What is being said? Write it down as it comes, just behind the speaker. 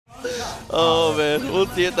Oh, man. We'll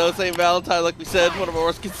see it, though. St. Valentine, like we said, one of our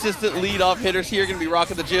most consistent lead-off hitters here. Going to be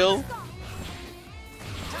rocking the Jill.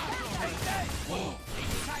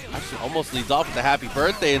 Actually, almost leads off with the happy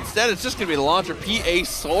birthday. Instead, it's just going to be the launcher PA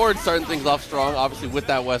Sword starting things off strong, obviously, with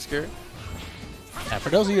that Wesker. Yeah, for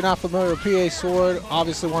those of you not familiar with PA Sword,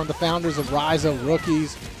 obviously one of the founders of Rise of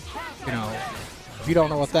Rookies. You know, if you don't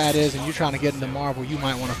know what that is and you're trying to get into Marvel, you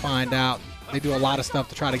might want to find out. They do a lot of stuff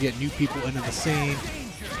to try to get new people into the scene.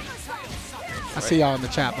 I see y'all in the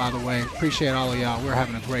chat, by the way. Appreciate all of y'all. We're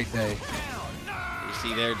having a great day. You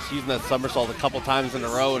see there, just using that somersault a couple times in a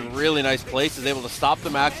row in really nice places, able to stop the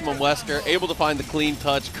maximum Wesker, able to find the clean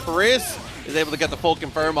touch. Chris is able to get the full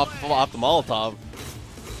confirm off the Molotov.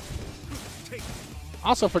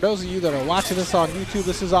 Also, for those of you that are watching this on YouTube,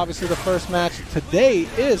 this is obviously the first match. Today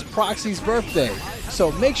is Proxy's birthday.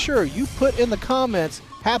 So make sure you put in the comments,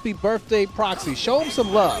 happy birthday, Proxy. Show him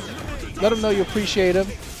some love. Let him know you appreciate him.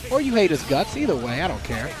 Or you hate his guts. Either way, I don't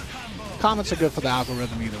care. Comments are good for the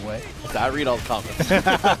algorithm either way. I read all the comments.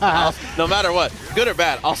 No matter what, good or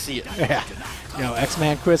bad, I'll see it. Yeah. Yo,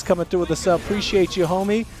 xmanchris coming through with the sub. Appreciate you,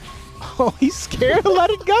 homie. Oh, he's scared to let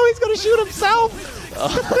it go. He's going to shoot himself.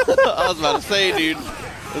 I was about to say, dude.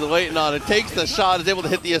 Was waiting on it. Takes the shot, is able to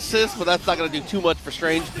hit the assist, but that's not going to do too much for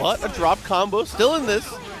Strange. But a drop combo still in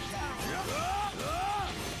this.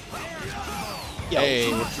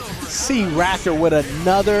 Yay. C-Racker with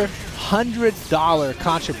another $100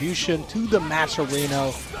 contribution to the match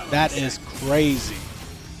arena. That is crazy.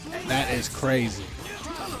 That is crazy.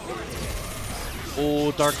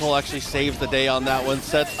 Oh, Dark Hole actually saves the day on that one.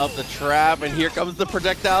 Sets up the trap, and here comes the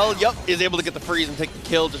projectile. Yup, is able to get the freeze and take the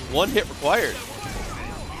kill. Just one hit required.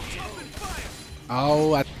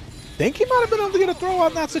 Oh, I think he might have been able to get a throw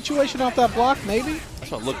on that situation off that block, maybe?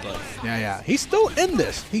 That's what it looked like. Yeah, yeah. He's still in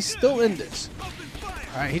this. He's still in this.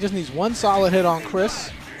 All right, he just needs one solid hit on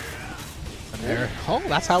Chris. And there. Oh,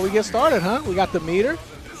 that's how we get started, huh? We got the meter.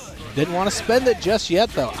 Didn't want to spend it just yet,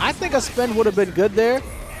 though. I think a spend would have been good there.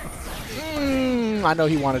 I know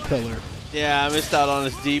he wanted Pillar. Yeah, I missed out on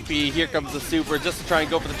his DP. Here comes the super just to try and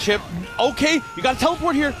go for the chip. Okay, you got to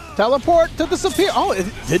teleport here. Teleport to disappear. Oh, it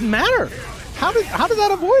didn't matter. How did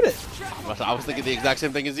that avoid it? I was thinking the exact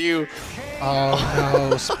same thing as you. Oh,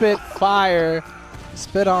 no. Spit fire.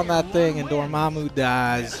 Spit on that thing, and Dormammu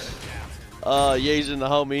dies. Yasian the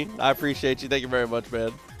homie. I appreciate you. Thank you very much,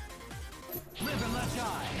 man.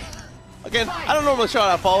 Again, I don't normally shout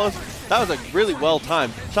out follows. That was a really well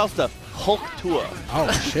timed. Shouts to Hulk Tua.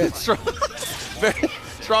 Oh, shit. Very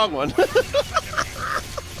strong one.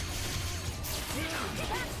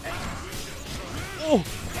 Oh.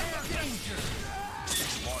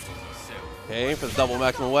 Okay, for the double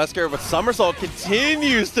maximum Wesker, but Somersault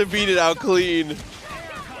continues to beat it out clean.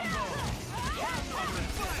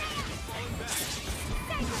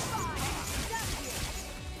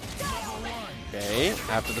 Okay,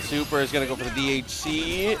 after the super is going to go for the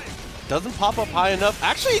DHC. Doesn't pop up high enough.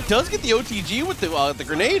 Actually, it does get the OTG with the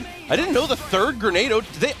grenade. I didn't know the third grenade. Did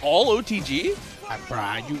they all OTG?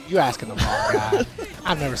 Brian, you asking the wrong guy.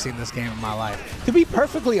 I've never seen this game in my life. To be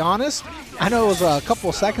perfectly honest, I know it was a couple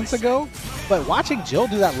of seconds ago, but watching Jill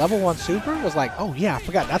do that level 1 super was like, oh yeah, I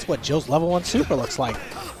forgot that's what Jill's level 1 super looks like.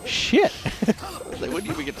 Shit. They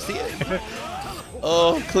wouldn't even get to see it.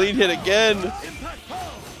 Oh, clean hit again.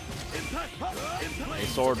 Hey,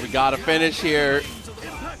 Sword, we gotta finish here.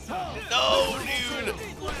 No, dude.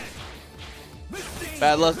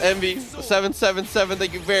 Bad Luck Envy, 777.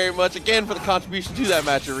 Thank you very much again for the contribution to that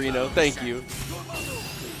match, Reno. Thank you.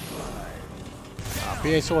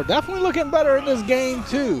 PA Sword definitely looking better in this game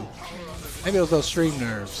too. Maybe it was those stream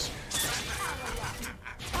nerves.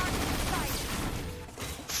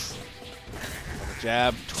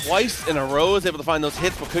 Jab twice in a row, is able to find those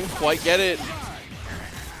hits, but couldn't quite get it.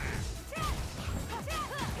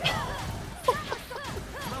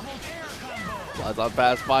 Slides on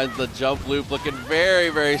pass, finds the jump loop, looking very,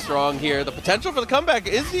 very strong here. The potential for the comeback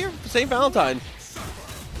is here for St. Valentine.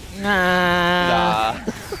 Nah.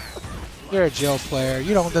 You're a Jill player.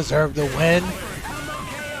 You don't deserve to win.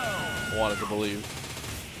 Wanted to believe.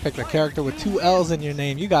 Picked a character with 2 L's in your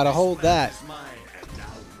name. You got to hold that.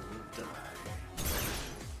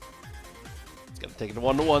 It's going to take it to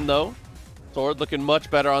 1-1 though. Sword looking much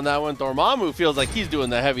better on that one. Dormammu feels like he's doing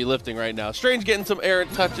the heavy lifting right now. Strange getting some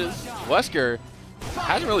errant touches. Wesker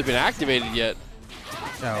hasn't really been activated yet.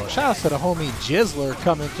 Yo, shout out to the homie Jizzler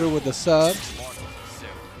coming through with the sub.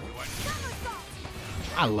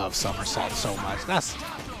 I love Somersault so much. That's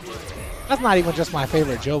not even just my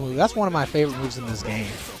favorite Joe move. That's one of my favorite moves in this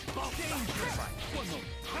game.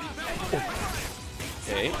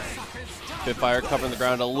 Okay. Spitfire covering the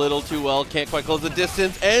ground a little too well. Can't quite close the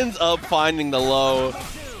distance. Ends up finding the low. I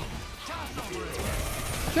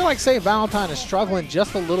feel like St. Valentine is struggling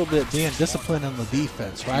just a little bit being disciplined on the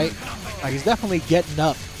defense, right? Like he's definitely getting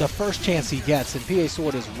up the first chance he gets, and PA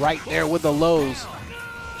Sword is right there with the lows.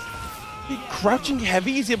 Crouching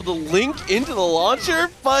heavy, he's able to link into the launcher,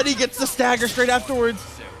 but he gets the stagger straight afterwards.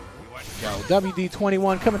 Yo,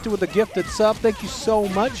 WD21 coming through with a gifted sub. Thank you so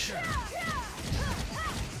much.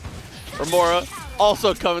 Remora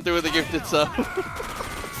also coming through with a gifted sub.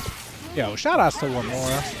 Yo, shout outs to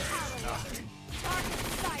Remora.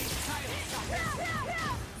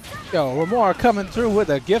 Yo, Remora coming through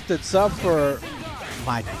with a gifted sub for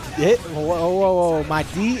my D. Whoa. My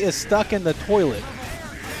D is stuck in the toilet.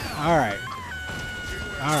 All right.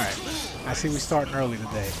 I see we starting early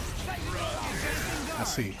today. I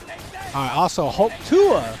see. All right, also Hope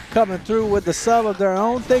Tua coming through with the sub of their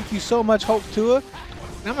own. Thank you so much, Hope Tua.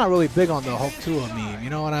 I'm not really big on the Hope Tua meme,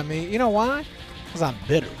 you know what I mean? You know why? Because I'm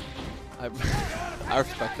bitter. I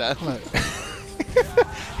respect that.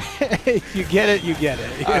 You get it, you get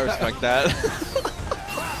it. I respect that.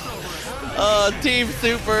 Team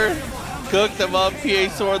Super cooked them up. PA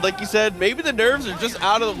Sword, like you said, maybe the nerves are just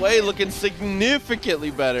out of the way, looking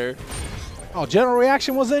significantly better. Oh,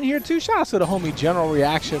 GeneralReaction was in here too. Shout out to the homie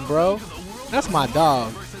GeneralReaction, bro. That's my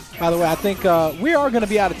dog. By the way, I think we are going to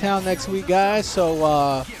be out of town next week, guys.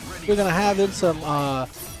 So we're going to have in some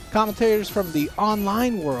commentators from the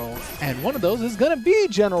online world. And one of those is going to be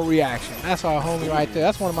GeneralReaction. That's our homie right there.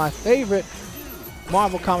 That's one of my favorite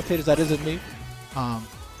Marvel commentators. That isn't me.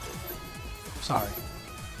 Sorry.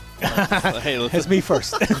 Hey, it's me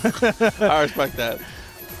first. I respect that.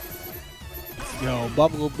 Yo,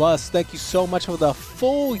 Bubble Bust, thank you so much for the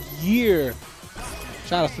full year.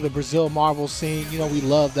 Shout out to the Brazil Marvel scene. You know, we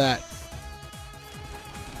love that.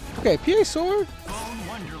 Okay, PA Sword.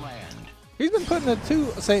 He's been putting it to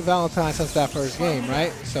St. Valentine since that first game,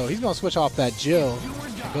 right? So he's going to switch off that Jill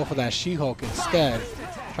and go for that She-Hulk instead.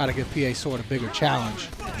 Try to give PA Sword a bigger challenge.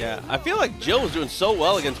 Yeah, I feel like Jill was doing so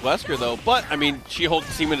well against Wesker, though. But, I mean, She-Hulk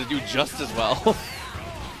seeming to do just as well.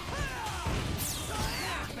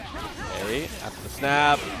 After the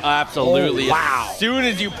snap, absolutely. Oh, wow. As soon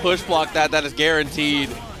as you push block that, that is guaranteed.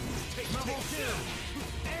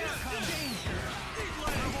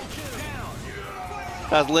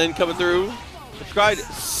 Has Lynn coming through. Subscribed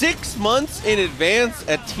 6 months in advance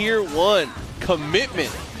at Tier 1.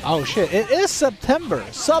 Commitment. Oh, shit. It is September.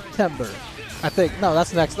 September. I think. No,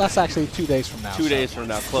 that's next. That's actually 2 days from now. 2 days from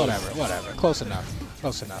now. Close. Whatever. Close enough.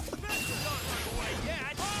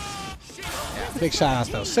 Big shout outs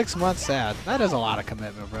though. 6 months, sad. That is a lot of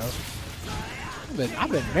commitment, bro. I've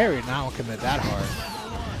been married and I don't commit that hard.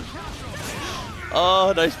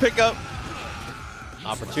 Oh, nice pickup.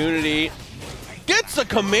 Opportunity. Gets a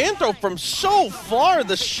command throw from so far.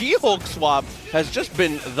 The She-Hulk swap has just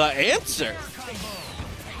been the answer.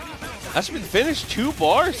 That's been finished 2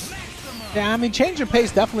 bars. Yeah, I mean, change of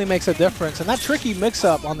pace definitely makes a difference. And that tricky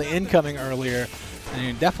mix-up on the incoming earlier, and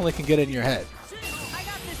you definitely can get in your head.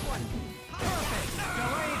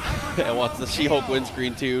 And wants the She-Hulk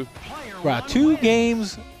windscreen too. Right, 2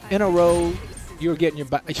 games in a row, you're getting your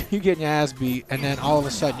ass beat, and then all of a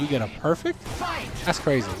sudden you get a perfect. That's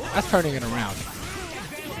crazy. That's turning it around.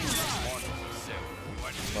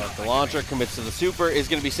 But the launcher commits to the super, is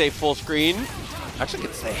going to be safe full screen. Actually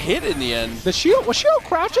gets a hit in the end. Was She-Hulk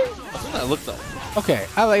crouching? That's what that looked like. Okay,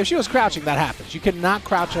 if she was crouching, that happens. You cannot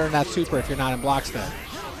crouch her in that super if you're not in block step.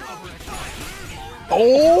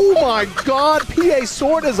 Oh my God, PA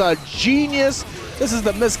Sword is a genius. This is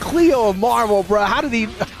the Miss Cleo of Marvel, bro. How did he?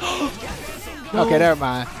 Okay, never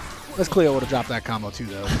mind. Miss Cleo would have dropped that combo too,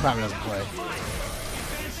 though. He probably doesn't play.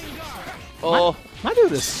 Oh, my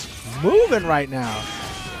dude is moving right now.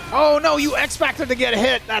 Oh no, you X-Factor to get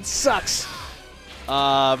hit. That sucks.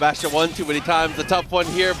 Bashed it one too many times. The tough one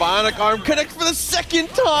here. Bionic arm connects for the 2nd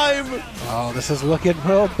time. Oh, this is looking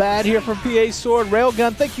real bad here from PA Sword.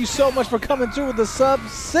 Railgun, thank you so much for coming through with the sub.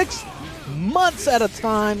 6 months at a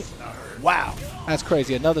time. Wow, that's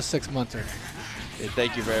crazy. Another 6-monther. Yeah,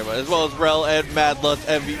 thank you very much. As well as Rel and Madlust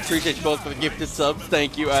Envy. Appreciate you both for the gifted subs.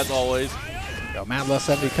 Thank you as always. Yo, Madlust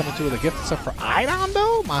Envy coming through with a gifted sub for iDom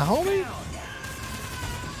though, my homie.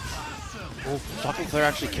 Oh, fucking Claire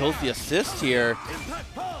actually kills the assist here.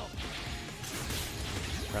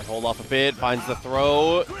 Trying to hold off a bit, finds the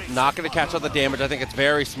throw. Not going to catch all the damage. I think it's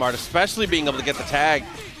very smart, especially being able to get the tag.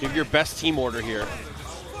 Give your best team order here.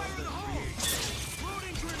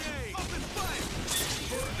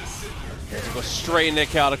 Here's to go straight into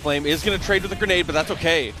Chaotic Flame. Is going to trade with a grenade, but that's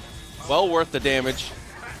okay. Well worth the damage.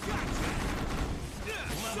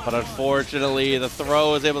 But unfortunately, the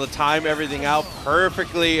throw is able to time everything out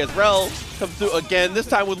perfectly as Rel comes through again, this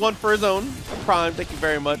time with one for his own. Prime, thank you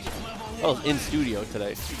very much. Oh, in studio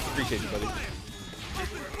today. Appreciate you, buddy.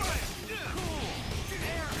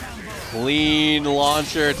 Clean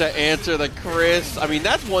launcher to answer the Chris. I mean,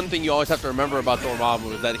 that's one thing you always have to remember about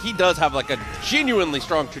Dormammu is that he does have like a genuinely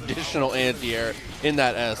strong traditional anti-air in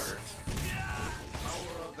that S.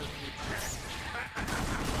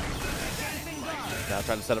 Now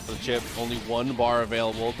trying to set up for the chip. Only one bar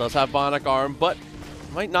available. Does have bionic arm, but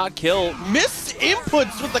might not kill. Missed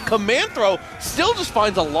inputs with the command throw. Still just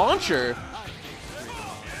finds a launcher.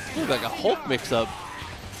 Seems like a Hulk mix-up.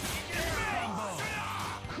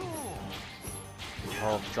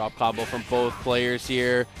 Oh, drop combo from both players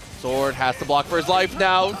here. Sword has to block for his life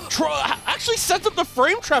now. Actually sets up the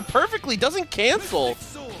frame trap perfectly. Doesn't cancel.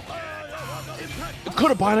 Could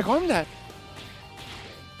have bionic armed that.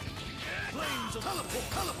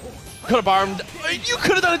 Could have armed. You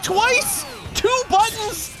could have done it twice. 2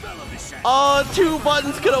 buttons. Oh, 2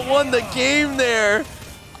 buttons could have won the game there.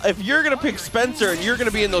 If you're going to pick Spencer and you're going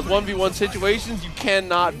to be in those 1v1 situations, you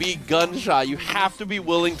cannot be gun-shy. You have to be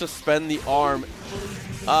willing to spend the arm.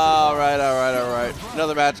 All right, all right, all right.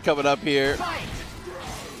 Another match coming up here.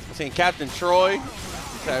 I'm seeing Captain Troy.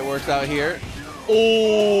 Okay, works out here.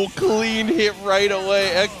 Oh, clean hit right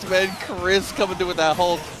away. X-manchris coming through with that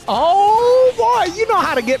Hulk. Oh, boy, you know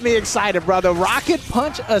how to get me excited, brother. Rocket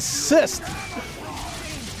punch assist.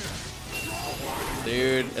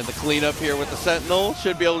 Dude, and the cleanup here with the Sentinel.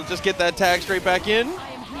 Should be able to just get that tag straight back in.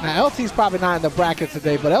 Now, LT's probably not in the bracket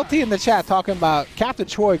today, but LT in the chat talking about Captain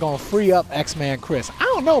Troy going to free up X-manchris. I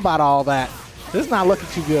don't know about all that. This is not looking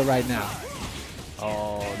too good right now.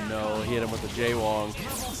 Oh, no. He hit him with the J-Wong.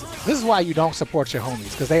 This is why you don't support your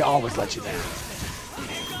homies, because they always let you down.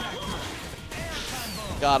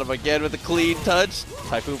 Got him again with a clean touch.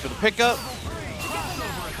 Typhoon for the pickup.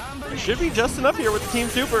 It should be just enough here with the Team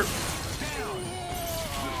Super.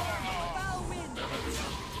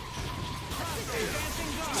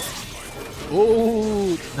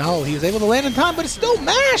 Ooh, no, he was able to land in time, but it's still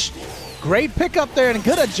mashed. Great pickup there and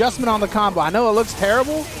good adjustment on the combo. I know it looks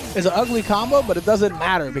terrible. It's an ugly combo, but it doesn't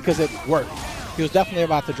matter because it worked. He was definitely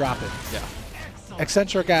about to drop it. Yeah.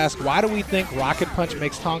 Eccentric asked, why do we think Rocket Punch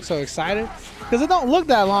makes Tonk so excited? Because it don't look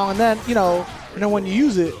that long, and then, when you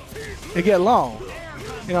use it, it get long.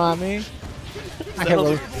 You know what I mean?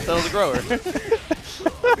 Settles the grower.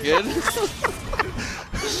 Good.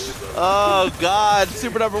 Oh, God.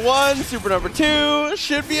 Super number 1, super number 2.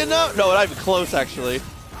 Should be enough. No, not even close, actually.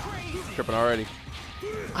 Tripping already.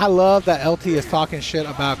 I love that LT is talking shit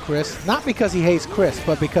about Chris. Not because he hates Chris,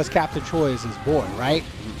 but because Captain Troy is his boy, right?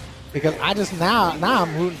 Because I just, now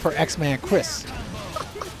I'm rooting for X-manchris.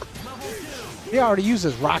 He already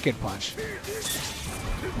uses Rocket Punch.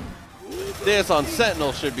 This on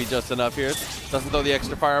Sentinel should be just enough here. Doesn't throw the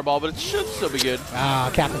extra fireball, but it should still be good. Ah,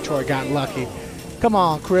 Captain Troy got lucky. Come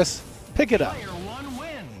on, Chris. Pick it up.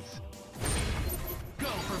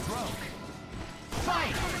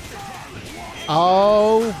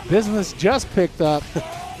 Oh, business just picked up.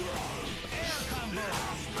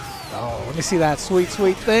 Oh, let me see that sweet,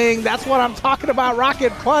 sweet thing. That's what I'm talking about,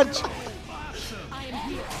 Rocket Punch.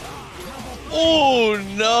 Oh,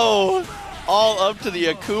 no. All up to the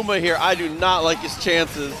Akuma here. I do not like his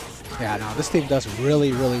chances. Yeah, no, this team does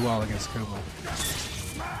really, really well against Akuma.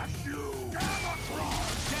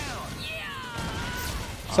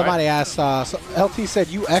 Somebody asked, so LT said,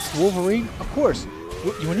 you X Wolverine? Of course.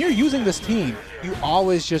 When you're using this team, you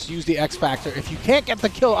always just use the X Factor if you can't get the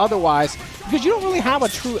kill otherwise, because you don't really have a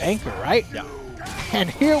true anchor, right? Yeah. And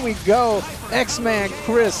here we go.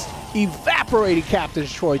 X-manchris evaporating Captain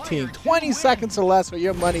Troy team. 20 seconds or less for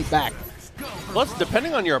your money back. Plus,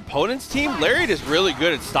 depending on your opponent's team, Lariat is really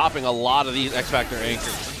good at stopping a lot of these X Factor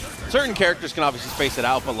anchors. Certain characters can obviously space it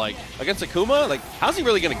out, but like against Akuma, like how's he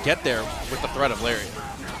really going to get there with the threat of Lariat?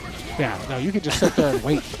 Yeah, no, you can just sit there and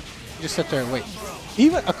wait. You just sit there and wait.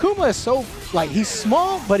 Even Akuma is so, like, he's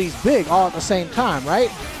small, but he's big all at the same time, right?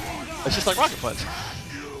 It's just like Rocket Punch.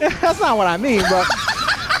 That's not what I mean, but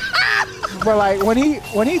but like when he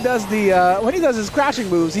does the when he does his crouching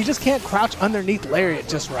moves, he just can't crouch underneath Lariat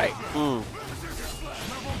just right.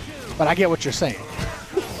 But I get what you're saying.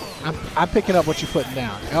 I'm picking up what you're putting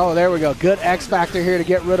down. Oh, there we go. Good X Factor here to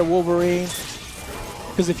get rid of Wolverine.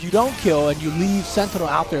 Because if you don't kill and you leave Sentinel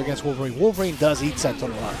out there against Wolverine, Wolverine does eat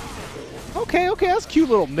Sentinel up. Okay, that's a cute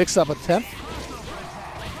little mix-up attempt.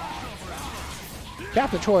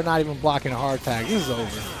 Captain Troy not even blocking a hard tag. This is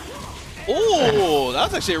over. Oh,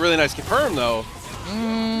 that's actually a really nice confirm, though.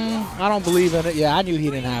 I don't believe in it. Yeah, I knew he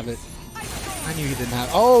didn't have it. I knew he didn't have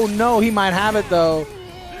it. Oh, no, he might have it, though.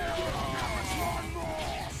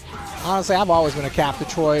 Honestly, I've always been a Captain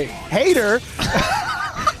Troy hater.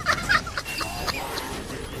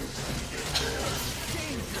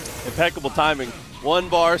 Impeccable timing. 1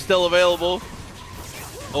 bar still available.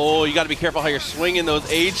 Oh, you got to be careful how you're swinging those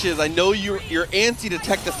H's. I know you're antsy to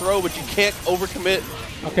tech the throw, but you can't overcommit.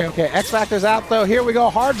 Okay, okay. X-Factor's out, though. Here we go.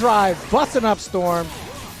 Hard drive. Busting up Storm.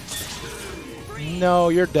 No,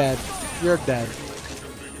 you're dead. You're dead.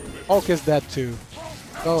 Hulk is dead, too.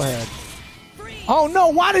 Go ahead. Oh, no.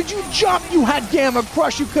 Why did you jump? You had Gamma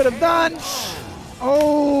Crush you could have done.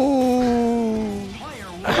 Oh.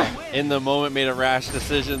 In the moment, made a rash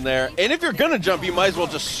decision there. And if you're going to jump, you might as well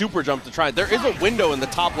just super jump to try it. There is a window in the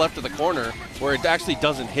top left of the corner where it actually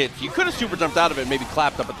doesn't hit. You could have super jumped out of it and maybe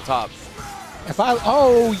clapped up at the top.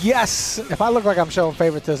 Oh, yes. If I look like I'm showing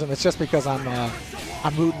favoritism, it's just because I'm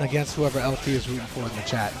rooting against whoever LT is rooting for in the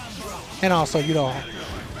chat. And also, you know,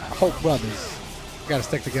 Hulk brothers. You got to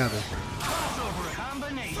stick together.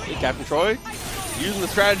 Hey, Captain Troy using the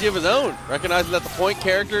strategy of his own, recognizing that the point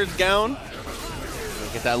character is down.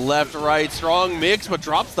 Get that left-right strong mix, but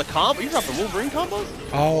drops the combo. You dropped the Wolverine combo?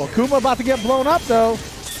 Oh, Akuma about to get blown up, though.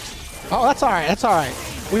 Oh, that's all right. That's all right.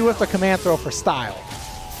 We whipped the command throw for style.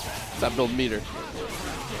 That build meter.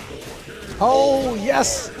 Oh,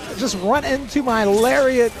 yes. Just run into my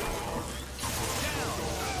lariat.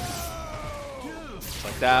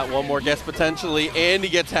 Like that. One more guess potentially, and he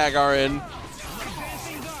gets Haggar in.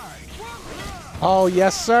 Oh,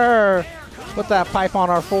 yes, sir. Put that pipe on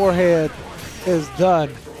our forehead. Is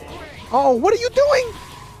done. Oh, what are you doing?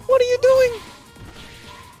 What are you doing?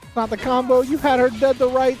 Not the combo. You had her dead to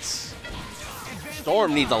rights.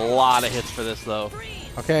 Storm needs a lot of hits for this, though.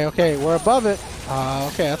 Okay, okay. We're above it.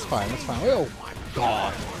 Okay, that's fine. That's fine. Oh, my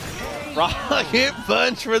God. Rocket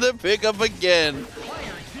punch for the pickup again.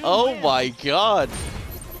 Oh, my God.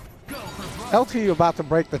 LT about to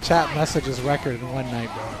break the chat messages record in one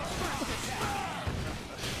night, bro.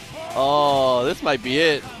 Oh, this might be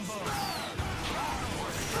it.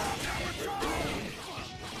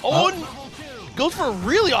 Oh, goes for a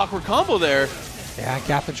really awkward combo there. Yeah,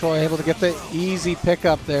 Captain Troy able to get the easy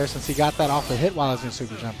pickup there since he got that off the hit while he was in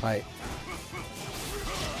super jump height.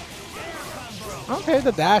 Okay,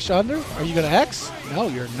 the dash under. Are you going to X? No,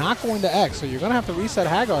 you're not going to X. So you're going to have to reset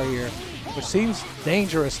Haggar here, which seems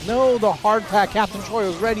dangerous. No, the hard pack. Captain Troy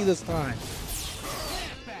was ready this time.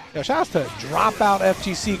 Yo, shout out to Dropout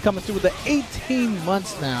FGC coming through with the 18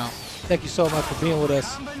 months now. Thank you so much for being with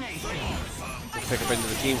us. Pick up into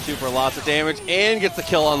the team super, lots of damage, and gets the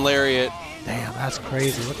kill on Lariat. Damn, that's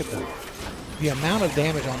crazy. Look at the amount of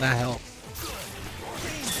damage on that health.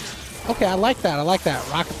 Okay, I like that. I like that.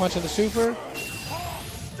 Rocket punch in the super.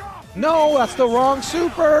 No, that's the wrong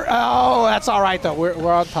super. Oh, that's all right, though.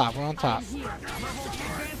 We're on top. We're on top.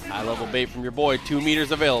 High level bait from your boy. 2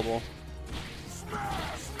 meters available.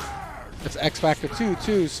 It's X Factor 2,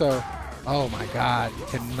 too, so. Oh, my God. You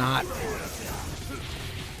cannot.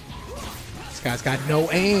 This guy's got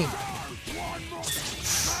no aim.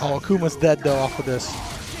 Oh, Akuma's dead, though, off of this.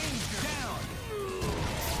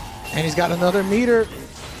 And he's got another meter.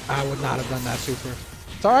 I would not have done that super.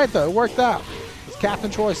 It's all right, though. It worked out.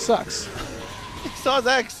 Captain Troy sucks. He saw his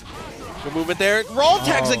X. Good movement there. Roll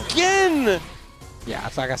tags again. Yeah,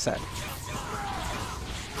 it's like I said.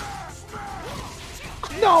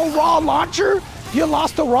 No, raw launcher? You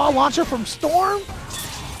lost the raw launcher from Storm?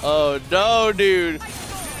 Oh, no, dude.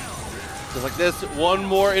 Just like this, one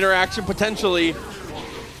more interaction potentially.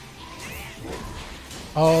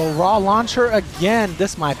 Oh, raw launcher again.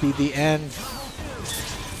 This might be the end.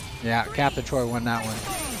 Yeah, Captain Troy won that one.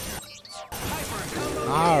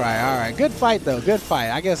 All right. Good fight, though. Good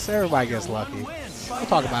fight. I guess everybody gets lucky. We'll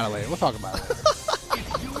talk about it later. We'll talk about it.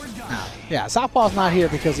 Now, yeah, Southpaw's not here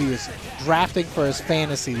because he was drafting for his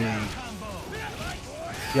fantasy league.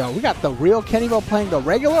 Yo, we got the real Kennybo playing the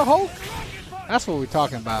regular Hulk? That's what we're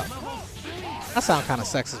talking about. That sounded kind of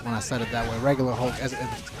sexist when I said it that way. Regular Hulk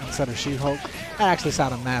instead of She-Hulk. That actually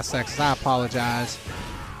sounded mad sexist. I apologize.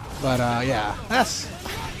 But, yeah, that's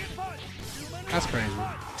crazy.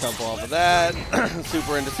 Tumble off of that.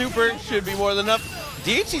 Super into super. Should be more than enough.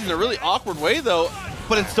 DHC's in a really awkward way, though,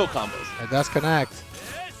 but it's still combos. It does connect.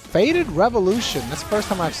 FadedRevolution. That's the first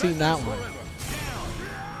time I've seen that one.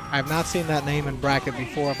 I have not seen that name in bracket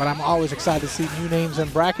before, but I'm always excited to see new names in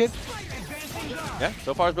bracket. Yeah,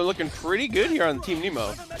 so far it's been looking pretty good here on Team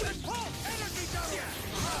Nemo.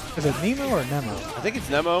 Is it Nemo or Nemo? I think it's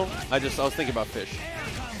Nemo. I was thinking about fish.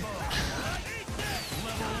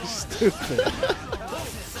 Stupid.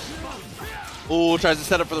 Ooh, tries to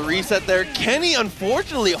set up for the reset there. Kenny,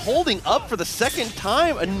 unfortunately, holding up for the second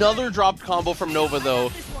time. Another dropped combo from Nova,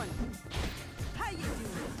 though.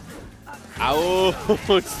 Oh,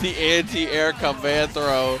 it's the anti-air command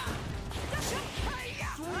throw.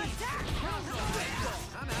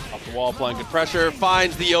 Off the wall, applying good pressure,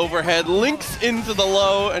 finds the overhead, links into the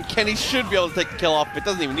low, and Kenny should be able to take the kill off, but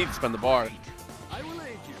doesn't even need to spend the bar.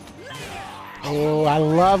 Oh, I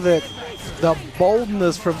love it. The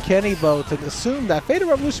boldness from Kennybo to assume that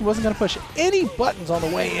FadedRevolution wasn't going to push any buttons on the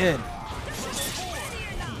way in.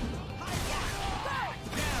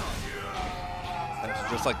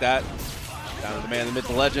 Just like that. Down to the man, the myth,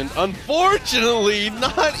 the legend. Unfortunately,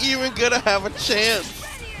 not even going to have a chance.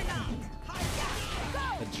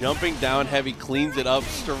 The jumping down heavy cleans it up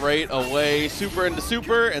straight away. Super into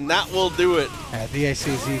super, and that will do it. Yeah, DAC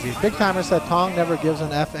is easy. Big Timer said Tong never gives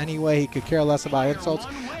an F anyway. He could care less about insults.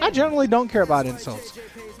 I generally don't care about insults.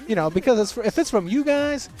 You know, because if it's from you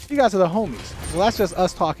guys are the homies. Well, that's just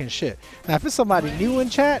us talking shit. Now, if it's somebody new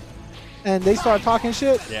in chat and they start talking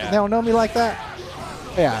shit, and they don't know me like that,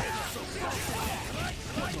 yeah.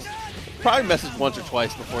 Probably messaged once or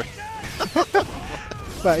twice before.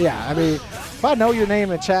 But yeah, I mean, if I know your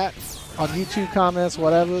name in chat, on YouTube comments,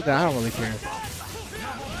 whatever, then I don't really care.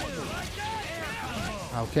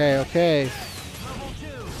 Okay, okay.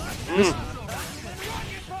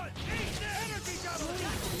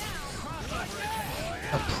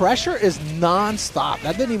 The pressure is non-stop.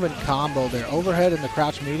 That didn't even combo there. Overhead in the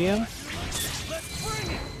crouch medium.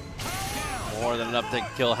 More than enough to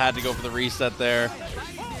kill. Had to go for the reset there.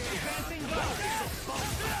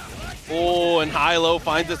 Oh, and high-low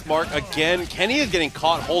finds this mark again. Kenny is getting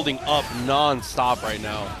caught holding up non-stop right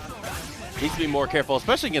now. Needs to be more careful,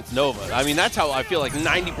 especially against Nova. I mean, that's how I feel like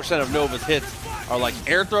 90% of Nova's hits are like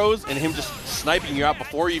air throws and him just sniping you out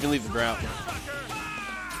before you even leave the ground.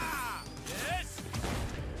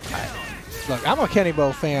 Look, I'm a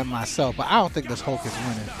Kennybo fan myself, but I don't think this Hulk is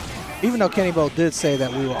winning. Even though Kennybo did say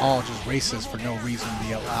that we were all just racist for no reason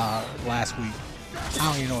last week. I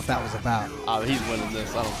don't even know what that was about. Oh, he's winning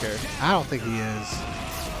this. I don't care. I don't think he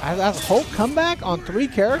is. That's Hulk comeback on 3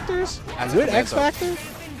 characters? Good X Factor?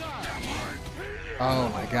 Oh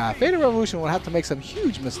my God. FadedRevolution will have to make some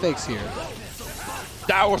huge mistakes here.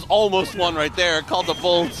 That was almost one right there. Called the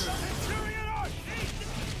bolts.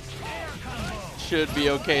 Should be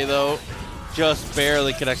okay though. Just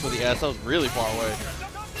barely connects with the S. That was really far away.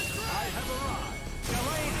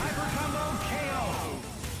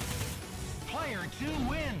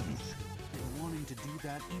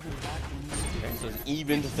 Okay, so it's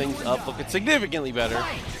evened things up, looking significantly better.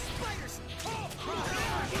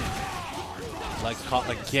 Legs caught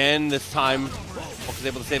again this time. Hulk is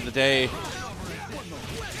able to save the day.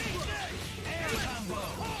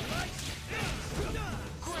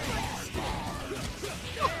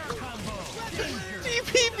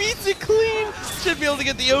 DP beats it clean. Should be able to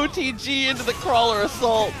get the OTG into the crawler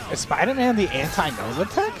assault. Is Spider-Man the anti-Nova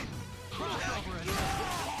tech?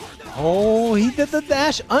 Oh, he did the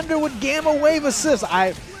dash under with Gamma Wave assist.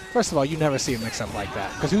 First of all, you never see a mix-up like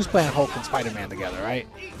that. Because who's playing Hulk and Spider-Man together, right?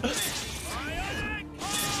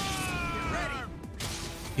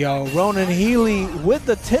 Yo, Ronan Healy with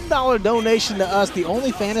the $10 donation to us. The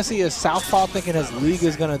only fantasy is Southpaw thinking his league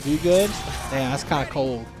is going to do good. Man, that's kind of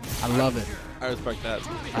cold. I love it. I respect that.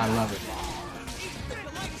 I love it.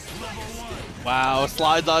 Wow,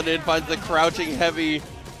 slides on in, finds the crouching heavy.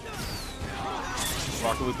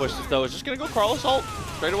 Rocket, we push this though. It's just going to go crawl assault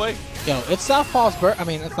straight away. Yo, it's Southpaw's birthday. I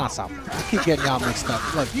mean, it's not Southpaw. I keep getting y'all mixed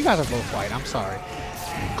up. Look, you guys are both white. I'm sorry.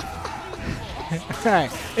 All right,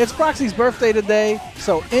 it's Proxy's birthday today,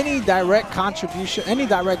 so any direct contribution, any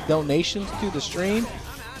direct donations to the stream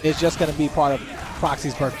is just going to be part of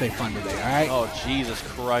Proxy's birthday fund today, all right? Oh, Jesus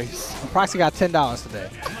Christ. And Proxy got $10 today.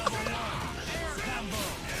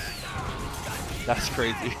 That's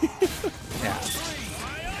crazy. Yeah.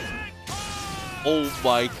 Oh,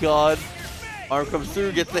 my God. Arm comes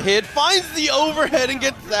through, gets the hit, finds the overhead, and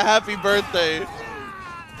gets the happy birthday.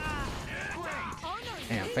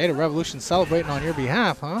 Damn, FadedRevolution celebrating on your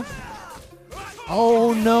behalf, huh?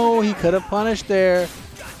 Oh, no, he could have punished there.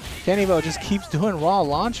 Kennybo just keeps doing raw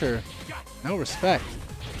launcher. No respect.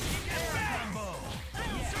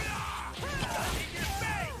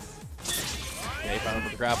 Okay, found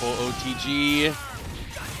with the grapple, OTG.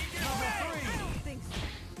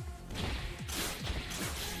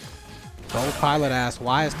 Gold Pilot asked,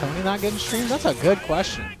 why is Tony not getting streamed? That's a good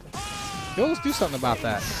question. Yo, let's do something about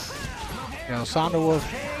that. You know, Sonderwolf,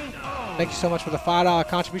 thank you so much for the $5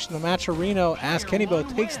 contribution to Match Reno as Kennybo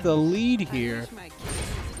takes the lead here.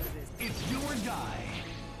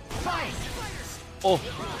 Oh.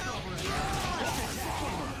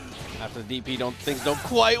 After the DP, things don't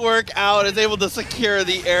quite work out. Is able to secure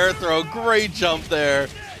the air throw. Great jump there.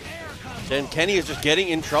 And Kenny is just getting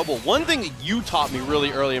in trouble. One thing that you taught me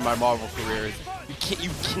really early in my Marvel career is you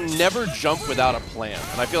can never jump without a plan.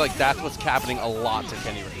 And I feel like that's what's happening a lot to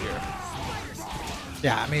Kenny right here.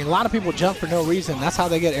 Yeah, I mean, a lot of people jump for no reason. That's how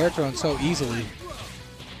they get air thrown so easily.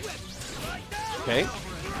 Okay.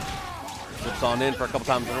 Zips on in for a couple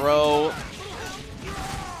times in a row.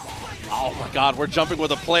 Oh my god, we're jumping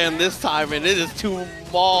with a plan this time, and it is too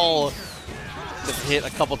small. Just hit a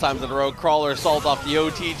couple times in a row. Crawler assault off the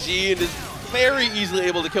OTG and is very easily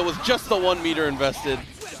able to kill with just the 1 meter invested.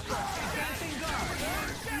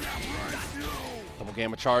 Double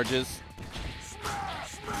gamma charges.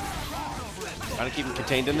 Trying to keep him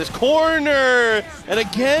contained in this corner. And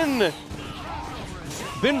again,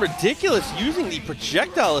 been ridiculous using the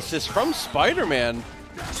projectile assist from Spider-Man.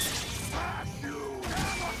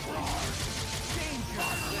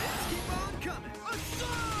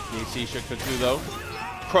 AC should cook through though.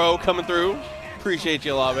 Pro coming through. Appreciate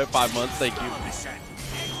you a lot, man. 5 months, thank you.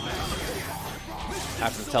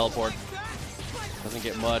 After the teleport. Doesn't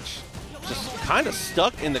get much. Just kind of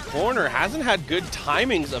stuck in the corner. Hasn't had good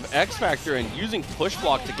timings of X Factor and using push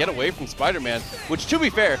block to get away from Spider-Man, which to be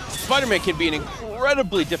fair, Spider-Man can be an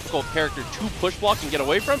incredibly difficult character to push block and get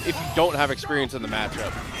away from if you don't have experience in the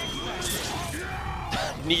matchup.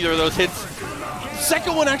 Neither of those hits.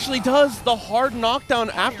 Second one actually does the hard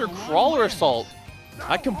knockdown after Crawler Assault.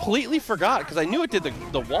 I completely forgot because I knew it did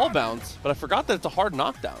the wall bounce, but I forgot that it's a hard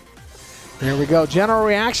knockdown. There we go. General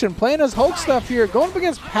Reaction playing his Hulk stuff here. Going up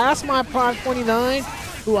against Past My Prime 29,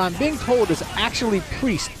 who I'm being told is actually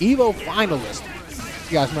Priest, EVO finalist.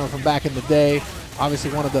 You guys remember from back in the day.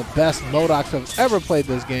 Obviously one of the best M.O.D.O.Ks to have ever played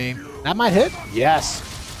this game. That might hit? Yes.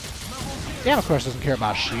 Damn, of course doesn't care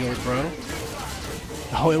about shield, bro.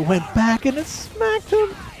 Oh, it went back and it smacked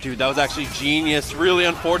him. Dude, that was actually genius. Really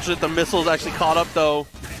unfortunate the missiles actually caught up though.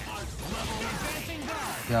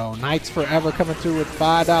 Yo, Knights Forever coming through with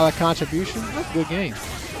 $5 contribution. That's a good game.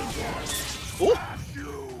 Ooh.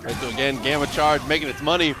 Right through again, Gamma Charge making its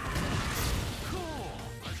money.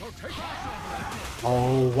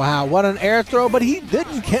 Oh, wow, what an air throw, but he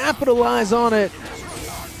didn't capitalize on it.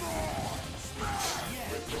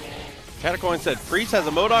 Catacoin said Priest has a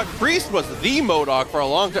M.O.D.O.K. Priest was the M.O.D.O.K. for a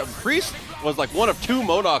long time. Priest was like one of 2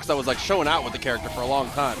 M.O.D.O.Ks that was like showing out with the character for a long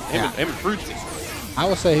time. Him and Fruitsy. I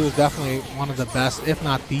would say he was definitely one of the best, if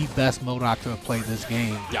not the best M.O.D.O.K. to have played this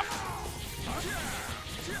game. Yeah.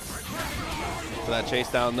 For that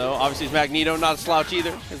chase down though. Obviously it's Magneto, not a slouch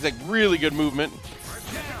either. It's like really good movement.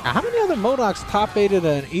 Now, how many other M.O.D.O.Ks top-8'd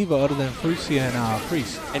an EVO other than Fruitsy and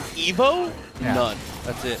Priest? An EVO? Yeah. None.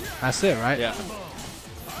 That's it. That's it, right? Yeah.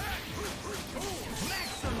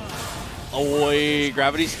 Oi,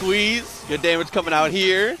 gravity squeeze. Good damage coming out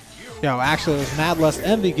here. Yo, actually, it was Mad Lust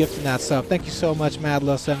Envy gifting that sub. Thank you so much, Mad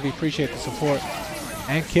Lust Envy. Appreciate the support.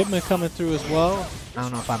 And Kidman coming through as well. I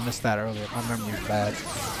don't know if I missed that earlier. My memory's bad.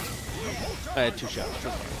 I had 2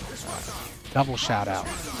 shout-outs. Double shout-out.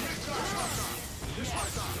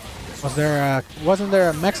 Wasn't there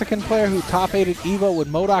a Mexican player who top-8'd EVO with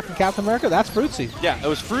M.O.D.O.K. and Captain America? That's Fruitsy. Yeah, it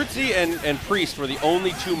was Fruitsy and Priest were the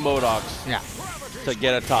only 2 M.O.D.O.Ks to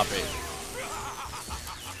get a top 8.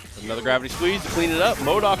 Another gravity squeeze to clean it up.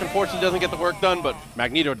 M.O.D.O.K. unfortunately doesn't get the work done, but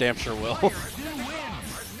Magneto damn sure will.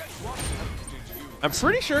 I'm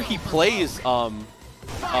pretty sure he plays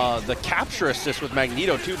the capture assist with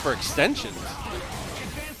Magneto too for extensions.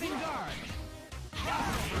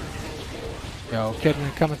 Yo,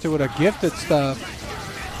 Kidman coming through with a gifted stuff.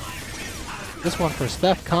 This one for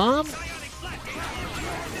Steph Com.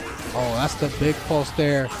 Oh, that's the big pulse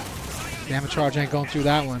there. Damage charge ain't going through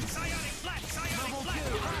that one.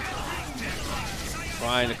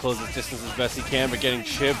 Trying to close his distance as best he can, but getting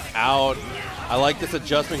chipped out. I like this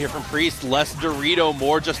adjustment here from Priest. Less Dorito,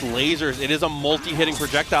 more just lasers. It is a multi-hitting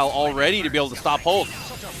projectile already to be able to stop Hulk.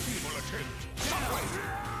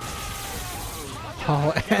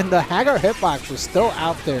 Oh, and the Haggar hitbox was still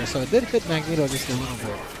out there, so it did hit Magneto just a little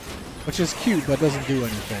bit, which is cute, but doesn't do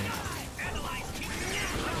anything.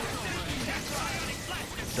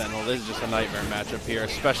 Sentinel, this is just a nightmare matchup here,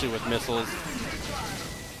 especially with missiles.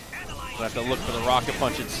 We'll have to look for the rocket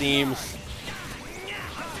punch, it seems.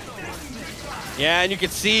 Yeah, and you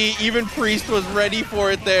can see even Priest was ready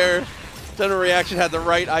for it there. GeneralReaction had the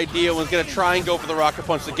right idea, was going to try and go for the rocket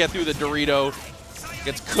punch to get through the Dorito.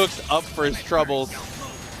 Gets cooked up for his troubles. Got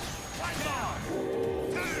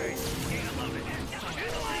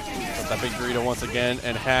that big Dorito once again,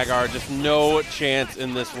 and Haggar, just no chance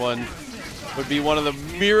in this one. Would be one of the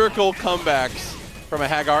miracle comebacks from a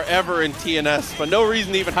Haggar ever in TNS, but no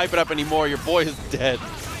reason to even hype it up anymore. Your boy is dead.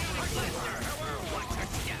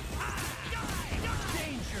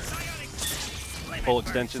 pull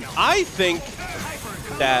extensions. I think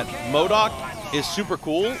that M.O.D.O.K is super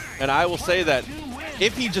cool, and I will say that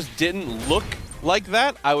if he just didn't look like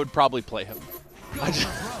that, I would probably play him.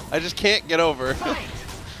 I just can't get over.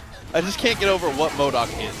 I just can't get over what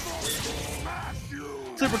M.O.D.O.K is.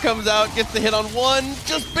 Super comes out, gets the hit on one,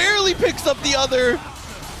 just barely picks up the other,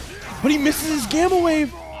 but he misses his Gamma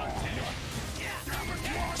Wave.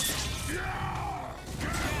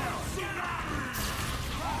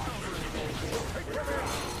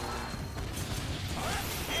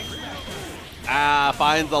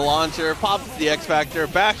 Finds the launcher, pops the X Factor,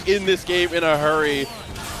 back in this game in a hurry.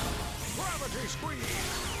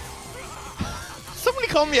 Somebody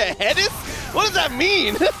call me a headis? What does that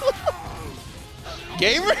mean?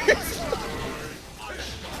 Gamers?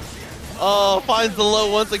 Oh, finds the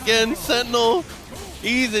low once again. Sentinel,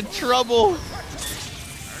 he's in trouble.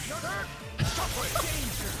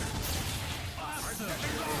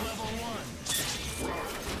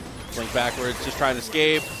 Blink backwards, just trying to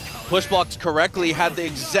escape. Push blocks correctly, had the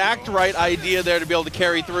exact right idea there to be able to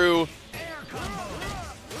carry through.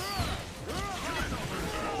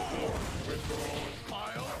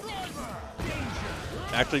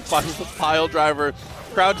 Actually finds the pile driver.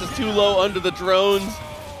 Crouches too low under the drones.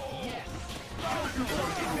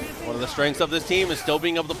 One of the strengths of this team is still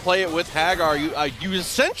being able to play it with Haggar. You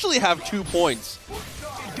essentially have 2 points.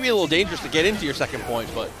 It can be a little dangerous to get into your second point,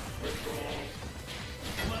 but...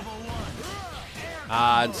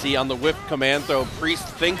 and see on the whip command throw, Priest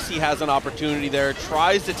thinks he has an opportunity there,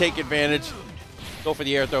 tries to take advantage, go for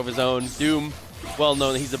the air throw of his own. Doom, well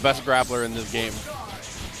known that he's the best grappler in this game.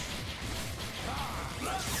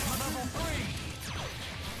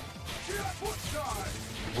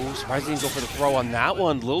 Ooh, surprised he didn't go for the throw on that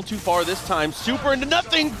one. A little too far this time. Super into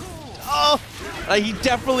nothing. Oh, he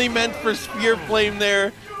definitely meant for Spear Flame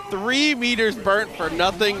there. 3 meters burnt for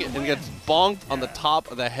nothing and gets bonked on the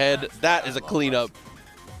top of the head. That is a cleanup.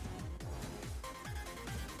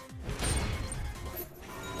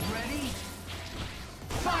 Ready?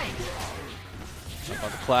 Fight. Up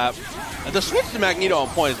on the clap. And the switch to Magneto on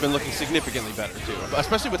point has been looking significantly better too,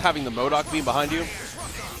 especially with having the M.O.D.O.K being behind you.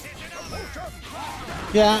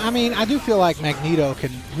 Yeah, I mean, I do feel like Magneto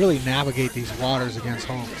can really navigate these waters against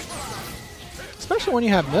home. Especially when you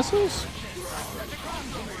have missiles.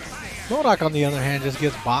 M.O.D.O.K, on the other hand, just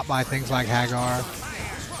gets bought by things like Haggar.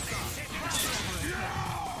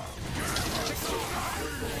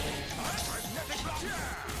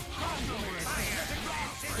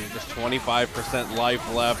 Just 25%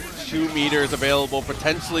 life left. 2 meters available,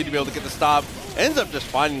 potentially to be able to get the stop. Ends up just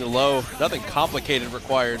finding the low. Nothing complicated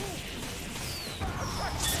required.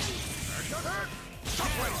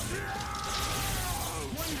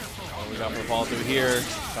 We got the ball through here.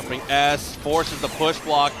 Jumping S, forces the push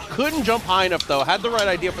block. Couldn't jump high enough though. Had the right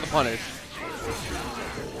idea for the punish.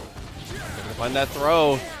 Gonna find that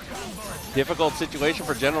throw. Difficult situation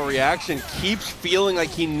for GeneralReaction. Keeps feeling like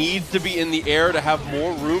he needs to be in the air to have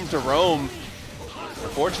more room to roam.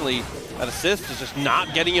 Unfortunately, that assist is just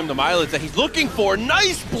not getting him the mileage that he's looking for.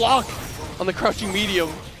 Nice block on the crouching medium.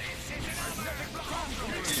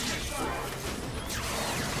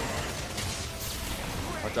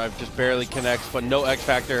 Drive just barely connects, but no X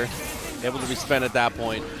Factor able to be spent at that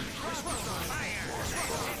point.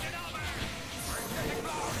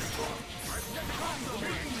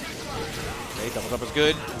 Okay, doubles up is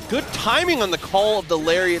good. Good timing on the call of the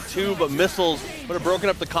Lariat too, but missiles would have broken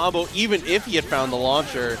up the combo even if he had found the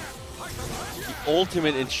launcher. The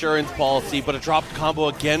ultimate insurance policy, but a dropped combo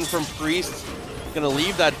again from Priest. Gonna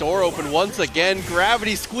leave that door open once again.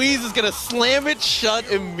 Gravity Squeeze is gonna slam it shut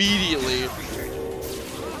immediately.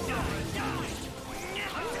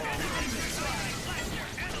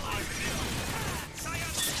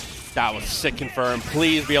 That was sick confirmed.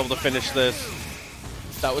 Please be able to finish this.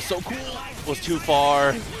 That was so cool. Was too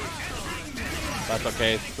far. That's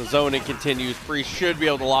okay. The zoning continues. Priest should be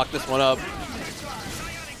able to lock this one up.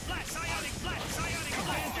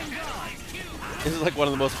 This is like one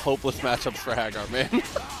of the most hopeless matchups for Haggar, man.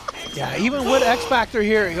 Yeah, even with X Factor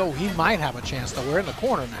here, he might have a chance though. We're in the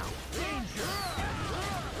corner now.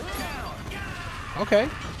 Okay.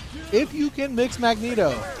 If you can mix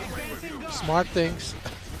Magneto. Smart things.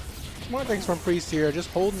 Smart things from Priest here, just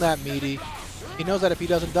holding that meaty. He knows that if he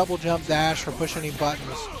doesn't double jump dash or push any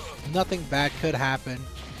buttons, nothing bad could happen.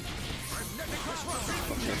 I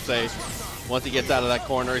was gonna say, once he gets out of that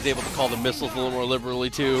corner, he's able to call the missiles a little more liberally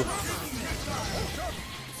too.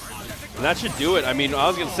 And that should do it. I mean, I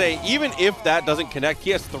was gonna say, even if that doesn't connect, he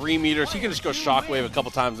has 3 meters. He can just go Shockwave a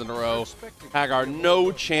couple times in a row. Haggar,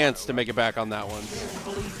 no chance to make it back on that one.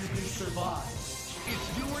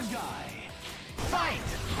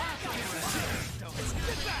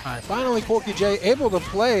 All right, finally CorkyJay able to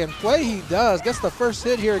play, and play he does. Gets the first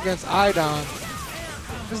hit here against iDom.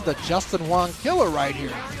 This is the Justin Wong killer right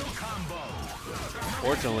here.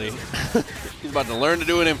 Fortunately, he's about to learn to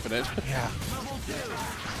do an infinite. Yeah.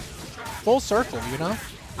 Full circle, you know?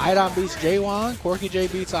 iDom beats J1,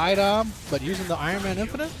 CorkyJay beats iDom, but using the Iron Man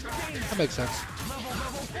Infinite? That makes sense.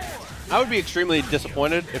 I would be extremely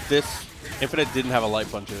disappointed if this infinite didn't have a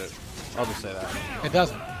light punch in it. I'll just say that. It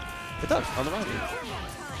doesn't. It does, on the right.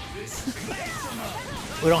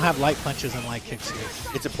 We don't have light punches and light kicks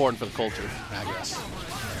here, It's important for the culture. I guess.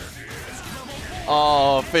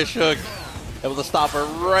 Oh, fish hook. Able to stop her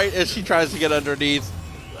right as she tries to get underneath.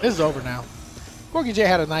 This is over now. CorkyJay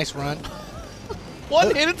had a nice run.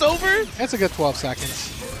 One hit, it's over? That's a good 12 seconds.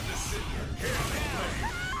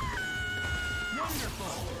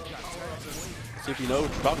 See if you know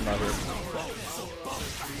what you're talking about here.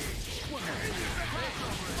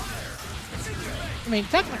 I mean,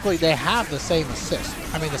 technically they have the same assist.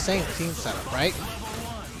 I mean, the same team setup, right?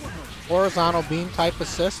 Horizontal beam type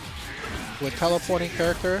assist with teleporting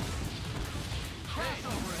character.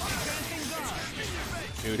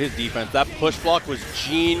 Dude, his defense, that push block was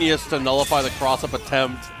genius to nullify the cross-up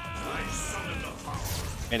attempt.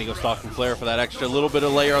 And he goes Stalking Flare for that extra little bit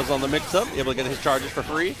of layers on the mix-up. Able to get his charges for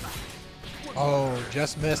free. Oh,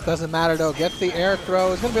 just missed. Doesn't matter, though. Gets the air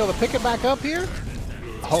throw. Is going to be able to pick it back up here.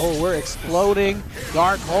 Oh, we're exploding.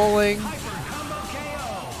 Dark holing.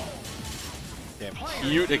 Damn,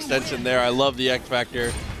 cute extension there. I love the X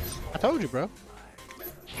Factor. I told you, bro.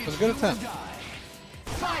 It was a good attempt.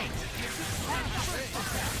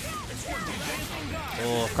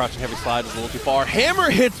 Oh, crouching heavy slide is a little too far. Hammer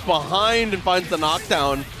hits behind and finds the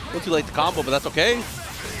knockdown. A little too late to combo, but that's okay.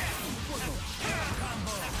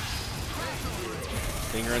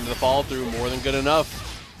 Finger into the fall through, more than good enough.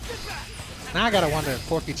 Now I gotta wonder if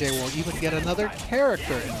CorkyJay will even get another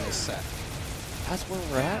character in this set. That's where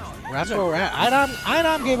we're at. That's where we're at.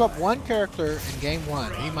 iDom gave up one character in game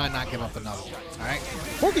one. He might not give up another one. All right.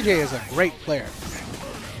 CorkyJay is a great player.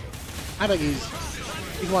 I think he's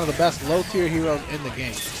one of the best low-tier heroes in the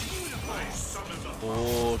game.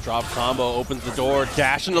 Oh, drop combo opens the door.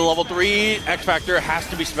 Dash into level 3. X Factor has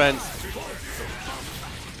to be spent.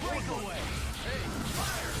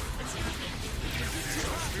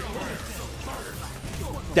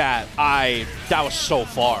 That was so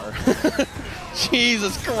far.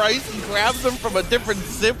 Jesus Christ, he grabs him from a different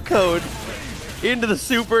zip code into the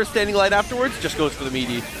super, standing light afterwards, just goes for the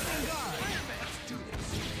meaty.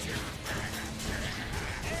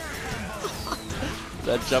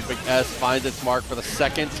 That jumping S finds its mark for the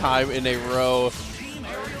second time in a row.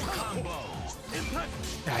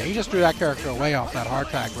 Yeah, he just threw that character away off that hard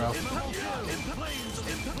tag, bro.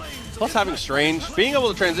 Plus having Strange, being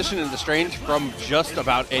able to transition into Strange from just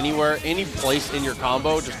about anywhere, any place in your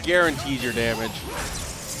combo, just guarantees your damage.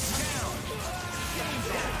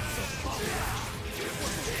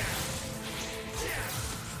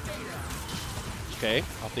 Okay,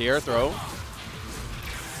 off the air throw.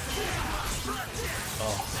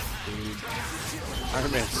 Oh, dude.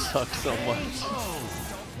 Iron Man sucks so much.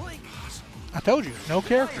 I told you, no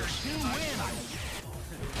characters.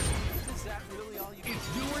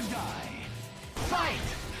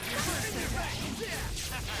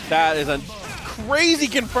 That is a crazy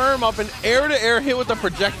confirm up an air-to-air hit with a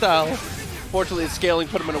projectile. Fortunately, his scaling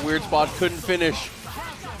put him in a weird spot, couldn't finish.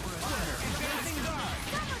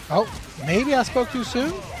 Oh, maybe I spoke too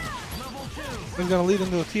soon? He's going to lead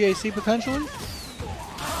into a TAC potentially?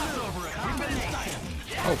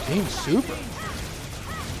 Oh, Team Super.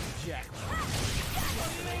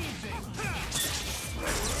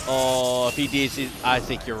 Oh, if he DHC, I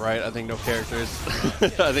think you're right. I think no characters.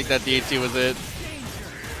 I think that DHC was it.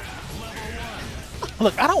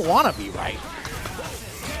 Look, I don't want to be right.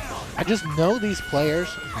 I just know these players.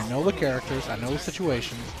 I know the characters. I know the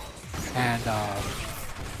situations. And,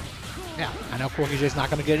 yeah, I know CorkyJay's not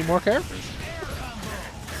going to get any more characters.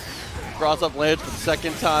 Cross up lands for the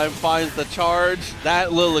second time, finds the charge.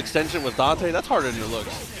 That little extension with Dante, that's harder than it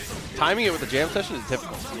looks. Timing it with the jam session is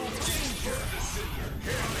difficult.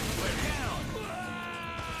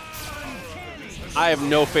 I have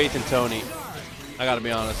no faith in Tourney. I gotta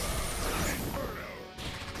be honest.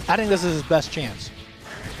 I think this is his best chance.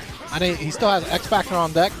 I think he still has X Factor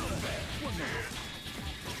on deck.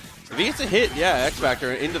 If he gets a hit, yeah, X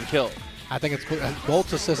Factor into the kill. I think it's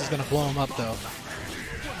Bolt's assist is going to blow him up, though.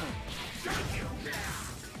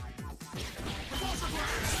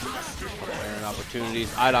 Aaron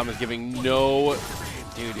opportunities. iDom is giving no...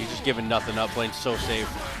 Dude, he's just giving nothing up, playing so safe.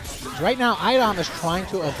 Right now, iDom is trying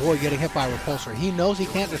to avoid getting hit by a repulsor. He knows he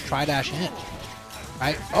can't just try dash in.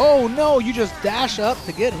 Right? Oh no, you just dash up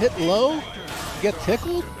to get hit low, get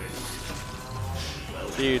tickled.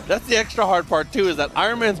 Dude, that's the extra hard part too, is that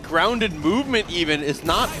Iron Man's grounded movement even is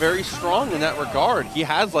not very strong in that regard. He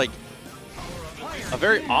has like a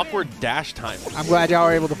very awkward dash time. I'm glad y'all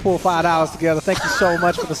were able to pull $5 together. Thank you so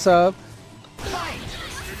much for the sub.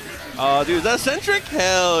 Oh, dude, is that Eccentric?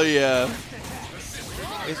 Hell yeah.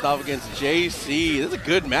 Faced off against JC. This is a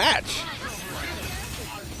good match.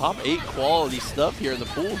 Top 8 quality stuff here in the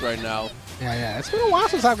pools right now. Yeah. It's been a while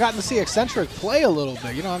since I've gotten to see Eccentric play a little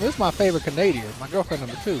bit. You know, this is my favorite Canadian. My girlfriend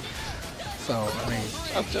number 2. So, I mean.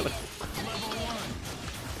 I'm chilling.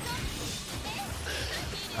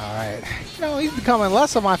 All right. You know, he's becoming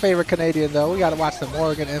less of my favorite Canadian, though. We got to watch the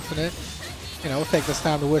Morrigan Infinite. You know, we'll take this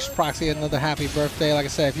time to wish Proxy another happy birthday. Like I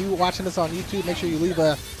said, if you're watching this on YouTube, make sure you leave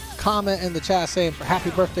a comment in the chat saying happy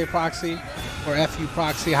birthday, Proxy, or FU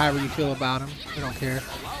Proxy, however you feel about him. We don't care.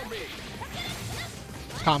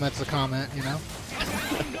 Comment's a comment, you know?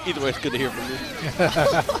 Either way, it's good to hear from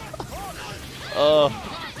you.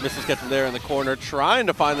 Misses catch him there in the corner, trying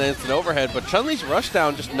to find the instant overhead, but Chun-Li's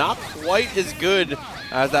rushdown just not quite as good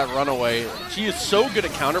as that runaway. She is so good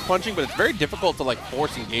at counterpunching, but it's very difficult to like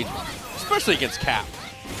force engagement, especially against Cap.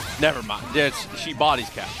 Never mind, she bodies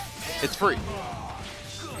Cap. It's free.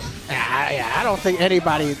 Yeah, I don't think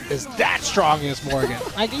anybody is that strong as Morrigan.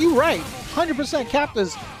 Like, you're right, 100% Cap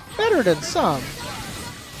is better than some,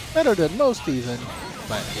 better than most even,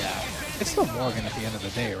 but yeah, it's still Morrigan at the end of the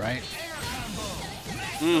day, right?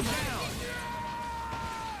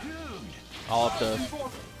 All up to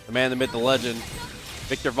the man, the myth, the legend,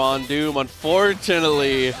 Victor Von Doom.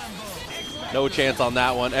 Unfortunately, no chance on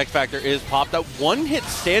that one. X Factor is popped out. One hit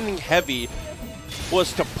standing heavy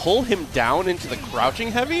was to pull him down into the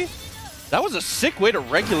crouching heavy. That was a sick way to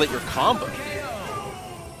regulate your combo.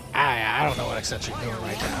 I don't know what Eccentric doing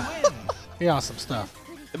right now. He on some stuff.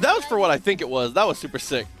 If that was for what I think it was, that was super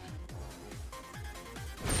sick.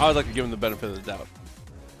 I would like to give him the benefit of the doubt.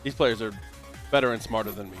 These players are better and smarter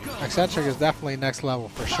than me. Eccentric is definitely next level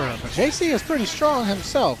for sure. But JC is pretty strong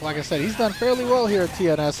himself. Like I said, he's done fairly well here at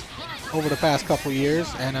TNS over the past couple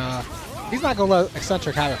years. And he's not going to let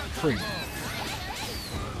Eccentric have it for free.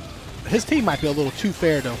 His team might be a little too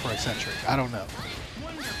fair, though, for Eccentric. I don't know.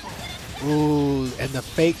 Ooh, and the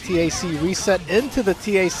fake TAC reset into the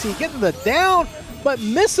TAC. Getting the down, but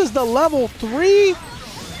misses the level 3.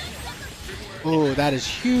 Ooh, that is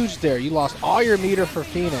huge there. You lost all your meter for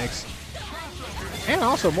Phoenix. And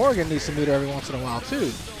also Morrigan needs some meter every once in a while,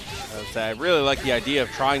 too. I really like the idea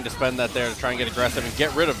of trying to spend that there to try and get aggressive and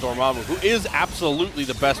get rid of Dormammu, who is absolutely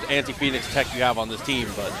the best anti-Phoenix tech you have on this team,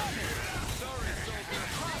 but...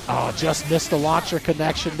 Oh, just missed the launcher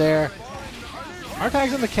connection there.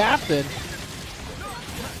 R-Tag's in the captain.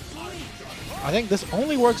 I think this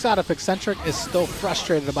only works out if Eccentric is still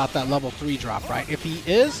frustrated about that level 3 drop, right? If he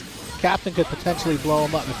is, Captain could potentially blow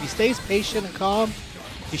him up. If he stays patient and calm,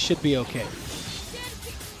 he should be okay.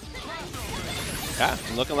 Yeah,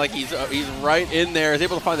 looking like he's right in there. He's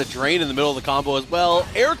able to find the drain in the middle of the combo as well.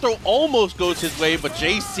 Air throw almost goes his way, but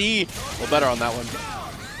JC a little better on that one.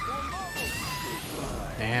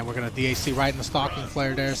 And we're going to DAC right in the stalking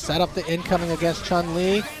flare there. Set up the incoming against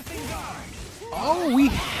Chun-Li. Oh, we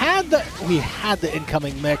had the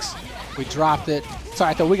incoming mix. We dropped it.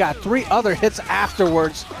 Sorry, though, we got 3 other hits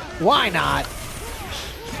afterwards. Why not?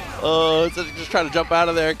 So just trying to jump out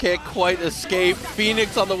of there. Can't quite escape.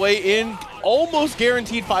 Phoenix on the way in. Almost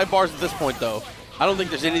guaranteed 5 bars at this point, though. I don't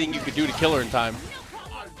think there's anything you could do to kill her in time.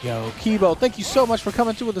 Yo, Kennybo, thank you so much for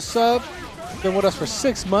coming through with the sub. Been with us for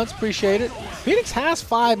 6 months. Appreciate it. Phoenix has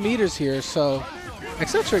 5 meters here, so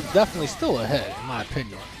Eccentric definitely still ahead, in my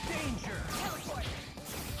opinion.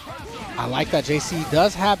 I like that JC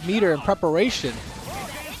does have meter in preparation.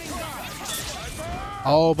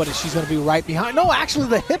 Oh, but she's going to be right behind. No, actually,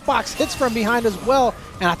 the hitbox hits from behind as well.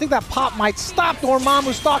 And I think that pop might stop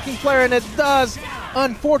Dormammu's stalking flare, and it does.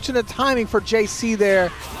 Unfortunate timing for JC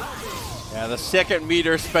there. Yeah, the second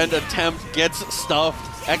meter spend attempt gets stuffed.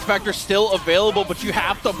 X Factor still available, but you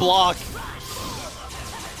have to block.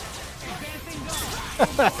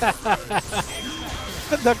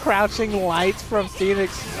 The crouching lights from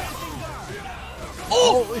Phoenix.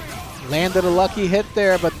 Oh! Landed a lucky hit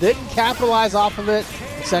there, but didn't capitalize off of it.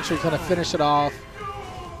 Eccentric's gonna finish it off.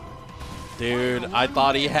 Dude, I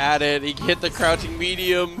thought he had it. He hit the crouching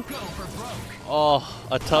medium. Oh,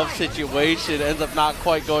 a tough situation. Ends up not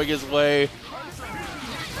quite going his way.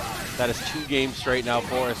 That is 2 games straight now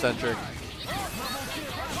for Eccentric.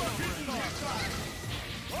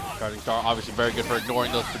 Charging Star, obviously very good for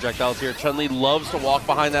ignoring those projectiles here. Chun-Li loves to walk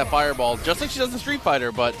behind that fireball, just like she does in Street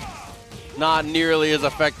Fighter, but not nearly as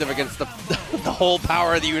effective against the The whole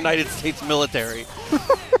power of the United States military.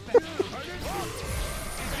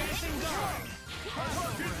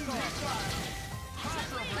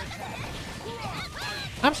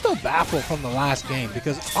 I'm still baffled from the last game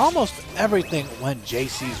because almost everything went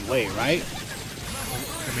JC's way, right?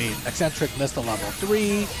 I mean, Eccentric missed a level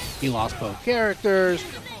 3, he lost both characters.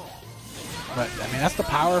 But, I mean, that's the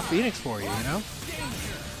power of Phoenix for you, you know?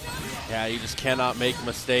 Yeah, you just cannot make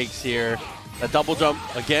mistakes here. That double jump,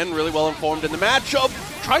 again, really well informed in the matchup.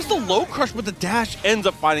 Tries the low crush with the dash, ends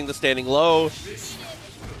up finding the standing low.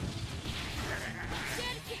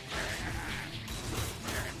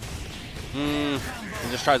 He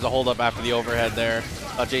just tries to hold up after the overhead there.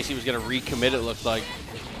 JC was going to recommit, it looked like.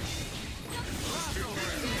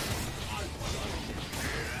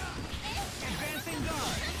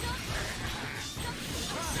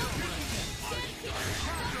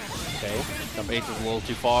 Okay, jump H is a little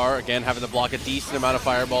too far. Again, having to block a decent amount of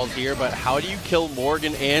fireballs here, but how do you kill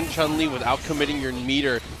Morrigan and Chun-Li without committing your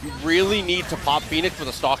meter? You really need to pop Phoenix with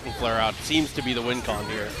a stalking flare out. Seems to be the win con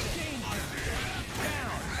here.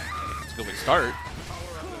 It's a good way to start.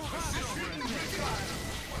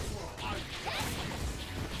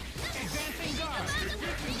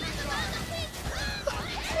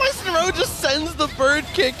 Wesker just sends the bird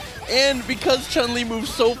kick, and because Chun-Li moves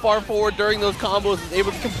so far forward during those combos, is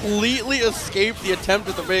able to completely escape the attempt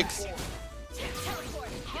at the mix.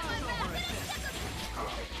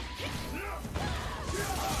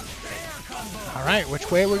 All right, which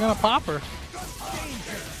way are we gonna pop her?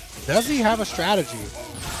 Does he have a strategy?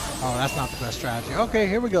 Oh, that's not the best strategy. Okay,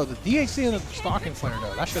 here we go. The DHC and the stalking flare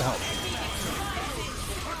though, that should help.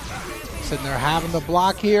 Sitting there having the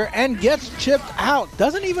block here and gets chipped out.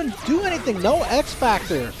 Doesn't even do anything. No X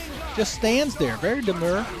factor. Just stands there. Very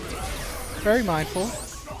demure. Very mindful.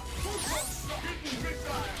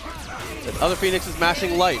 The other Phoenix is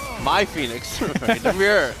mashing light. My Phoenix. Very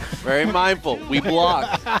demure. Very mindful. We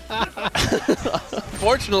block.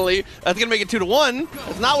 Fortunately, that's going to make it 2-1.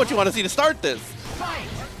 That's not what you want to see to start this.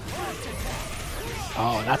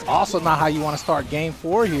 Oh, and that's also not how you want to start game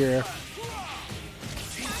 4 here.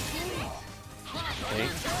 Okay.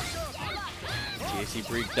 TAC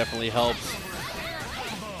Break definitely helps.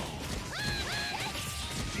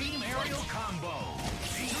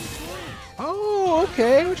 Oh,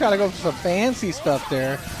 okay. We're trying to go for some fancy stuff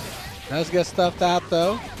there. Does get stuffed out,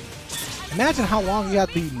 though. Imagine how long you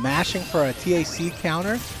have to be mashing for a TAC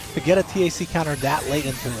counter to get a TAC counter that late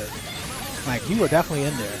into it. Like, you were definitely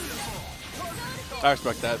in there. I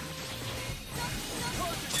respect that.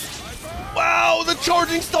 Wow, the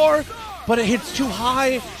charging star! But it hits too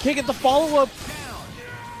high. Can't get the follow-up.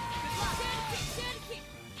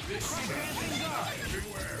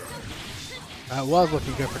 That was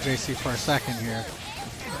looking good for JC for a second here.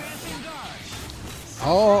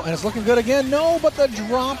 Oh, and it's looking good again. No, but the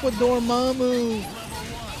drop with Dormammu.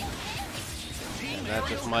 And that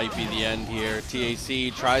just might be the end here.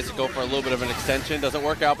 TAC tries to go for a little bit of an extension. Doesn't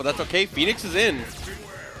work out, but that's okay. Phoenix is in.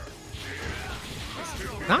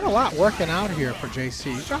 Not a lot working out here for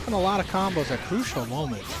JC. He's dropping a lot of combos at crucial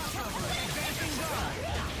moments.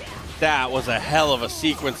 That was a hell of a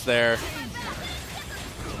sequence there.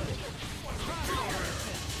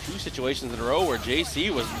 2 situations in a row where JC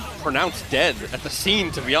was pronounced dead at the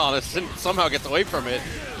scene, to be honest, and somehow gets away from it.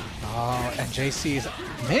 Oh, and JC's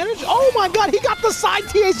managed. Oh my god, he got the side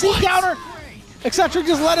TAC counter. Eccentric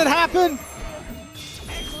just let it happen.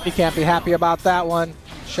 He can't be happy about that one.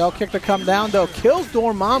 Shell kick to come down though, kills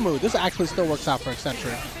Dormammu. This actually still works out for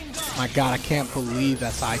Eccentric. My god, I can't believe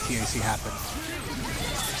that side TAC happened.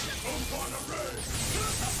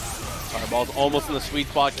 Fireball's almost in the sweet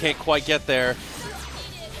spot, can't quite get there.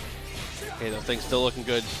 Okay, those things still looking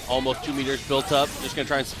good. Almost 2 meters built up. Just gonna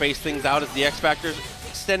try and space things out as the X Factor's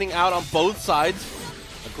extending out on both sides.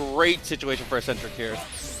 A great situation for Eccentric here.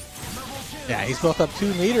 Yeah, he's built up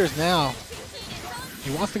 2 meters now.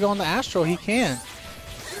 He wants to go on the Astro, he can.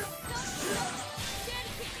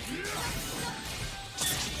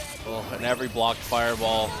 Oh, and every blocked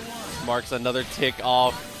fireball marks another tick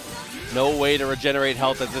off. No way to regenerate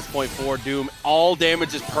health at this point for Doom. All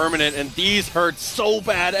damage is permanent, and these hurt so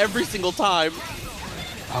bad every single time.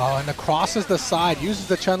 Oh, and the crosses the side, uses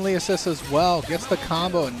the Chun-Li assist as well, gets the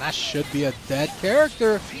combo, and that should be a dead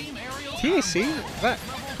character. TAC?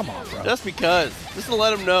 Come on, bro. Just because. Just to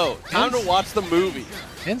let him know. Time to watch the movie.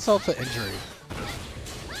 Insult to injury.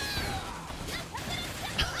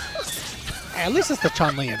 At least it's the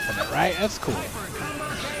Chun-Li Infinite, right? That's cool.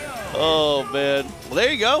 Oh, man. Well,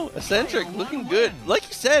 there you go. Eccentric looking good. Like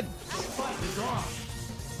you said.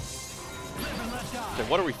 So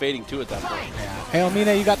what are we fading to at that point? Yeah. Hey,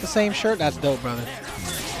 Omina, you got the same shirt? That's dope, brother.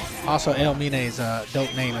 Also, El Mine is a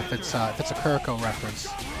dope name if it's a Kuroko reference.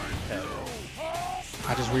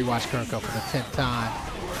 I just rewatched Kuroko for the 10th time.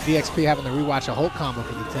 DXP having to rewatch a Hulk combo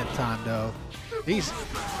for the 10th time, though. He's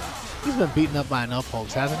been beaten up by enough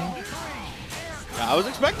Hulks, hasn't he? Yeah, I was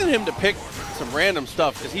expecting him to pick some random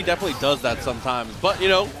stuff because he definitely does that sometimes. But, you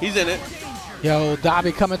know, he's in it. Yo,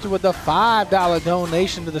 Dobby coming through with the $5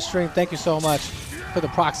 donation to the stream. Thank you so much for the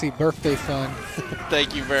proxy birthday fund.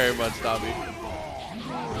 Thank you very much, Dobby.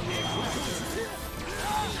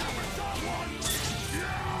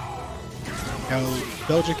 Yo,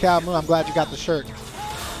 Doja Calmu, I'm glad you got the shirt.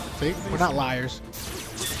 See, we're not liars.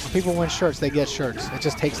 When people win shirts, they get shirts. It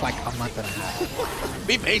just takes like a month and a half.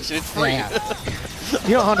 Be patient, it's free. Yeah.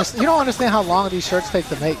 You don't understand how long these shirts take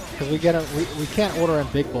to make because we can't order in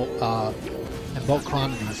big bulk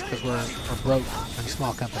quantities because we're broke and a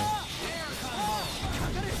small company.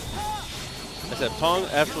 I said Tong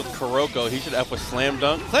F with Kuroko. He should F with Slam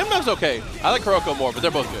Dunk. Slam Dunk's okay. I like Kuroko more, but they're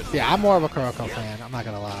both good. Yeah, I'm more of a Kuroko fan. I'm not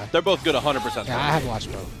gonna lie. They're both good 100%. Yeah, I have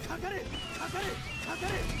watched both.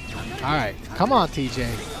 All right, come on,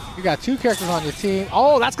 TJ. You got 2 characters on your team.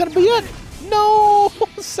 Oh, that's gonna be it. No,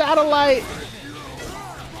 Satellite.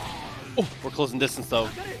 Oh, we're closing distance though.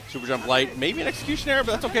 Super jump light, maybe an execution error,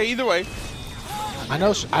 but that's okay either way. I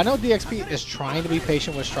know DXP is trying to be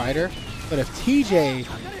patient with Strider, but if TJ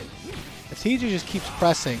just keeps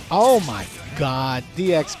pressing, oh my God,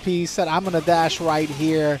 DXP said I'm gonna dash right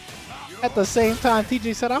here. At the same time,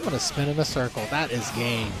 TJ said I'm gonna spin in a circle. That is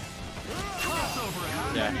game.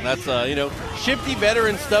 Yeah, that's you know, shifty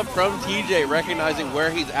veteran stuff from TJ, recognizing where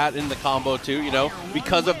he's at in the combo too. You know,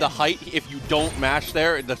 because of the height, if you don't mash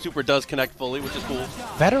there, the super does connect fully, which is cool.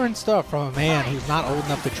 Veteran stuff from a man who's not old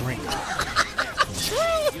enough to drink.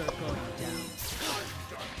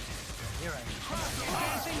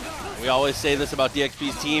 We always say this about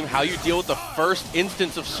DXP's team. How you deal with the first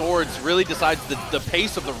instance of swords really decides the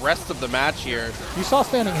pace of the rest of the match here. You saw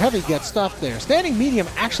Standing Heavy get stuffed there. Standing Medium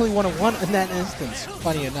actually won a 1 in that instance,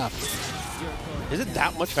 funny enough. Is it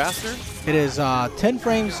that much faster? It is 10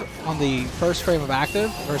 frames on the first frame of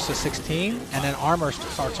active versus 16, and then armor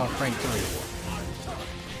starts on frame 3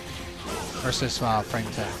 versus frame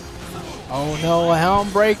 10. Oh no, a Helm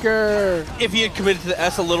Breaker! If he had committed to the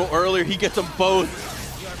S a little earlier, he gets them both.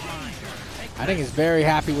 I think he's very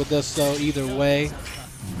happy with this, though, either way.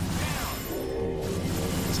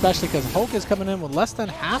 Especially because Hulk is coming in with less than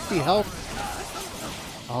half the health.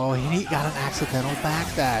 Oh, he got an accidental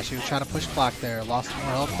backdash. He was trying to push block there. Lost more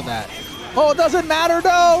health for that. Oh, it doesn't matter,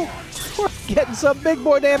 though. We're getting some big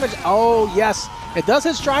boy damage. Oh, yes. It does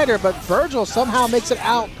hit Strider, but Vergil somehow makes it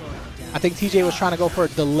out. I think TJ was trying to go for a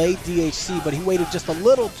delayed DHC, but he waited just a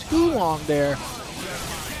little too long there.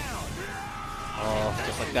 Oh,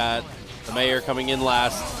 just like that. The Mayor coming in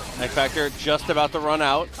last. X Factor just about to run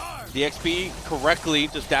out. DXP correctly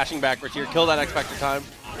just dashing backwards here. Kill that X Factor time.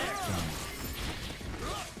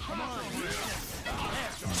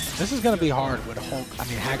 This is going to be hard with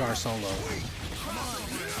Haggar solo.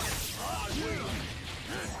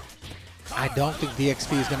 I don't think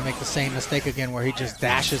DXP is going to make the same mistake again where he just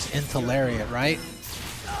dashes into Lariat, right?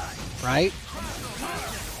 Right?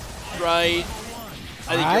 Right.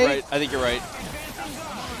 I think you're right.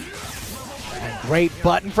 And great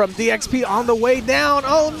button from DXP on the way down.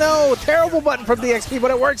 Oh no, terrible button from DXP,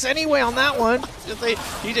 but it works anyway on that one. Just say,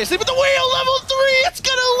 TJ, sleep with the wheel, level 3, it's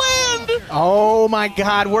gonna land! Oh my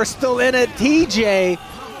God, we're still in it, TJ.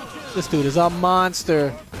 This dude is a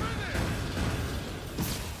monster.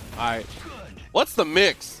 All right, what's the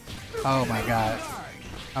mix? Oh my God.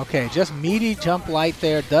 Okay, just meaty jump light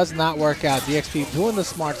there, does not work out. DXP doing the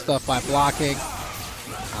smart stuff by blocking.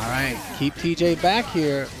 All right, keep TJ back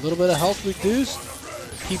here. A little bit of health reduced.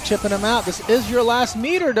 Keep chipping him out. This is your last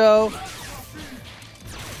meter, though.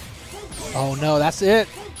 Oh, no, that's it.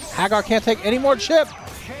 Haggar can't take any more chip.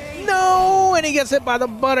 No, and he gets hit by the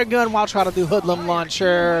butter gun while trying to do hoodlum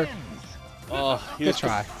launcher. Oh, he Good was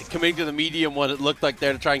try. Coming to the medium one, it looked like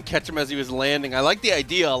there to try and catch him as he was landing. I like the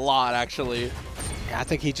idea a lot, actually. Yeah, I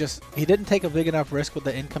think he didn't take a big enough risk with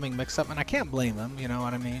the incoming mix-up, and I can't blame him, you know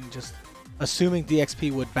what I mean? Just assuming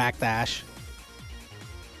DXP would backdash.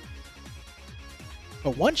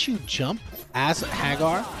 But once you jump as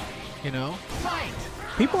Haggar, you know,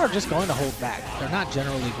 people are just going to hold back. They're not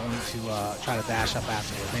generally going to try to dash up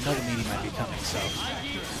afterward. They know the meeting might be coming. So,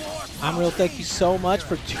 Unreal, thank you so much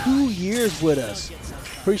for 2 years with us.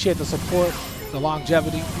 Appreciate the support, the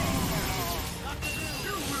longevity.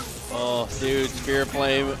 Oh, dude, Spirit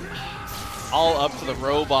Flame all up to the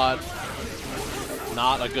robot.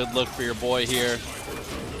 Not a good look for your boy here.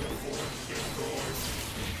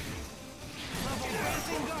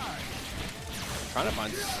 trying to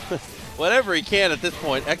find whatever he can at this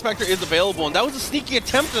point. X-Factor is available, and that was a sneaky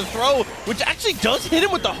attempt to throw, which actually does hit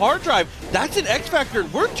him with the hard drive. That's an X-Factor,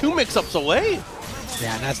 and we're 2 mix-ups away.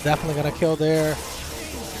 Yeah, and that's definitely going to kill there.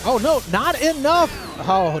 Oh, no, not enough.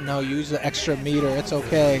 Oh, no, use the extra meter. It's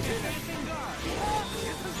okay.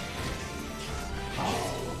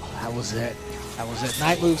 Oh, that was it. That was it.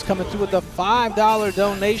 Night Moves coming through with the $5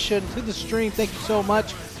 donation to the stream. Thank you so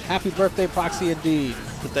much. Happy birthday, Proxy, indeed.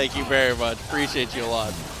 Thank you very much. Appreciate you a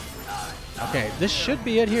lot. Okay, this should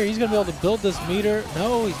be it here. He's going to be able to build this meter.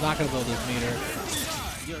 No, he's not going to build this meter.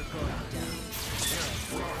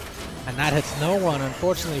 And that hits no one,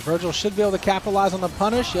 unfortunately. Vergil should be able to capitalize on the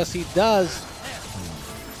punish. Yes, he does.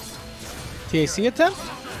 TAC attempt?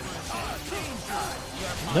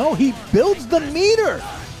 No, he builds the meter.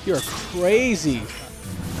 You're crazy.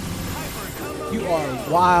 You are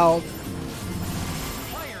wild.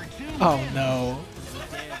 Oh, no.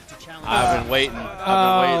 I've been waiting.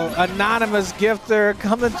 I've been waiting. Anonymous gifter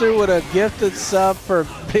coming through with a gifted sub for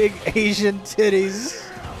big Asian titties.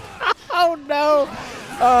 Oh, no.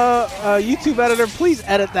 YouTube editor, please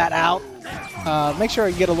edit that out. Make sure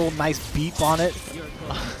you get a little nice beep on it.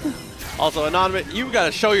 Also, Anonymous, you've got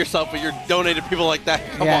to show yourself when you're donating people like that.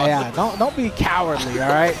 Come on. Yeah. Don't be cowardly, all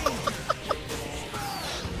right?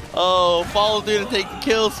 Oh, follow through to take the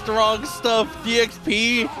kill. Strong stuff.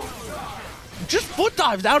 DXP. Just foot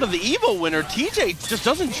dives out of the Evo winner. TJ just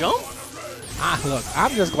doesn't jump. Look,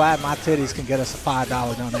 I'm just glad my titties can get us a $5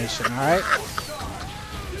 donation, all right?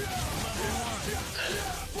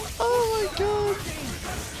 Oh my god.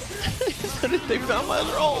 They found my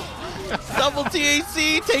other ult. Double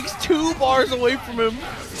TAC takes 2 bars away from him.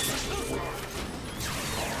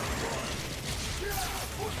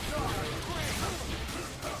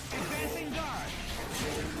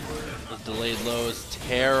 The delayed low is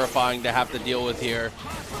terrifying to have to deal with here.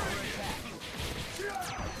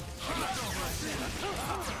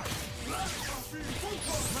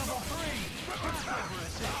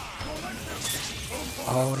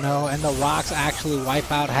 Oh no, and the rocks actually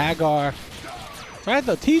wipe out Haggar. Right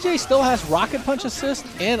though, TJ still has Rocket Punch assist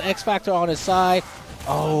and X-Factor on his side.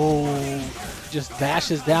 Oh, just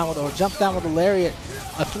dashes down with, or jumps down with a lariat.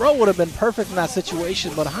 A throw would have been perfect in that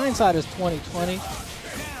situation, but hindsight is 20/20.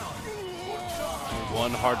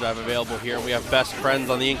 One hard drive available here. We have best friends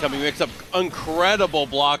on the incoming mix-up. Incredible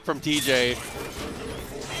block from TJ.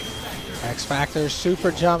 X-Factor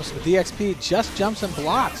super jumps, but DXP just jumps and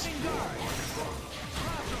blocks.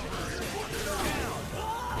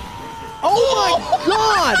 Oh my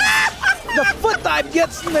god! The foot dive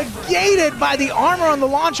gets negated by the armor on the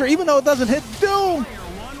launcher, even though it doesn't hit Doom.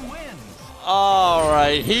 All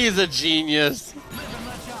right, he's a genius.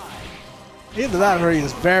 Either that or he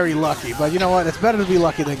is very lucky, but you know what? It's better to be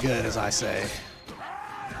lucky than good, as I say.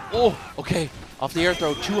 Oh, okay. Off the air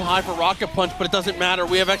throw, too high for Rocket Punch, but it doesn't matter.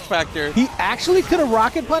 We have X-Factor. He actually could have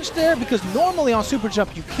Rocket Punched there because normally on Super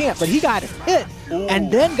Jump you can't, but he got hit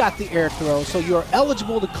and then got the air throw, so you're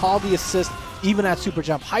eligible to call the assist even at Super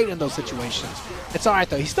Jump height in those situations. It's all right,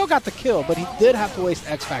 though. He still got the kill, but he did have to waste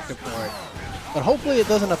X-Factor for it. But hopefully it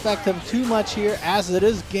doesn't affect him too much here, as it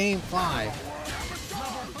is Game 5.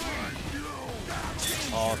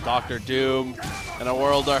 Oh, Dr. Doom in a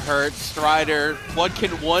world of hurt. Strider, what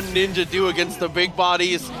can one ninja do against the big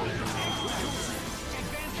bodies?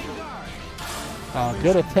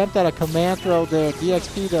 Good attempt at a command throw there.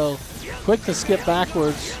 DXP, though, quick to skip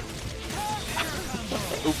backwards.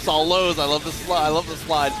 Oops, all lows. I love the slide. I love the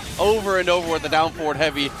slide. Over and over with the down forward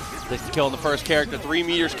heavy. Takes the kill on the first character. 3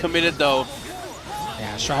 meters committed, though.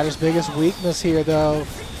 Yeah, Strider's biggest weakness here, though.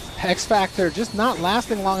 X-Factor just not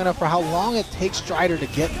lasting long enough for how long it takes Strider to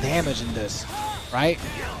get damage in this, right?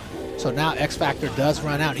 So now X-Factor does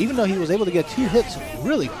run out, even though he was able to get 2 hits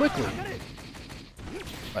really quickly.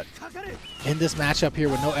 But in this matchup here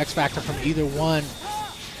with no X-Factor from either one.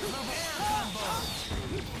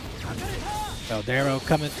 Eldero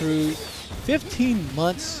coming through. 15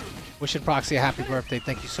 months. Wishing Proxy a happy birthday.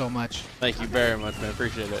 Thank you so much. Thank you very much, man.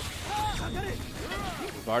 Appreciate it.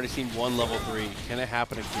 We've already seen one level 3. Can it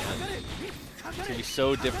happen again? It's going to be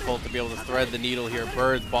so difficult to be able to thread the needle here.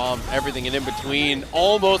 Birds, bombs, everything and in between.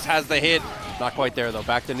 Almost has the hit. Not quite there, though.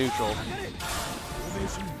 Back to neutral.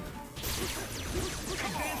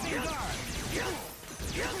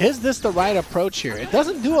 Is this the right approach here? It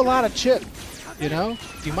doesn't do a lot of chip, you know?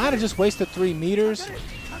 You might have just wasted 3 meters,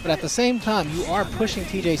 but at the same time, you are pushing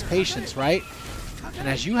TJ's patience, right? And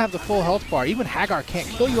as you have the full health bar, even Haggar can't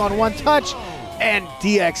kill you on 1 touch. And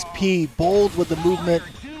DXP, bold with the movement.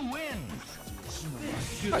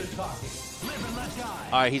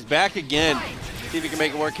 All right, he's back again. See if he can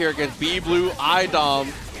make it work here against B-Blue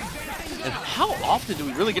iDom. And how often do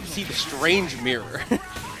we really get to see the strange mirror?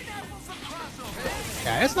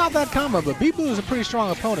 Yeah, it's not that common, but B-Blue is a pretty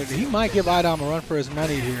strong opponent. He might give iDom a run for his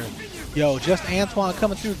money here. Yo, just Antoine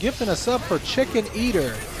coming through, gifting a sub for Chicken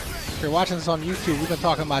Eater. If you're watching this on YouTube, we've been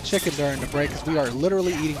talking about chicken during the break because we are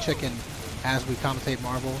literally eating chicken as we commentate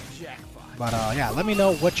Marvel. But yeah, let me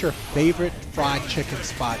know what your favorite fried chicken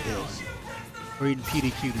spot is. We're eating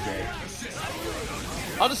PDQ today.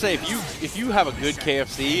 I'll just say, if you have a good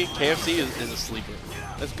KFC, KFC is a sleeper.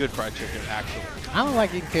 That's good fried chicken, actually. I don't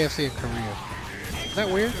like eating KFC in Korea. Is that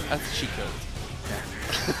weird? That's cheat code.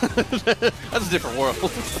 Yeah. That's a different world.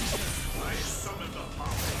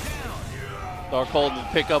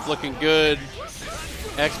 Darkhold pickup looking good.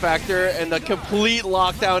 X Factor and the complete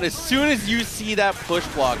lockdown. As soon as you see that push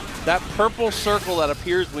block, that purple circle that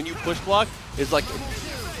appears when you push block is like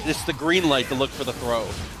just the green light to look for the throw.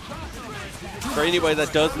 For anybody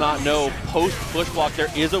that does not know, post push block, there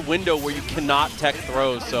is a window where you cannot tech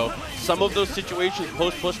throws. So some of those situations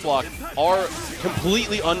post push block are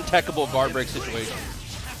completely untechable guard break situations.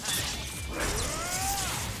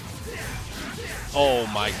 Oh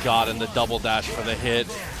my god, and the double dash for the hit.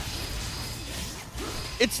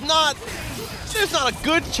 There's not a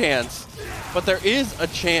good chance, but there is a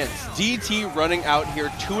chance. DT running out here,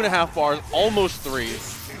 2.5 bars, almost 3.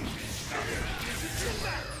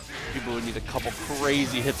 People would need a couple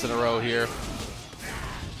crazy hits in a row here.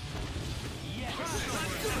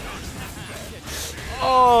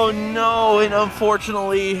 Oh no, and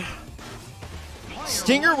unfortunately,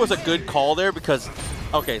 Stinger was a good call there because,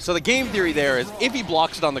 okay, so the game theory there is if he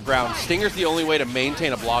blocks it on the ground, Stinger's the only way to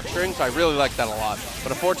maintain a block string, so I really like that a lot.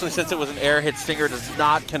 But unfortunately, since it was an air hit, Stinger does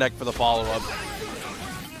not connect for the follow-up.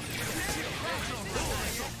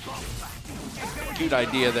 Cute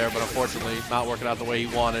idea there, but unfortunately, not working out the way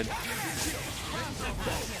he wanted.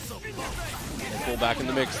 Pull back in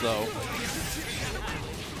the mix, though.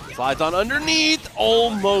 Slides on underneath,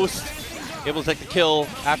 almost able to take the kill.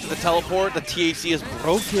 After the teleport, the TAC is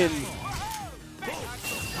broken.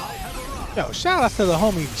 Yo, shout out to the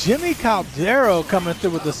homie Jimmy Caldero coming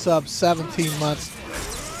through with the sub 17 months.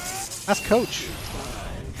 That's Coach.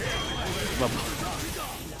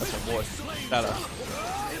 That's my boy. Shout out.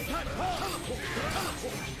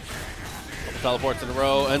 Couple teleports in a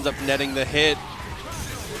row, ends up netting the hit.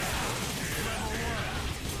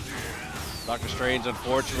 Doctor Strange,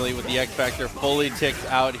 unfortunately, with the X Factor fully ticked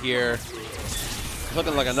out here. It's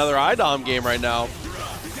looking like another iDom game right now.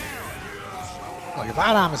 Look, if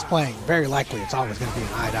iDom is playing, very likely it's always going to be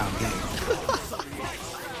an iDom game.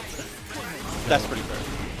 That's pretty fair.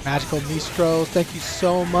 Magical Mistro, thank you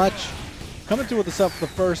so much. Coming through with us up for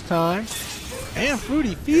the first time. And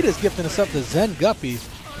Fruity Fetus gifting us up to Zen Guppies.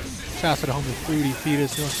 Shout out to the homie Fruity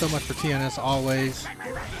Fetus, doing so much for TNS always.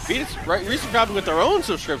 Fetus resubscribed with their own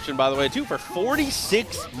subscription, by the way, too, for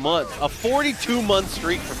 46 months. A 42-month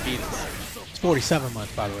streak for Fetus. It's 47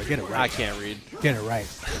 months, by the way. Get it right. I can't read. Get it right.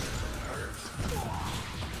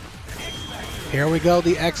 Here we go,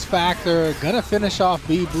 the X Factor. Gonna finish off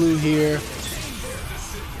B-Blue here.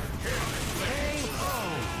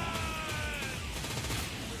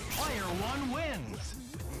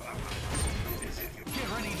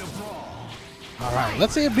 All right,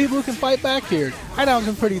 let's see if B-Blue can fight back here. iDom's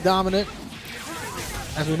been pretty dominant.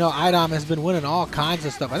 As we know, iDom has been winning all kinds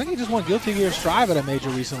of stuff. I think he just won Guilty Gear Strive at a major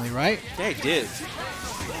recently, right? Yeah, he did. He's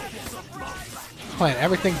playing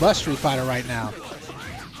everything but Street Fighter right now.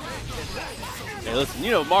 Hey, listen, you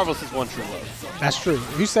know, Marvel's his one true love. That's true.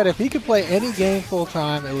 You said if he could play any game full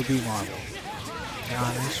time, it would be Marvel. You know,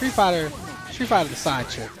 I mean, Street Fighter the side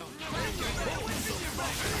chick.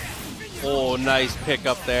 Oh, nice pick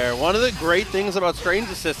up there. One of the great things about Strange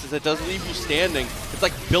Assist is it doesn't leave you standing. It's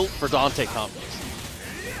like built for Dante combos.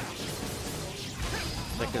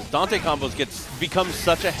 Because Dante combos become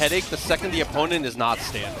such a headache the second the opponent is not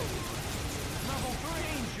standing.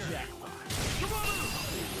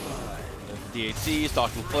 DHC,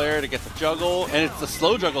 Stalking Flare to get the juggle, and it's the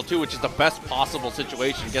slow juggle too, which is the best possible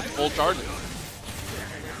situation. Gets full charges.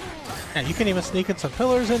 And you can even sneak in some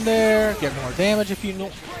pillars in there, get more damage if you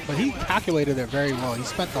know. But he calculated it very well. He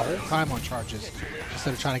spent the whole time on charges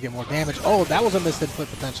instead of trying to get more damage. Oh, that was a missed input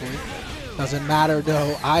potentially. Doesn't matter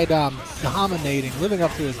though. iDom dominating, living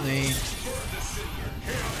up to his name.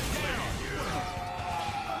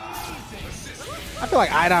 I feel like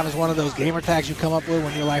iDom is one of those gamer tags you come up with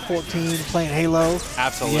when you're like 14 playing Halo.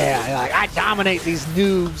 Absolutely. Yeah, you're like, I dominate these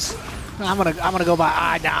noobs. I'm gonna go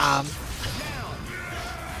by iDom.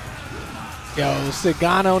 Yo,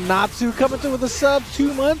 Sagano Natsu coming through with a sub,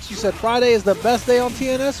 2 months. You said Friday is the best day on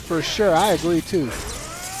TNS? For sure, I agree too.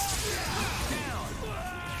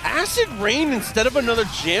 Acid Rain instead of another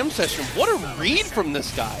jam session. What a read from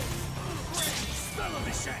this guy.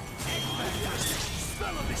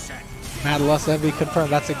 Mad Lust Envy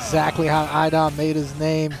confirmed. That's exactly how iDom made his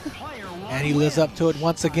name. And he lives up to it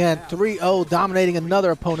once again. 3-0, dominating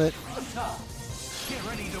another opponent.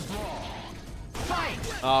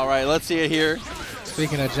 All right, let's see it here.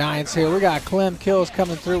 Speaking of Giants here, we got Clemkillz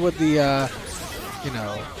coming through with the, you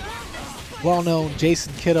know, well-known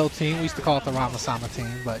Jason Kiddo team. We used to call it the Ramasama team,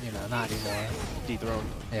 but, you know, not anymore. Dethroned.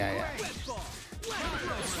 Yeah.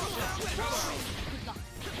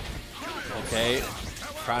 Okay,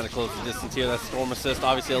 trying to close the distance here. That Storm assist,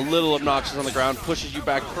 obviously a little obnoxious on the ground, pushes you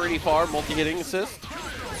back pretty far. Multi-hitting assist.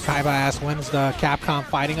 Kaiba asks, when's the Capcom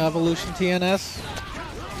Fighting Evolution TNS?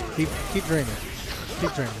 Keep dreaming.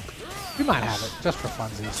 Keep dreaming. We might have it, just for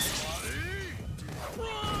funsies.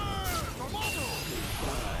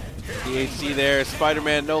 DHC there.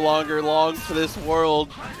 Spider-Man no longer long for this world.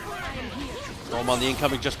 Storm on the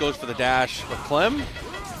incoming, just goes for the dash. But Clem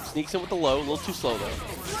sneaks in with the low. A little too slow, though.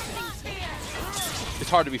 It's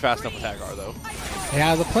hard to be fast enough with Haggar, though.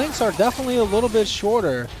 Yeah, the plinks are definitely a little bit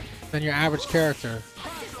shorter than your average character.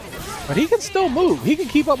 But he can still move. He can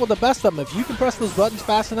keep up with the best of them. If you can press those buttons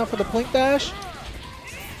fast enough for the plink dash.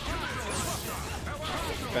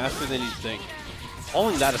 Faster than you think.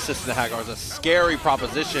 Only that assist to Haggar is a scary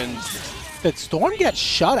proposition. Did Storm get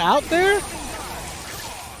shut out there?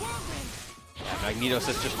 Yeah, Magneto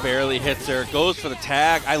assist just barely hits her. Goes for the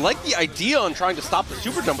tag. I like the idea on trying to stop the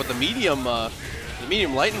super jump with the medium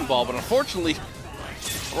lightning ball, but unfortunately,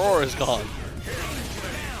 Roar is gone.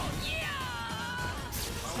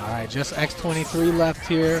 All right, just X-23 left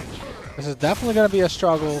here. This is definitely going to be a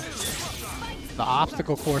struggle. The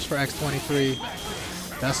obstacle course for X-23.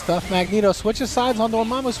 That stuff, Magneto switches sides on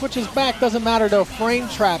Dormammu, switches back. Doesn't matter though. Frame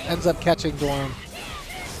trap ends up catching Dorm.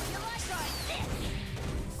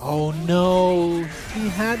 Oh no, he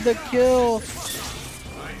had the kill.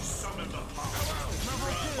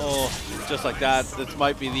 Oh, just like that. This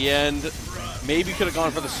might be the end. Maybe could have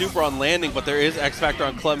gone for the super on landing, but there is X Factor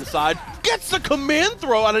on Clem's side. Gets the command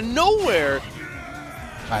throw out of nowhere.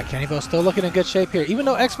 All right, Kennybo still looking in good shape here. Even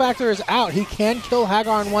though X Factor is out, he can kill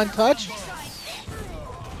Haggar in one touch.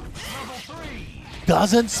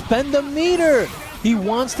 Doesn't spend the meter. He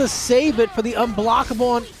wants to save it for the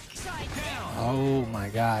unblockable on... Oh my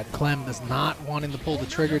God, Clem is not wanting to pull the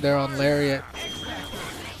trigger there on Lariat.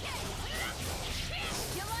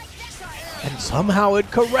 And somehow it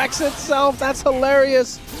corrects itself. That's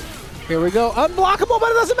hilarious. Here we go. Unblockable,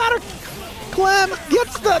 but it doesn't matter. Clem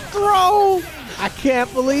gets the throw. I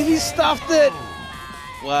can't believe he stuffed it.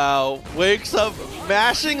 Wow. Wakes up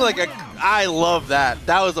mashing like a... I love that.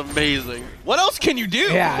 That was amazing. What else can you do?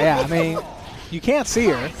 Yeah. I mean, you can't see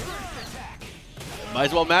her. Might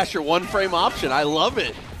as well mash your one frame option. I love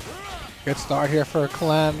it. Good start here for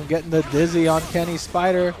Clem. Getting the dizzy on Kenny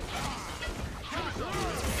Spider.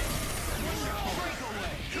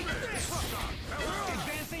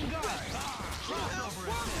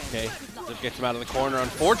 Okay, Zip gets him out of the corner.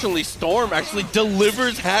 Unfortunately, Storm actually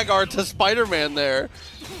delivers Haggar to Spider-Man there.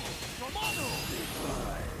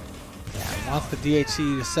 Yeah, wants the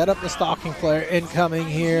DHC to set up the stalking player. Incoming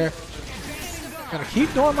here. Gonna keep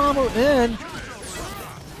Dormammu in.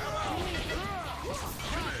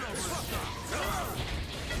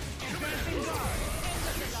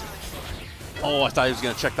 Oh, I thought he was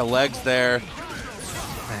gonna check the legs there.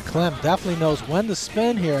 Man, Clem definitely knows when to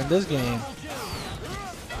spin here in this game.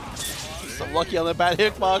 So lucky on the bad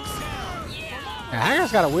hitbox. Yeah,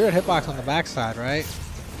 Haggar's got a weird hitbox on the backside, right?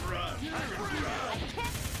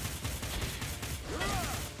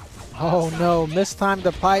 Oh no, mistimed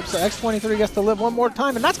the pipe, so X-23 gets to live one more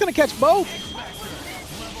time, and that's gonna catch both.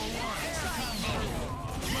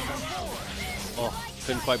 Oh,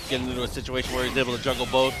 couldn't quite get into a situation where he's able to juggle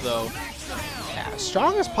both though. Yeah,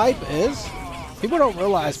 strong as Pipe is, people don't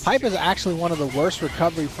realize Pipe is actually one of the worst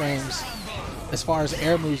recovery frames as far as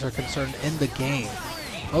air moves are concerned in the game.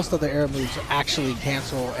 Most of the air moves actually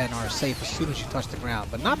cancel and are safe as soon as you touch the ground,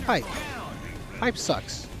 but not Pipe. Pipe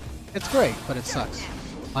sucks. It's great, but it sucks.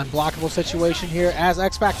 Unblockable situation here as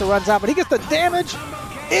X Factor runs out, but he gets the damage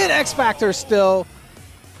in X Factor still.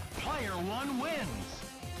 Player one wins.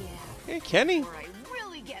 Hey, Kenny.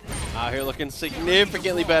 Out here looking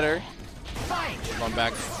significantly better. Run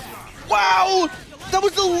back. Wow! That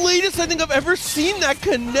was the latest I think I've ever seen that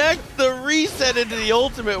connect the reset into the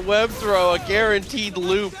ultimate web throw, a guaranteed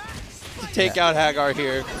loop to take out Haggar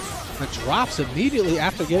here. It drops immediately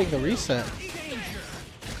after getting the reset.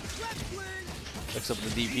 Picks up the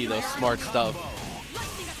DP though, smart stuff.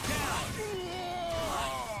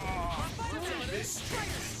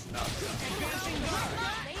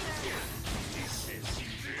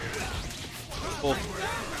 Oh,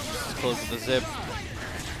 close with the zip.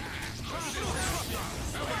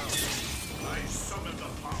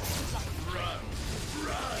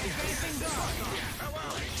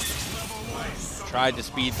 Tried to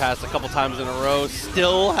speed pass a couple times in a row,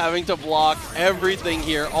 still having to block everything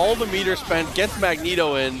here. All the meter spent, gets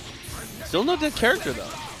Magneto in. Still no dead character though.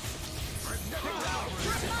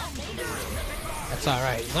 That's all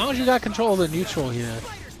right. As long as you got control of the neutral here.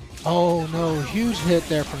 Oh no, huge hit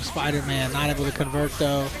there from Spider-Man. Not able to convert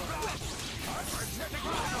though.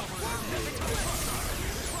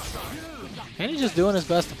 Kenny just doing his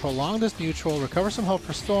best to prolong this neutral, recover some health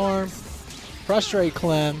for Storm, frustrate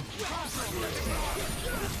Clem.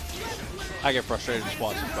 I get frustrated just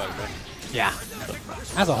watching Spider-Man. Yeah.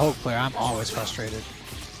 As a Hulk player, I'm always frustrated.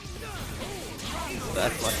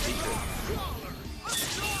 That's my secret.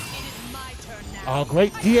 Oh,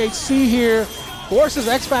 great DHC here. Forces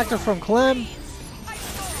X-Factor from Clem.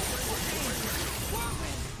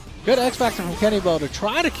 Good X-Factor from Kennybo to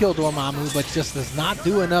try to kill Dormammu, but just does not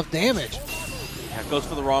do enough damage. Yeah, goes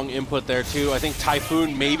for the wrong input there too. I think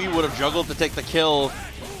Typhoon maybe would have juggled to take the kill.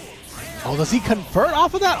 Oh, does he convert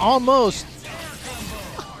off of that? Almost.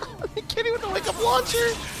 Kenny with the wake-up launcher.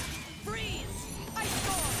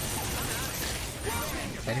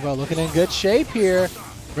 Kennybo looking in good shape here.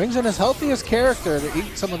 Brings in his healthiest character to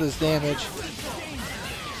eat some of this damage.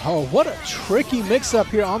 Oh, what a tricky mix-up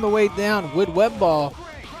here on the way down with Web Ball.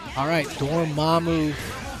 All right, Dormammu,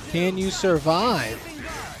 can you survive?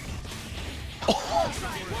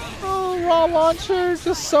 Oh, raw launcher,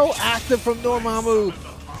 just so active from Dormammu.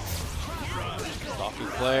 Stalking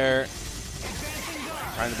Flare.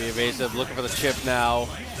 Trying to be evasive, looking for the chip now.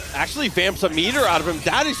 Actually vamps a meter out of him.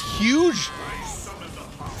 That is huge.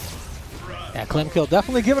 Yeah, Clemkillz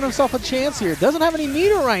definitely giving himself a chance here. Doesn't have any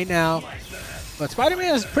meter right now, but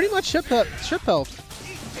Spider-Man is pretty much ship health.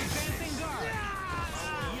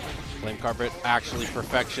 Flame Carpet actually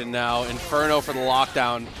perfection now. Inferno for the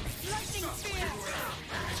lockdown.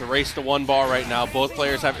 It's a race to one bar right now. Both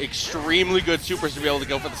players have extremely good supers to be able to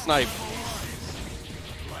go for the snipe.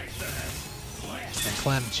 And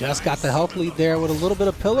Clem just got the health lead there with a little bit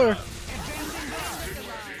of pillar.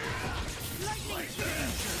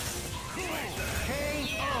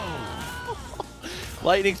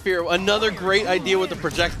 Lightning Spear, another great idea with the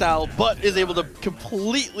projectile, but is able to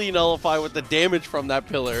completely nullify with the damage from that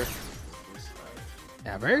pillar.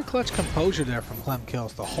 Yeah, very clutch composure there from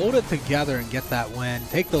Clemkillz to hold it together and get that win.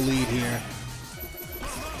 Take the lead here.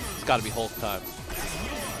 It's got to be Hulk time.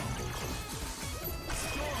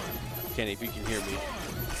 Kenny, if you can hear me.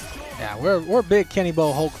 Yeah, we're big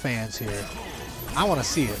Kennybo Hulk fans here. I want to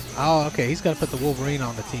see it. Oh, okay, he's going to put the Wolverine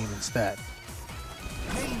on the team instead.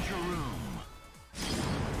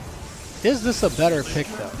 Is this a better pick,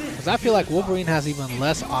 though? Because I feel like Wolverine has even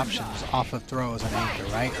less options off of throw as an anchor,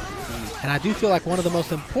 right? And I do feel like one of the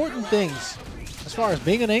most important things as far as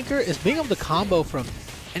being an anchor is being able to combo from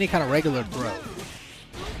any kind of regular throw.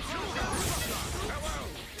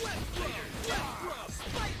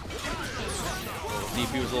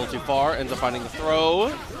 DP was a little too far, ends up finding the throw.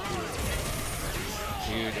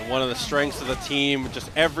 Dude, and one of the strengths of the team,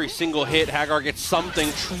 just every single hit, Haggar gets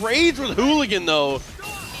something. Trades with Hooligan, though.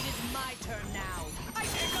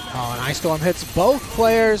 Oh, and Ice Storm hits both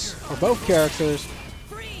players, or both characters.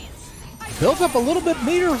 Builds up a little bit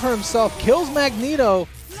meter for himself, kills Magneto.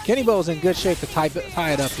 Kennybo's in good shape to tie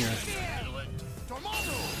it up here.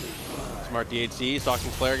 Smart DHC,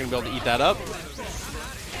 Stalking Flare gonna be able to eat that up.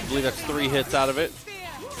 I believe that's 3 hits out of it.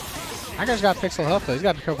 Haggar's got pixel health though, he's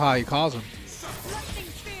got to be careful how he calls him.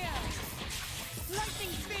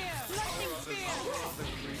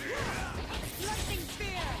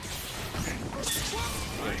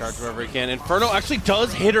 Charge wherever he can. Inferno actually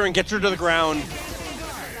does hit her and gets her to the ground.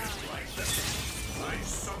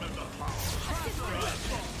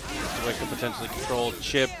 Wick could potentially control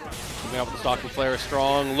chip. Coming out with the Stalking Flare is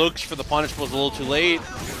strong. Looks for the punish, but was a little too late.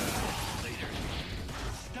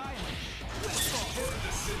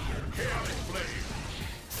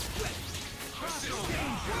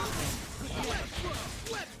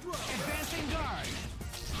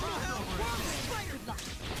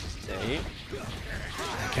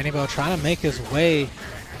 Kennybo trying to make his way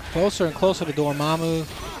closer and closer to Dormammu.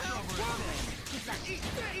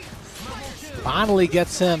 Finally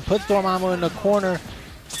gets him, puts Dormammu in the corner,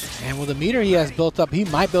 and with the meter he has built up, he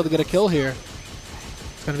might be able to get a kill here.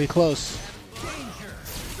 It's going to be close.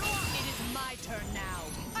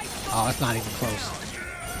 Oh, it's not even close.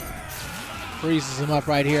 Freezes him up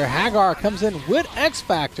right here. Haggar comes in with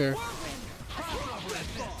X-Factor.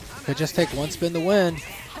 Could just take one spin to win.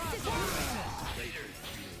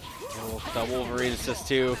 that Wolverine assist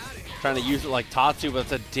too. Trying to use it like Tatsu, but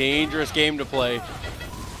it's a dangerous game to play.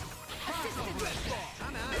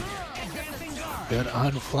 Good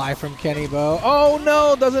unfly from Kennybo. Oh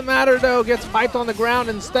no, doesn't matter though. Gets piped on the ground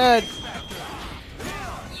instead.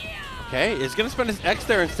 Okay, he's gonna spend his X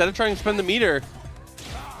there instead of trying to spend the meter.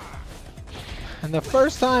 And the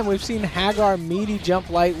first time we've seen Haggar meaty jump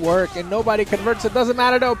light work and nobody converts it. Doesn't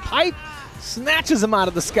matter though. Pipe snatches him out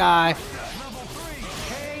of the sky.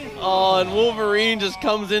 Oh, and Wolverine just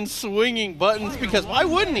comes in swinging buttons because why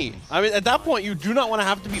wouldn't he? I mean, at that point, you do not want to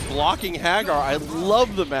have to be blocking Haggar. I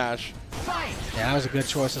love the mash. Yeah, that was a good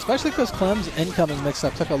choice, especially because Clem's incoming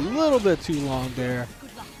mix-up took a little bit too long there.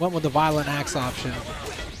 Went with the violent axe option.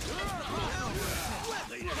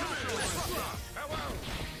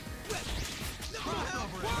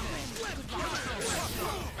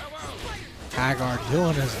 Haggar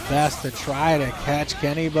doing his best to try to catch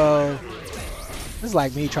Kennybo. This is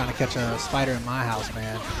like me trying to catch a spider in my house,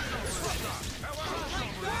 man.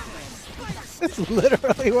 It's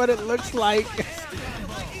literally what it looks like.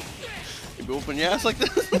 You be open your ass like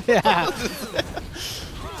this? Yeah.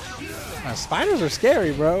 Spiders are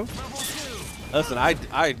scary, bro. Listen, I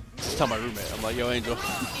just tell my roommate, I'm like, yo, Angel,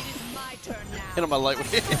 hit on my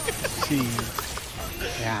lightweight.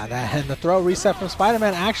 Yeah, that and the throw reset from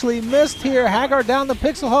Spider-Man actually missed here. Haggar down the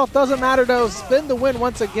pixel health. Doesn't matter though. Spin the win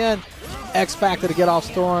once again. X Factor to get off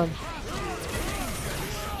Storm.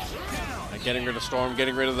 Getting rid of Storm,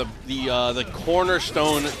 getting rid of the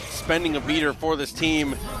cornerstone spending a beater for this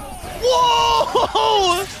team.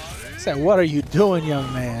 Whoa! Said, what are you doing,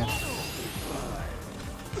 young man?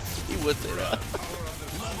 He would say that.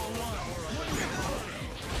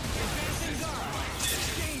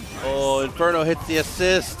 Oh, Inferno hits the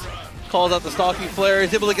assist. Calls out the stalking flare.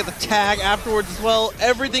 He's able to get the tag afterwards as well.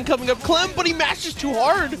 Everything coming up Clem, but he mashes too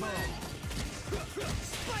hard.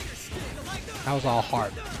 That was all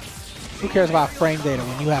heart. Who cares about frame data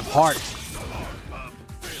when you have heart?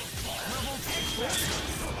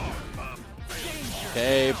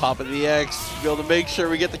 Okay, popping the X. Be able to make sure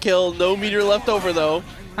we get the kill. No meter left over though.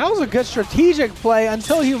 That was a good strategic play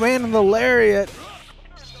until he ran in the lariat.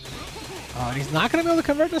 Oh, and he's not going to be able to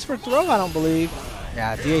convert this for throw, I don't believe.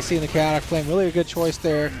 Yeah, DAC in the Chaotic Flame, really a good choice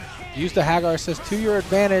there. Use the Haggar assist to your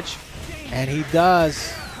advantage, and he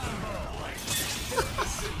does.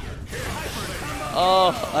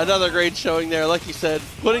 Oh, another great showing there. Like you said,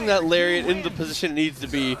 putting that lariat in the position it needs to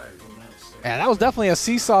be. Yeah, that was definitely a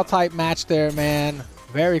seesaw type match there, man.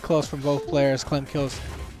 Very close from both players. Clemkillz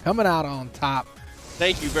coming out on top.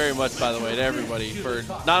 Thank you very much, by the way, to everybody for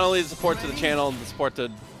not only the support to the channel and the support to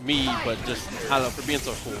me, but just, I don't know, for being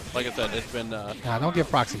so cool. Like I said, it's been... Nah, don't give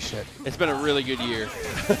Proxy shit. It's been a really good year,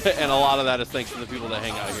 and a lot of that is thanks to the people that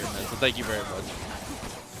hang out here, man. So thank you very much.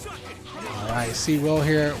 All right, CWill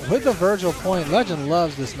here with the Vergil point. Legend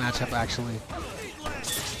loves this matchup, actually.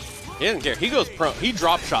 He doesn't care. He goes pro. He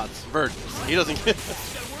drop shots Vergil. He doesn't get...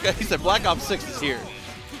 He said Black Ops 6 is here.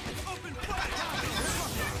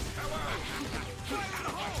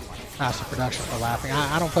 Master production for laughing.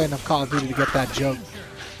 I don't play enough Call of Duty to get that joke.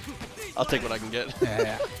 I'll take what I can get.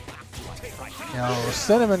 Yeah. Yo,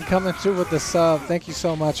 Cinnamon coming through with the sub. Thank you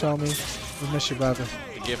so much, homie. We miss you, brother.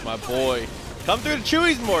 The gift, my boy. Come through to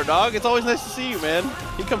Chewy's more, dog. It's always nice to see you, man.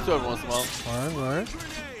 He comes through every once in a while. Word.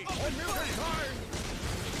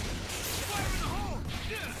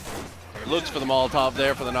 Looks for the Molotov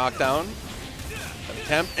there for the knockdown.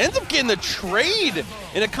 Attempt. Ends up getting the trade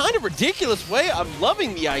in a kind of ridiculous way. I'm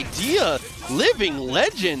loving the idea. Living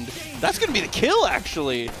Legend. That's going to be the kill,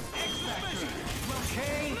 actually.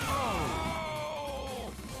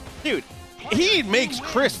 Dude, he makes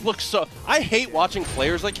Chris look so... I hate watching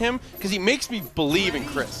players like him because he makes me believe in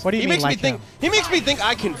Chris. What do you mean like him? He makes me think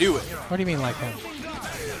I can do it. What do you mean like him?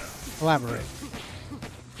 Elaborate.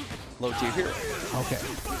 Low tier hero. Okay.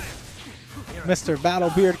 Mr.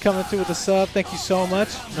 Battlebeard coming through with the sub. Thank you so much.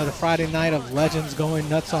 Another Friday night of Legends going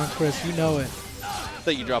nuts on Chris. You know it. I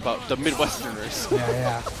think you drop out the Midwesterners.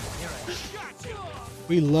 Yeah.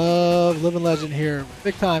 We love Living Legend here.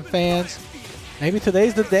 Big time fans. Maybe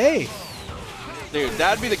today's the day. Dude,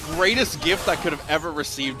 that'd be the greatest gift I could have ever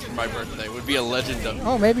received for my birthday. Would be a Legend of...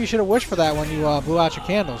 Oh, maybe you should have wished for that when you blew out your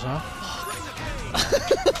candles, huh?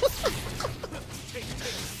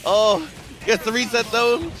 Oh, gets the reset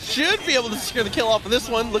though. Should be able to secure the kill off of this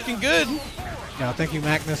one. Looking good. Yeah, thank you,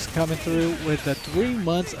 Magnus, coming through with the 3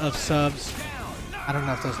 months of subs. I don't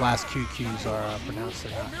know if those last QQs are pronounced or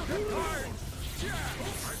not.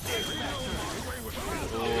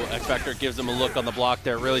 Oh, X Factor gives him a look on the block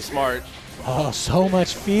there. Really smart. Oh, so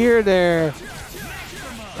much fear there.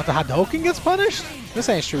 But the Hadouken gets punished? This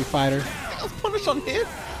ain't Street Fighter. That was punished on him.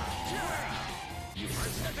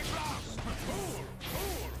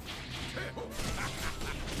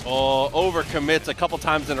 Oh, overcommits a couple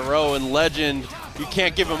times in a row, and Legend, you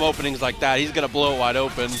can't give him openings like that. He's going to blow it wide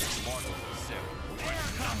open.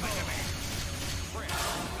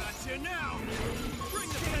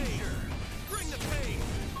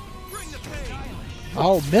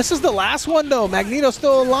 Oh, misses the last one, though. Magneto's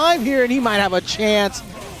still alive here, and he might have a chance.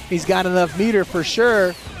 He's got enough meter for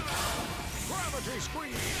sure.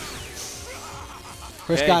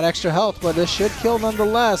 Chris got extra health, but this should kill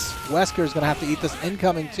nonetheless. Wesker's going to have to eat this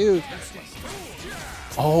incoming, too.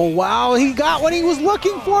 Oh, wow. He got what he was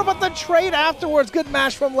looking for, but the trade afterwards. Good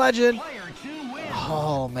match from Legend.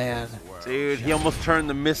 Oh, man. Dude, he almost turned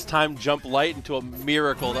the mistimed jump light into a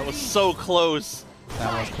miracle. That was so close.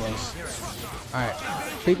 That was close. All right.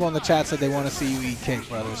 People in the chat said they want to see you eat cake,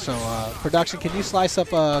 brother. So, production, can you slice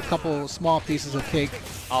up a couple small pieces of cake?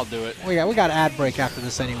 I'll do it. We got ad break after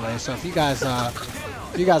this anyway. So if you guys are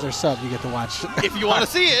subbed, you get to watch. If you want to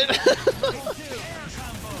see it.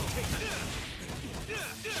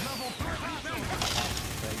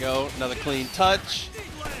 There you go. Another clean touch.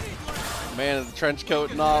 Man of the trench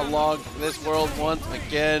coat not logged this world once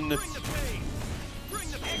again.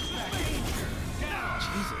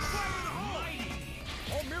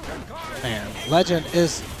 Man, Legend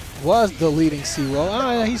was the leading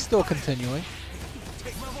CWill. He's still continuing.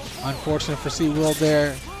 Unfortunate for CWill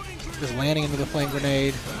there. Just landing into the flame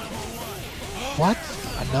grenade. What?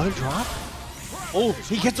 Another drop? Oh,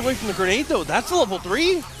 he gets away from the grenade though. That's a level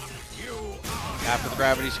 3. After the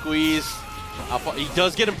gravity squeeze. He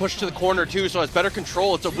does get him pushed to the corner too, so it's better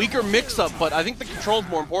control. It's a weaker mix-up, but I think the control is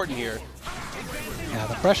more important here. Yeah,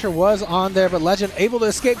 the pressure was on there, but Legend able to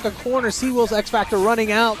escape the corner. CWill's X Factor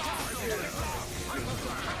running out.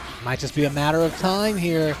 Might just be a matter of time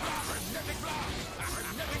here.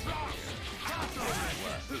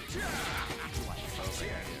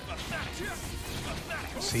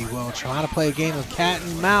 CWill trying to play a game of cat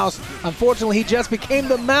and mouse. Unfortunately, he just became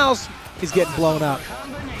the mouse. He's getting blown up.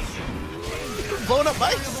 Blown up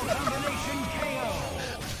mice?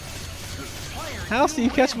 How else do you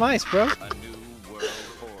catch mice, bro?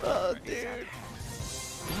 Oh, dude.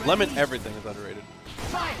 Lemon everything is underrated.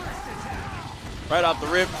 Right off the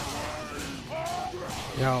rip.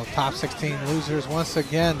 Yo, top 16 losers once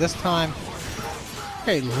again. This time,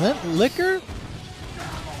 hey, Lint Liquor?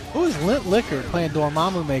 Who is Lint Liquor playing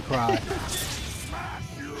Dormammu May Cry?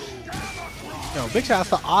 Yo, big shout out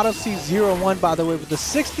to Odyssey01, by the way, with the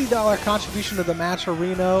 $60 contribution to the match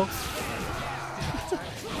arena.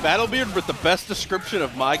 Battlebeard with the best description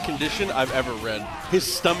of my condition I've ever read. His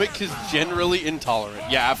stomach is generally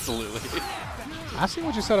intolerant. Yeah, absolutely. I see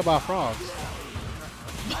what you said about frogs.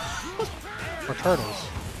 Or turtles.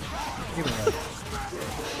 Either way.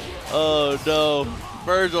 Oh no.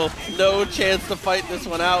 Vergil, no chance to fight this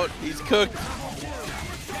one out. He's cooked.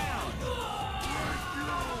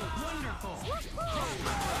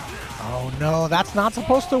 Oh no, that's not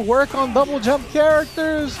supposed to work on double jump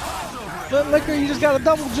characters. Lint Liquor, you just got a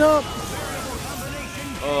double jump.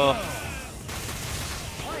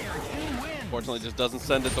 Unfortunately, just doesn't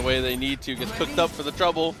send it the way they need to. Gets cooked up for the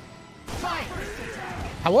trouble.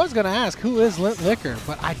 I was going to ask who is Lint Liquor,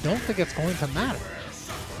 but I don't think it's going to matter.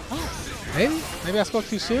 Oh, maybe I spoke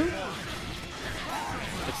too soon.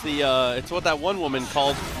 It's what that one woman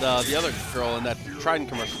called the other girl in that Trident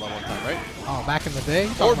commercial that one time, right? Oh, back in the day?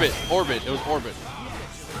 Orbit. It was Orbit.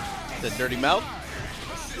 The dirty mouth.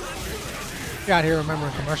 You out here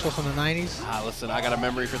remembering commercials from the 90s? Listen, I got a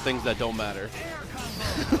memory for things that don't matter.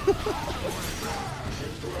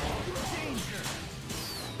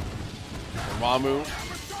 Dormammu,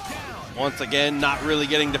 once again, not really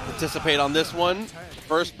getting to participate on this one.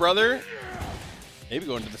 First brother, maybe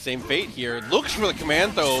going to the same fate here. Looks for the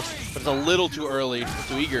command though, but it's a little too early,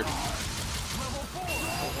 too eager.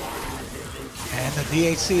 And the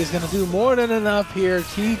DHC is going to do more than enough here.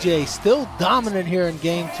 TJ still dominant here in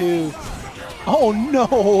game 2. Oh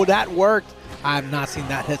no, that worked. I have not seen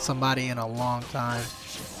that hit somebody in a long time.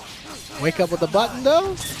 Wake up with the button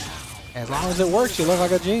though. As long as it works, you look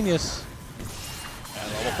like a genius.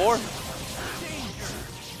 And level 4.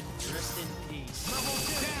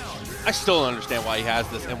 I still don't understand why he has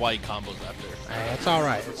this and why he combos after. Hey, it's all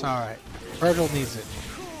right. It's all right. Vergil needs it.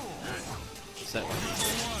 Sentinel.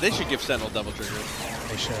 They should give Sentinel double trigger.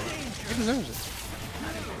 They should. He deserves it.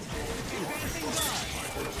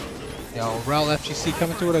 Yo, Rel FGC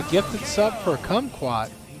coming through with a gifted sub for Kumquat.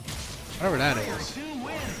 Whatever that is.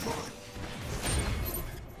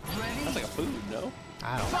 That's like a food, no?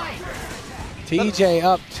 I don't know. TJ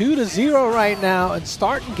up 2-0 right now and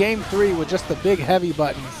starting game 3 with just the big heavy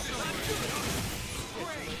button.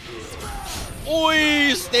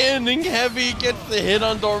 Oi, standing heavy, gets the hit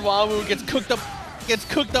on Dormammu, gets cooked up gets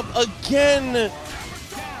cooked up again.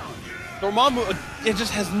 Dormammu, it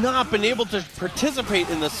just has not been able to participate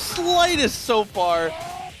in the slightest so far.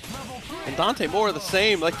 And Dante more of the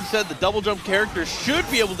same. Like you said, the double jump character should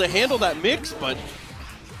be able to handle that mix, but...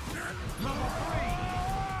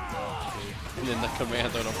 And then the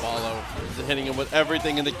commando to follow. He's hitting him with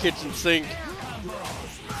everything in the kitchen sink.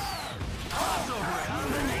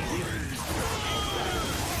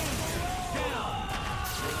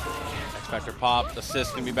 X-Factor pop,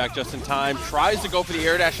 assist can be back just in time. Tries to go for the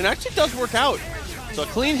air dash and actually does work out. So a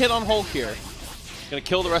clean hit on Hulk here. Gonna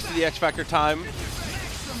kill the rest of the X-Factor time.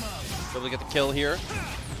 Able to get the kill here.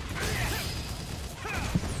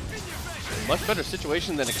 Much better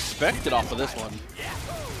situation than expected off of this one.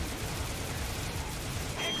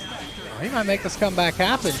 He might make this comeback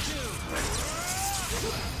happen.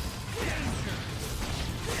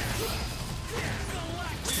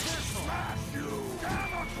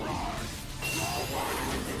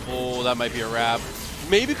 Oh, that might be a wrap.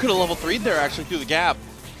 Maybe could have level 3'd there actually through the gap.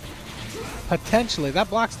 Potentially. That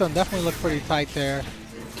block stun definitely looked pretty tight there.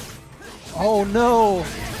 Oh no!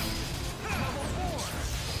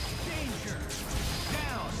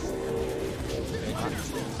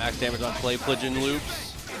 Max damage on play, Plidgeon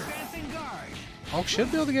loops. Oh,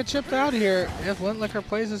 should be able to get chipped out here if Lintlicker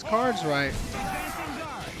plays his cards right.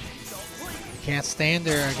 Can't stand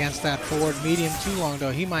there against that forward medium too long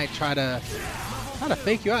though. He might try to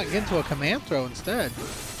fake you out and get into a command throw instead.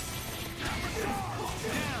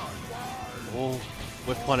 Oh,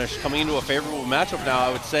 with punish coming into a favorable matchup now,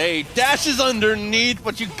 I would say. Dashes underneath,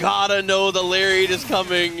 but you gotta know the lariat is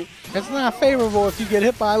coming. It's not favorable if you get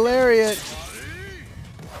hit by a lariat.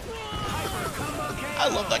 I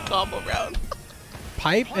love that combo round.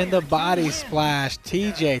 Pipe and the body splash.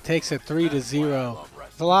 TJ takes it 3-0.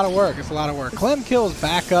 It's a lot of work. It's a lot of work. Clemkillz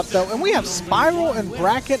back up though, and we have Spiral and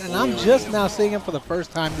Bracket, and I'm just now seeing him for the first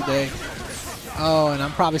time today. Oh, and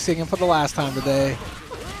I'm probably seeing him for the last time today.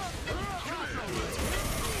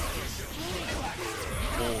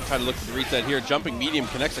 Oh, trying to look for the reset here. Jumping medium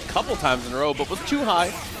connects a couple times in a row, but was too high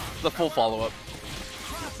for the full follow-up.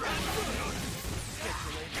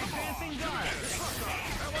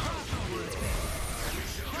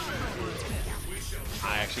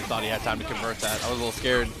 I actually thought he had time to convert that. I was a little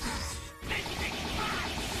scared.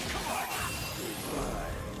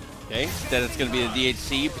 Okay, instead it's going to be the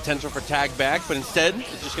DHC, potential for tag back, but instead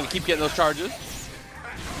it's just going to keep getting those charges.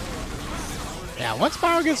 Yeah, once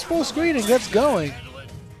Spiral gets full screen and gets going.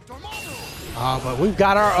 Oh, but we've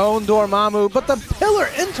got our own Dormammu, but the pillar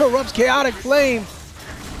interrupts Chaotic Flame.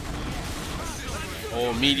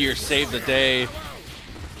 Oh, Meteor saved the day.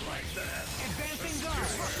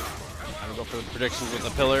 Go for the predictions with the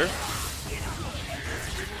pillar.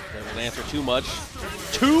 Doesn't answer too much.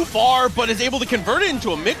 Too far, but is able to convert it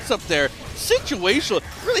into a mix-up there. Situational.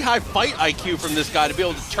 Really high fight IQ from this guy to be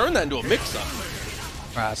able to turn that into a mix-up.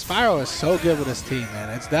 Spiral is so good with his team, man.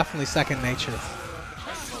 It's definitely second nature.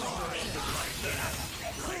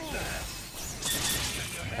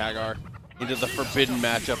 Haggar into the forbidden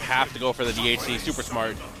matchup. Have to go for the DHC. Super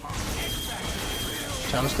smart.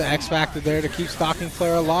 Chose the X-Factor there to keep Stalking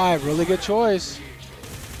Flare alive. Really good choice.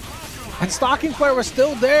 And Stalking Flare was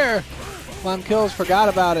still there. Clemkillz forgot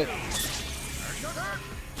about it.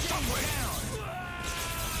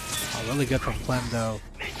 Oh, really good from Clem though.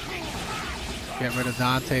 Get rid of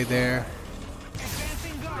Dante there.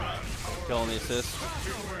 Killing the assist.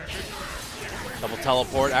 Double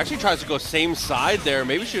teleport. Actually tries to go same side there.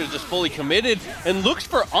 Maybe should have just fully committed and looks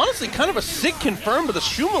for, honestly, kind of a sick confirm, but the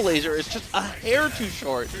Shuma laser is just a hair too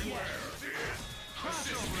short.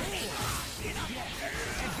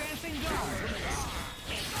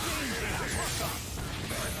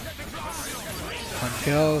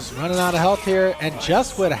 Clemkillz running out of health here, and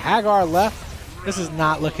just with Haggar left, this is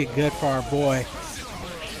not looking good for our boy.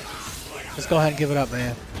 Let's go ahead and give it up,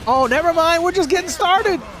 man. Oh, never mind. We're just getting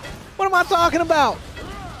started. What am I talking about?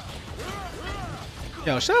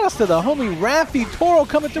 Yo, shout outs to the homie Raffy Toro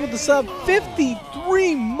coming through with the sub.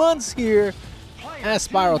 53 months here as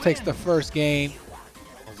Spiral takes the first game.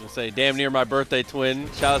 I was going to say, damn near my birthday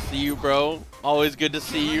twin. Shout outs to you, bro. Always good to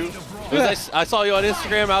see you. I saw you on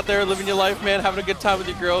Instagram out there living your life, man, having a good time with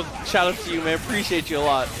your girls. Shout out to you, man. Appreciate you a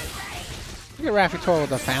lot. Look at Raffy Toro with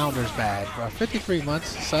the founder's badge, bro. 53 months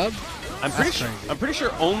sub. I'm pretty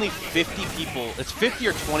sure only 50 people, it's 50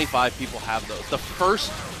 or 25 people have those. The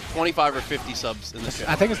first 25 or 50 subs in the show.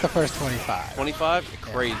 I think it's the first 25. 25? Yeah.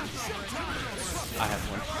 Crazy. I have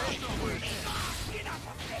one.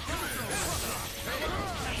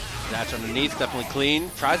 Dash underneath, definitely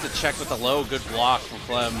clean. Tries to check with the low, good block from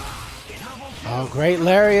Clem. Oh, great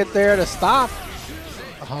lariat there to stop.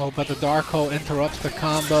 Oh, but the Dark Hole interrupts the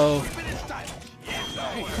combo.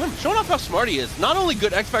 Showing off how smart he is. Not only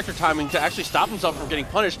good X Factor timing to actually stop himself from getting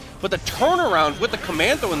punished, but the turnaround with the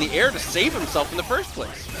command throw in the air to save himself in the first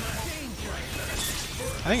place.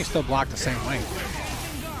 I think he's still blocked the same way.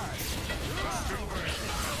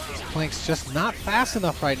 Clemkillz just not fast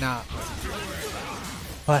enough right now.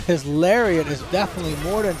 But his lariat is definitely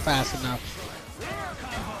more than fast enough.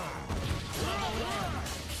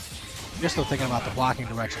 You're still thinking about the blocking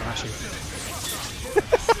direction, aren't you?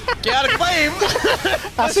 Get out of claim!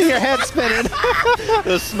 I see your head spinning.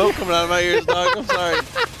 There's smoke coming out of my ears, dog. I'm sorry.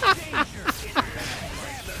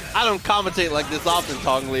 I don't commentate like this often,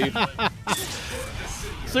 Tong-Li.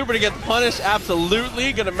 Super to get the punish,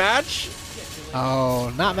 absolutely. Gonna match.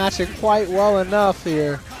 Oh, not matching quite well enough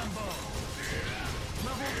here.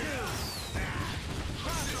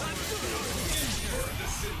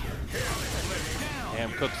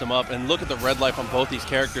 Damn, cooks him up. And look at the red life on both these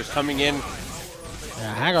characters coming in.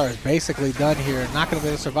 Yeah, Haggar is basically done here. Not going to be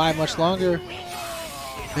able to survive much longer.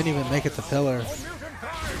 Didn't even make it to pillar.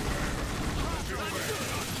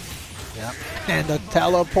 Yep. And the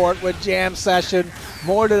teleport with Jam Session.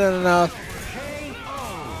 More than enough.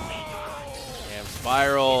 Damn,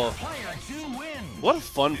 Spiral. What a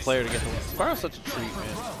fun player to get to win. Spiral's such a treat,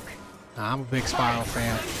 man. Nah, I'm a big Spiral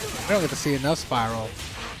fan. I don't get to see enough Spiral.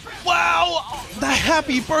 Wow! The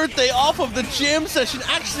happy birthday off of the Jam Session.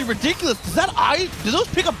 Actually ridiculous. Do those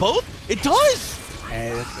pick up both? It does!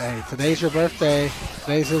 Hey, today's your birthday.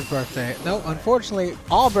 Today's his birthday. No, unfortunately,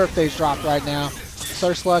 all birthdays dropped right now.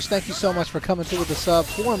 Sir Slush, thank you so much for coming through with the sub.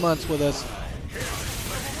 4 months with us.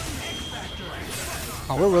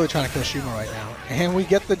 Oh, we're really trying to kill Shuma right now. And we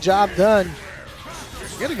get the job done.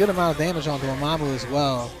 Get a good amount of damage on Dormammu as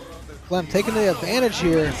well. Clem taking the advantage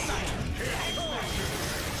here.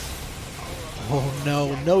 Oh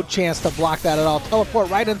no, no chance to block that at all. Teleport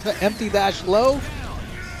right into empty dash low.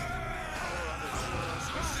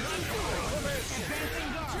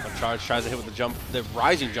 Charge tries to hit with the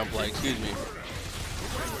rising jump leg, excuse me.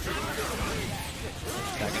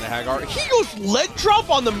 Back into Haggar. He goes leg drop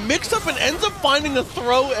on the mix up and ends up finding a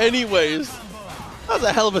throw anyways. That was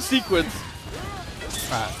a hell of a sequence.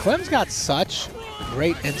 Clem's got such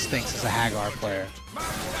great instincts as a Haggar player.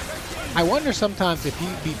 I wonder sometimes if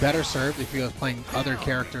he'd be better served if he was playing other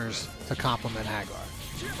characters to complement Haggar.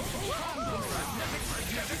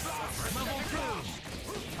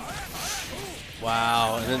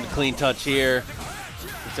 Wow, and then the clean touch here.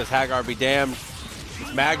 It says Haggar be damned.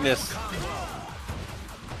 It's Magnus.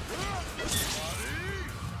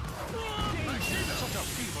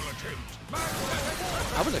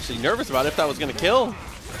 I was actually nervous about if that was going to kill.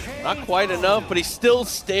 Not quite enough, but he still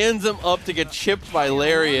stands him up to get chipped by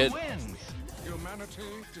Lariat.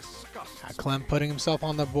 Clem putting himself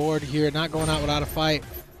on the board here, not going out without a fight.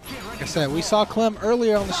 Like I said, we saw Clem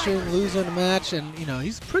earlier on the stream losing a match, and you know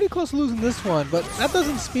he's pretty close to losing this one, but that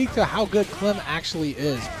doesn't speak to how good Clem actually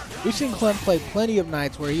is. We've seen Clem play plenty of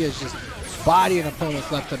nights where he is just bodying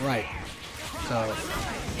opponents left and right. So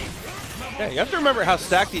yeah, you have to remember how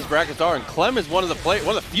stacked these brackets are, and Clem is one of the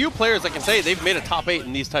few players that can say they've made a top 8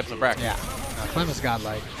 in these types of brackets. Yeah, no, Clem is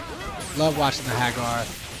godlike. Love watching the Haggar.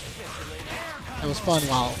 It was fun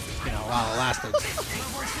while it lasted.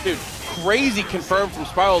 Dude, crazy confirmed from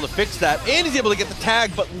Spiral to fix that, and he's able to get the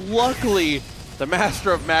tag, but luckily the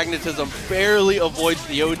Master of Magnetism barely avoids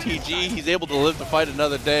the OTG. He's able to live to fight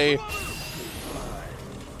another day.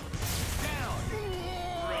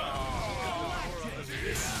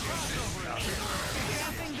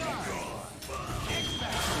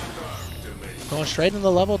 Going straight into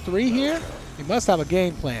level 3 here? He must have a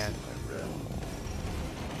game plan.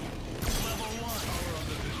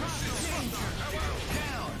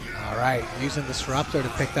 All right, using Disruptor to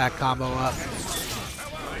pick that combo up.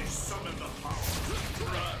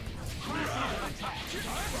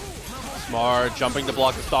 Smart, jumping to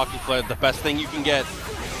block the Stalking Flare, the best thing you can get.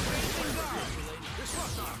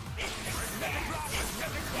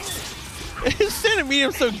 His standing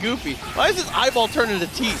medium's so goofy. Why is his eyeball turning into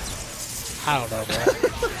teeth? I don't know, bro.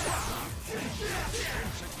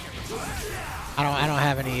 I don't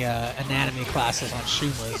have any anatomy classes on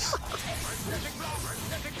Shumas.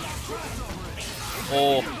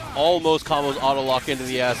 Oh, almost combos auto lock into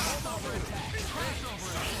the S.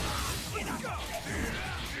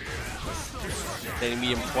 Standing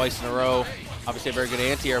medium twice in a row. Obviously a very good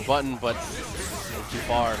anti-air button, but too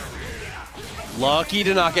far. Lucky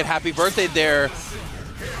to not get happy birthday there.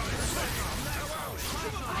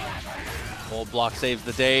 Old block saves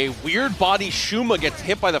the day. Weird body Shuma gets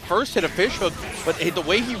hit by the first hit of Fishhook, but the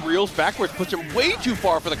way he reels backwards puts him way too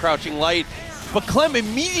far for the crouching light. but Clem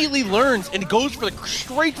immediately learns and goes for the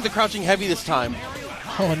straight to the crouching heavy this time.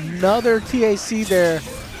 Oh, another TAC there.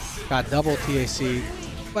 Got double TAC,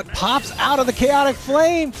 but pops out of the chaotic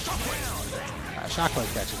flame.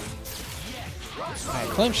 Shockwave catches it. All right,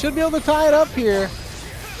 Clem should be able to tie it up here.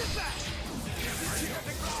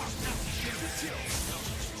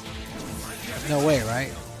 There's no way,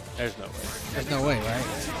 right? There's no way. There's no way, right?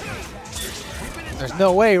 There's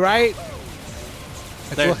no way, right?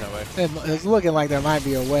 There's no way. It's looking like there might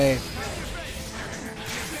be a way.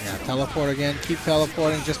 Yeah, teleport again. Keep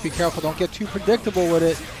teleporting. Just be careful. Don't get too predictable with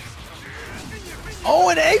it. Oh,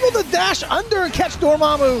 and able to dash under and catch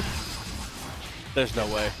Dormammu. There's no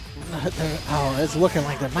way. Oh, it's looking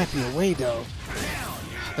like there might be a way, though.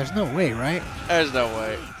 There's no way, right? There's no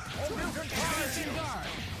way.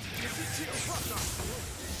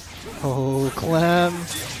 Oh, Clem.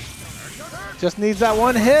 Just needs that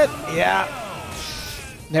one hit. Yeah.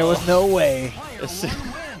 There was no way.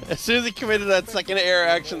 As soon as he committed that second air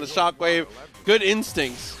action, the shockwave, good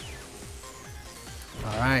instincts.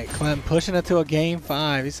 All right, Clem pushing it to a game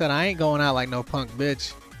 5. He said, I ain't going out like no punk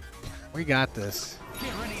bitch. We got this.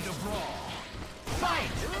 Get ready to brawl. Fight!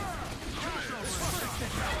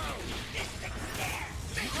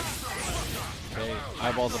 Okay,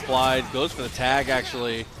 eyeballs applied, goes for the tag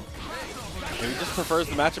actually. Maybe just prefers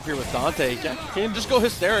the matchup here with Dante. Yeah, can just go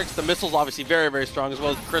hysterics. The missile's obviously very, very strong, as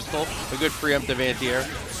well as Crystal, a good preemptive anti-air.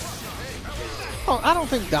 Oh, I don't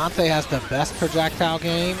think Dante has the best projectile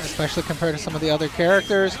game, especially compared to some of the other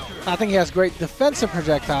characters. I think he has great defensive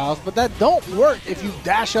projectiles, but that don't work if you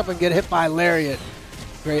dash up and get hit by Lariat.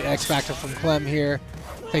 Great X Factor from Clem here.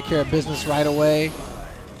 Take care of business right away.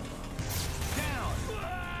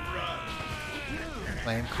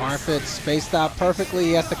 Flame Carpet spaced out perfectly.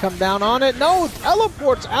 He has to come down on it. No,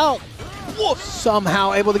 teleports out. Whoa.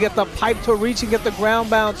 Somehow able to get the pipe to reach and get the ground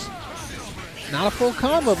bounce. Not a full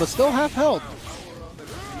combo, but still half health.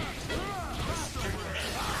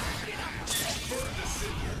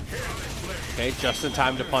 Okay, just in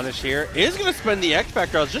time to punish here. Is going to spend the X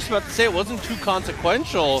Factor. I was just about to say it wasn't too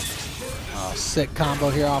consequential. Oh, sick combo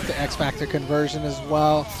here off the X Factor conversion as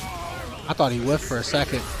well. I thought he whiffed for a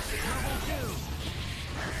second.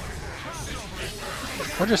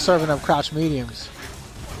 We're just serving up crouch mediums.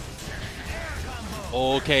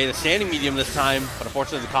 Okay, the standing medium this time, but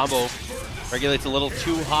unfortunately the combo regulates a little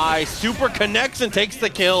too high. Super connects and takes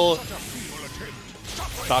the kill.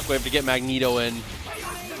 Shockwave to get Magneto in.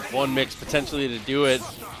 One mix potentially to do it.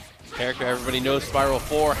 Character everybody knows, Spiral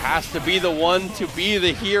 4 has to be the one to be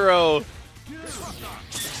the hero.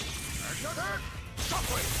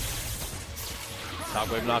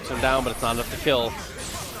 Shockwave knocks him down, but it's not enough to kill.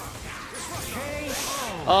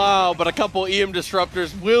 Oh, but a couple EM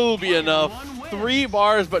disruptors will be enough. 3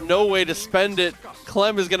 bars, but no way to spend it.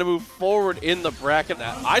 Clem is going to move forward in the bracket.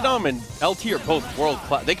 iDom and LT are both world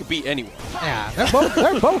class. They could beat anyone. Yeah,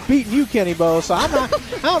 they're both beating you, Kennybo. So I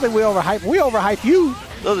don't think we overhype. We overhype you.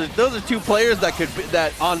 Those are 2 players that could be,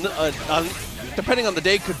 that on depending on the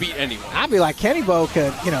day could beat anyone. I'd be like Kennybo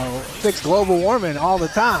could, you know, fix global warming all the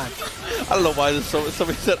time. I don't know why this.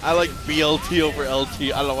 Somebody said I like BLT over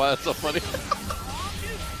LT. I don't know why that's so funny.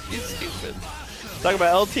 He's stupid. Talking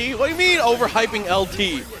about LT? What do you mean overhyping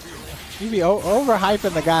LT? You be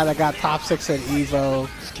overhyping the guy that got top 6 at Evo.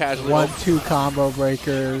 Just casually 1-2 combo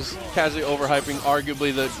breakers. Casually overhyping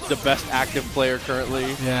arguably the best active player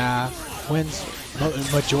currently. Yeah, wins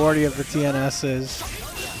majority of the TNSs.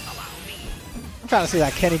 I'm trying to see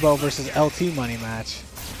that Kennybo versus LT money match.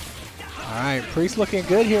 All right, Priest looking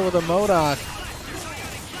good here with a M.O.D.O.K.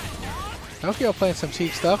 Tokyo playing some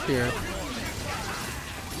cheap stuff here.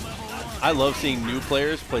 I love seeing new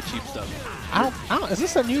players play cheap stuff. Is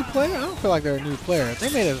this a new player? I don't feel like they're a new player.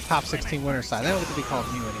 They made it a top 16 winner side. They don't get to be called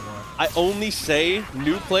new anymore. I only say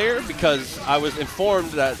new player because I was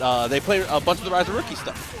informed that they play a bunch of the Rise of Rookies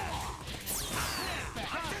stuff.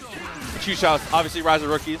 Huge shouts, obviously Rise of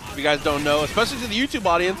Rookies. If you guys don't know, especially to the YouTube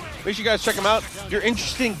audience, make sure you guys check them out. If you're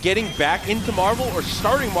interested in getting back into Marvel or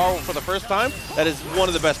starting Marvel for the first time, that is one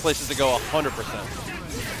of the best places to go, 100%.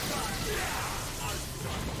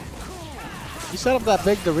 You set up that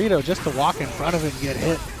big Dorito just to walk in front of it and get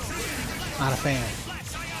hit. Not a fan.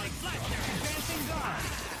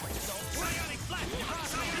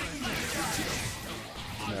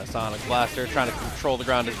 Yeah, Sonic Blaster trying to control the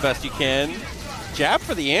ground as best you can. Jab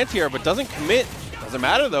for the anti-air, but doesn't commit. Doesn't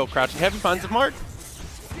matter though. Crouching heavy finds the mark.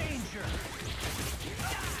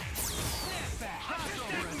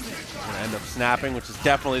 Gonna end up snapping, which is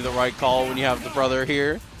definitely the right call when you have the brother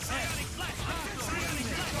here.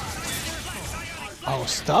 Oh,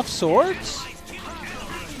 stuffed swords?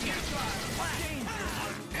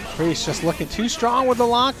 Priest just looking too strong with the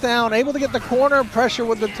lockdown, able to get the corner pressure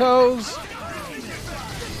with the toes.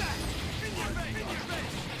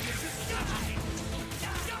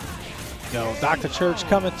 Yo, Dr. Church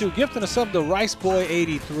coming through, gifting a sub to Rice Boy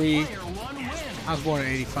 83. I was born in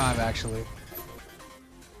 85, actually.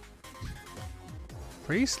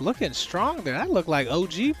 Priest looking strong there. That looked like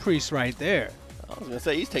OG Priest right there. I was gonna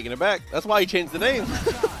say he's taking it back. That's why he changed the name.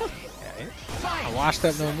 I watched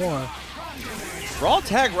that no more. Raw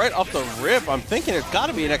tag right off the rip. I'm thinking it's got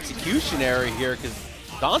to be an execution error here because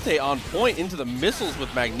Dante on point into the missiles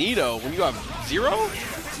with Magneto when you have 0.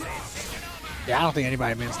 Yeah, I don't think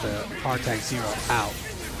anybody means to hard tag 0 out.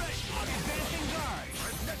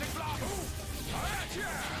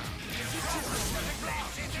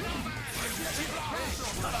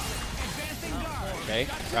 Okay,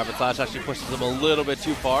 Rapid Slash actually pushes him a little bit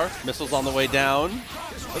too far. Missiles on the way down.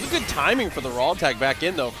 That was good timing for the raw tag back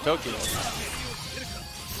in though for Tokyo.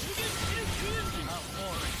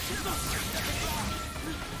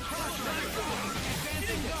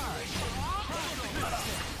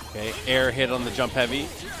 Okay, air hit on the jump heavy.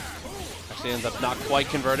 Actually ends up not quite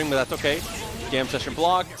converting, but that's okay. Jam session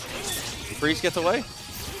blocked. Priest gets away.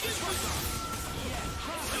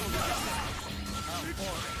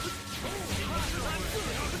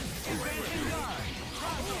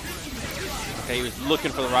 Okay, he was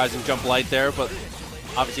looking for the rising jump light there, but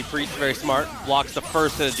obviously Priest very smart. Blocks the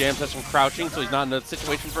first hit of jam session crouching, so he's not in a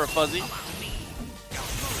situation for a fuzzy.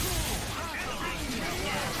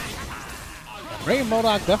 Bringing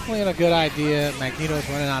M.O.D.O.K definitely a good idea. Magneto's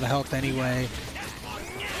running out of health anyway.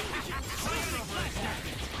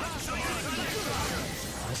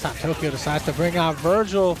 This time Tokyo decides to bring out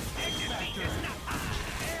Vergil.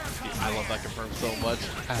 I love that confirm so much.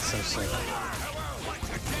 That's so sick.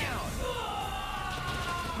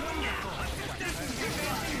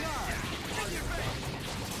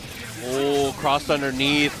 Oh, crossed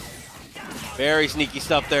underneath. Very sneaky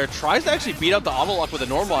stuff there. Tries to actually beat out the auto lock with a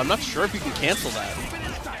normal. I'm not sure if you can cancel that.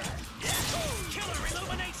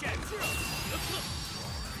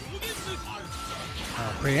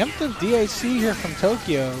 Preemptive DHC here from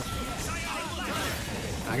Tokyo.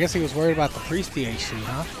 I guess he was worried about the Priest DHC,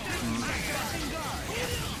 huh?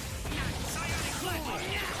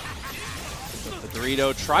 The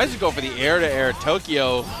Dorito tries to go for the air-to-air.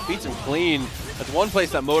 Tokyo beats him clean. That's one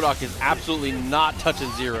place that M.O.D.O.K is absolutely not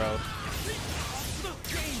touching 0.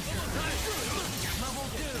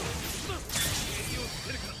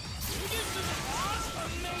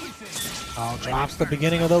 Oh, drops the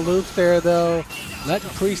beginning of the loop there, though. Letting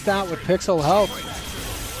Priest out with pixel health.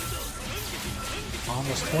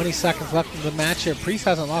 Almost 20 seconds left in the match here. Priest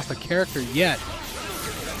hasn't lost a character yet.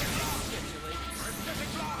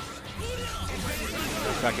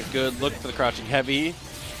 Back is good. Look for the crouching heavy.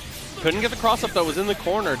 Couldn't get the cross up though. Was in the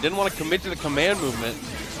corner. Didn't want to commit to the command movement.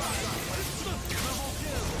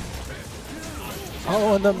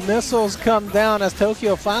 Oh, and the missiles come down as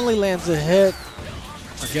Tokyo finally lands a hit.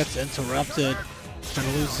 Or gets interrupted.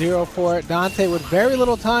 Gonna lose 0 for it. Dante with very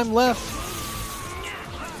little time left.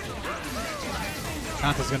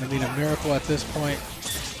 Dante's gonna need a miracle at this point.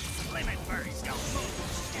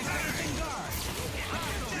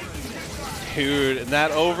 Dude, and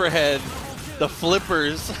that overhead, the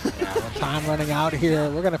flippers. Yeah, with time running out here.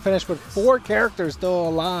 We're gonna finish with 4 characters still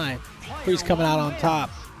alive. Priest coming out on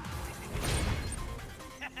top.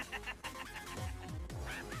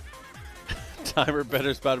 Timer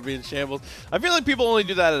better's about to be in shambles. I feel like people only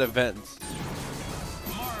do that at events.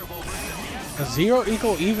 A 0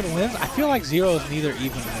 equal even wins? I feel like 0 is neither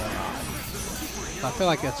even nor odd. So I feel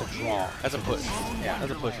like that's a draw. That's a push. Yeah,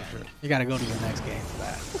 that's a push for sure. You gotta go to the next game for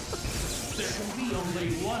that. There can be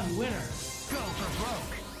only one winner. Go for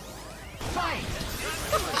broke. Fight!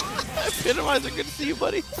 Epitomizer, good to see you,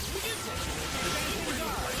 buddy.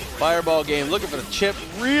 Fireball game, looking for the chip.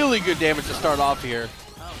 Really good damage to start off here.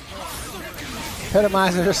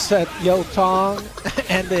 Epitomizer set Yo Tong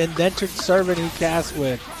and the indentured servant he cast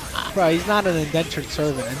with. Bro, he's not an indentured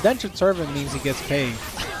servant. Indentured servant means he gets paid.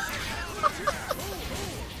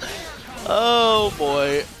 Oh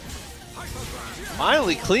boy.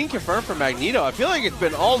 Finally clean confirmed for Magneto. I feel like it's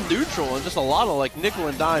been all neutral and just a lot of like nickel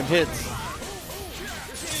and dime hits.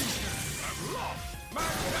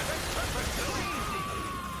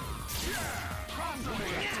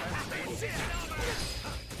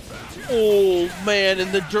 Oh man,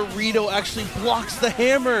 and the Dorito actually blocks the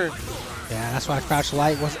hammer. Yeah, that's why Crouch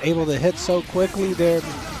Light was able to hit so quickly there.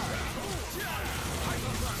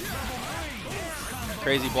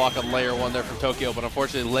 Crazy block on layer 1 there from Tokyo, but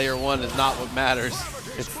unfortunately layer 1 is not what matters.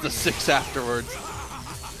 It's the 6 afterwards.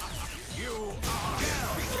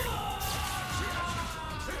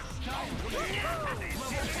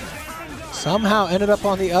 Somehow ended up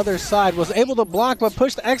on the other side, was able to block but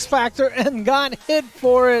pushed X Factor and got hit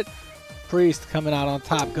for it. Priest coming out on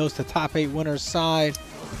top, goes to top 8 winner's side.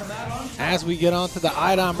 As we get on to the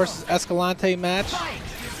iDom versus Escalante match.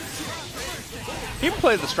 He can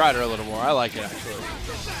play the Strider a little more. I like it, actually.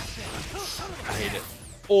 I hate it.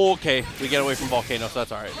 Okay, we get away from Volcano, so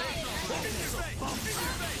that's all right.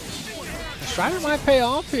 The Strider might pay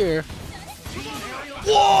off here.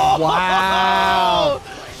 Whoa! Wow.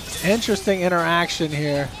 Interesting interaction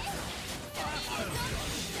here.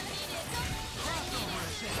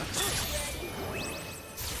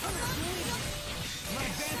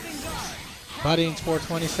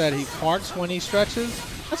 Buddings420 said he parks when he stretches.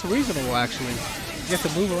 That's reasonable, actually. You have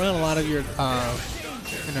to move around a lot of your,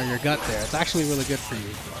 your gut there. It's actually really good for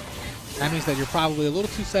you. That means that you're probably a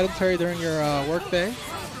little too sedentary during your work day.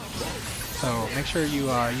 So make sure you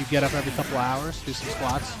get up every couple hours, do some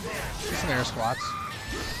squats, do some air squats.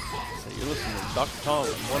 So you're listening to Dr. Tom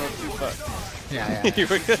 102 Cut. Yeah. You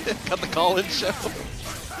got the call-in show.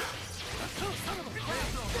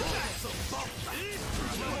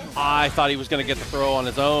 I thought he was going to get the throw on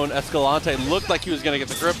his own. Escalante looked like he was going to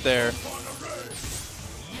get the grip there.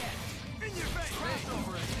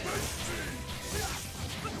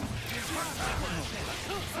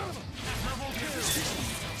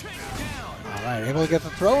 All right, able to get the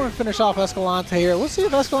throw and finish off Escalante here. We'll see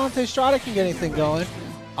if Escalante Strider can get anything going.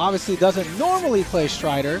 Obviously doesn't normally play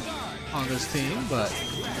Strider on this team, but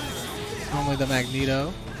normally the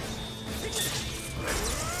Magneto.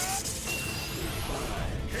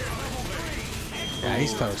 Yeah,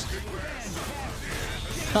 he's toast.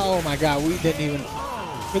 Oh my God, we didn't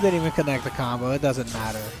even connect the combo. It doesn't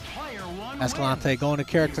matter. Escalante going to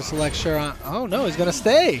character select. Sure. Oh no, he's gonna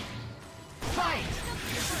stay.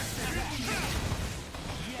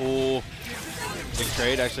 Oh, big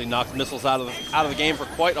trade. Actually knocked missiles out of the game for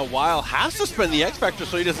quite a while. Has to spend the X Factor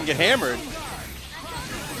so he doesn't get hammered.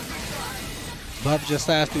 Bub just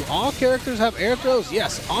asked, do all characters have air throws?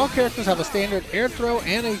 Yes, all characters have a standard air throw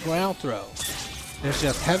and a ground throw. There's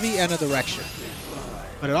just heavy and a direction.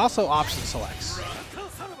 But it also option selects.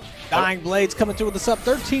 Dying Blades coming through with the sub.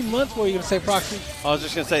 13 months. What are you going to say, Proxy? I was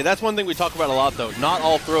just going to say, that's one thing we talk about a lot, though. Not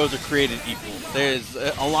all throws are created equal. There's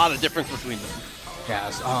a lot of difference between them.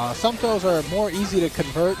 Yes, some throws are more easy to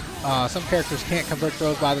convert. Some characters can't convert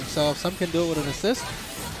throws by themselves. Some can do it with an assist.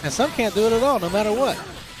 And some can't do it at all, no matter what.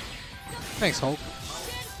 Thanks, Hulk.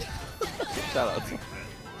 Shout out.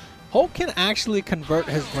 Hulk can actually convert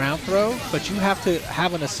his ground throw, but you have to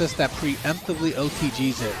have an assist that preemptively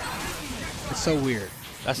OTGs it. It's so weird.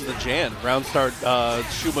 That's the Jan. Round start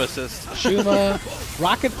Shuma assist. Shuma.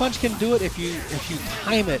 Rocket Punch can do it if you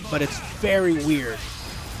time it, but it's very weird.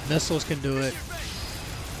 Missiles can do it.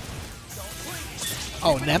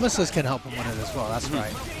 Oh, Nemesis can help him with it as well. That's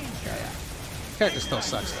right. Yeah. Character still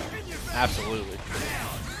sucks, though. Absolutely.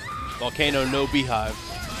 Volcano, no Beehive.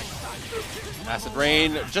 Acid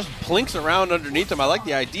Rain just plinks around underneath him. I like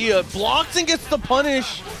the idea. Blocks and gets the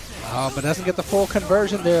punish. Oh, but doesn't get the full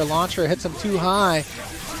conversion there. Launcher hits him too high.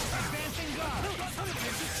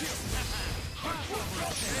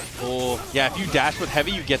 Oh, yeah, if you dash with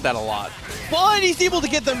heavy, you get that a lot. But he's able to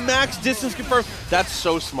get the max distance confirmed. That's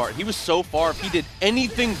so smart. He was so far. If he did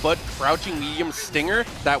anything but crouching medium stinger,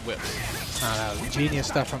 that whips. That was genius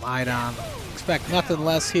stuff from iDom. Expect nothing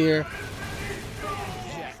less here.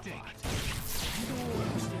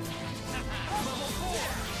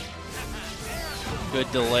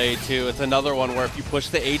 Good delay, too. It's another one where if you push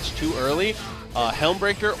the H too early,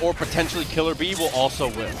 Helmbreaker or potentially Killer Bee will also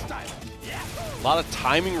whip. A lot of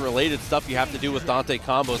timing-related stuff you have to do with Dante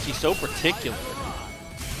combos. He's so particular.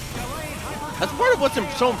 That's part of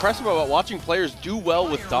what's so impressive about watching players do well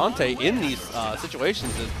with Dante in these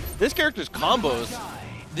situations. Is this character's combos,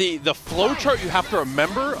 the flow chart you have to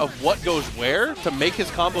remember of what goes where to make his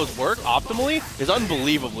combos work optimally is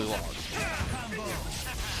unbelievably long.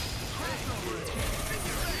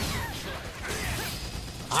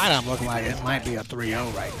 iDom looking like it might be a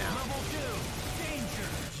 3-0 right now.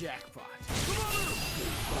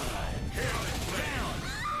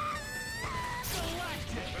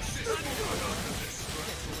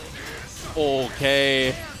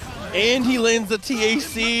 Okay. And he lands the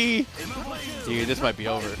TAC. Dude, this might be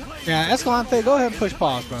over. Yeah, Escalante, go ahead and push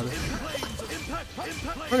pause, brother.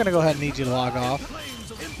 We're going to go ahead and need you to log off.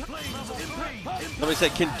 Somebody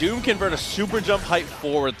said, can Doom convert a super jump height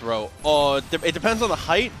forward throw? It depends on the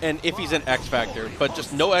height and if he's in X Factor, but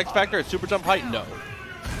just no X Factor at super jump height, no.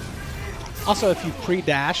 Also, if you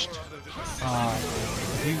pre-dashed,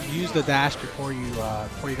 if you used the dash before you got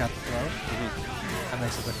the throw, that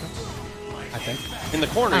makes a difference. I think. In the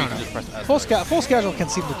corner, I you don't can know. just press Full schedule can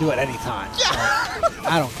seem to do it any time. So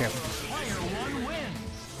I don't care. Player 1 wins.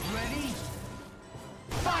 Ready?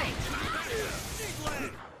 Fight!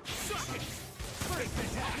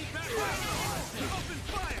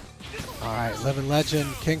 All right, Living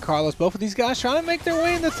Legend, King Carlos, both of these guys trying to make their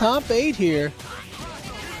way in the top 8 here.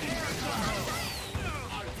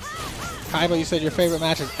 Kaiba, you said your favorite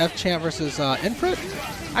match is F-Champ versus Input?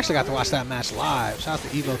 I actually got to watch that match live. Shout out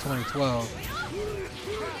to Evo 2012.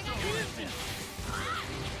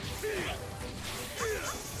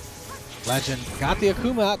 Legend got the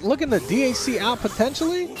Akuma out. Looking to DHC out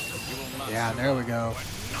potentially. Yeah, there we go.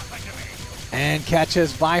 And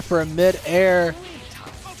catches Viper mid-air.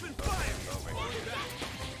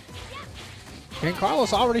 King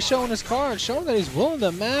Carlos already showing his card, showing that he's willing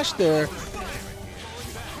to mash there.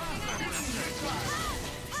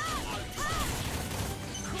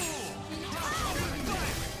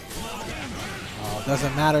 Oh,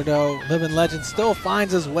 doesn't matter though. Living Legend still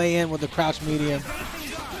finds his way in with the crouch medium.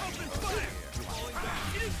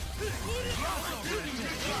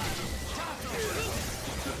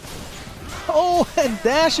 Oh, and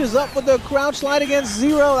dashes up with the crouch slide against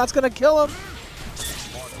Zero. That's going to kill him.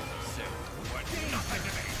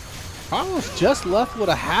 Carlos just left with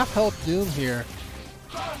a half health Doom here.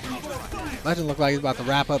 Legend looked like he's about to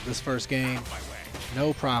wrap up this first game.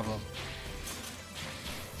 No problem.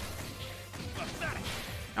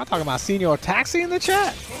 Y'all talking about Senior Taxi in the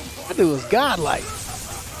chat? That dude was godlike.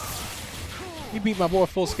 He beat my boy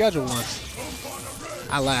Full Schedule once.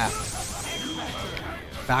 I laughed.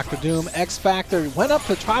 Dr. Doom, X Factor, went up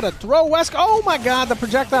to try to throw Wesker. Oh my god, the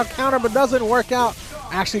projectile counter, but doesn't work out.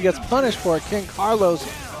 Actually gets punished for it. King Carlos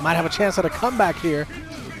might have a chance at a comeback here.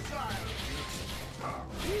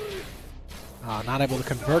 Not able to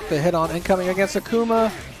convert the hit on incoming against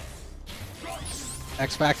Akuma.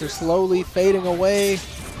 X Factor slowly fading away.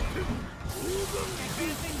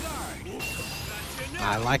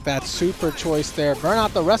 I like that super choice there. Burn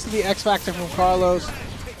out the rest of the X Factor from Carlos.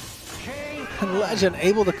 And Legend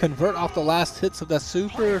able to convert off the last hits of that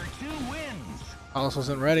super. Carlos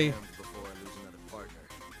wasn't ready.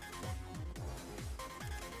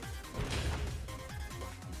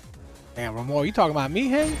 Damn, Ramon, you talking about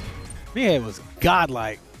Mihei? Mihei was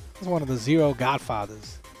godlike. He's one of the Zero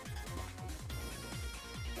Godfathers.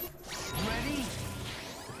 Ready?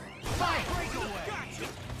 Fight! Breakaway!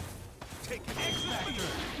 Take X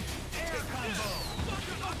Factor! Air combo!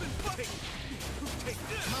 Level 2!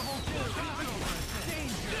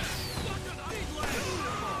 Danger!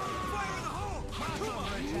 Fire in the hole!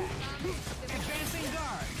 Crossover attack! Advancing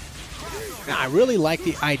guard! Now, I really like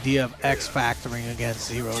the idea of X Factoring against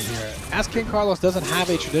Zero here. As King Carlos doesn't have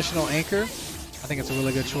a traditional anchor, I think it's a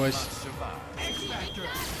really good choice.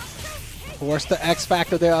 Force the X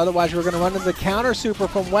Factor there, otherwise we're going to run into the counter super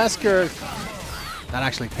from Wesker. That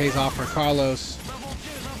actually pays off for Carlos.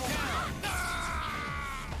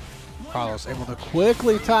 Carlos able to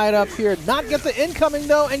quickly tie it up here, not get the incoming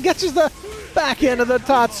though, and catches the back end of the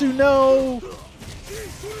Tatsu. No!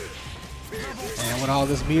 And with all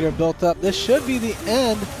this meter built up, this should be the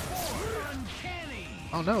end.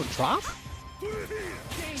 Oh no, drop?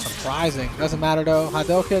 Surprising. Doesn't matter though.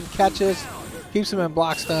 Hadouken catches, keeps him in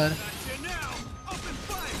block stun.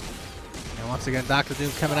 And once again, Dr.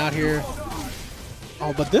 Doom coming out here.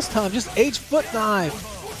 Oh, but this time just H foot dive.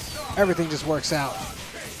 Everything just works out.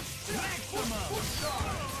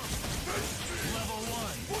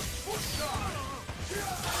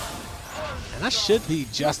 And that should be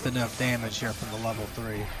just enough damage here from the level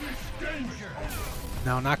 3.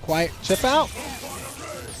 No, not quite. Chip out.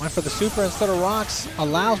 Went for the super instead of rocks.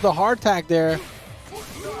 Allows the hard tag there.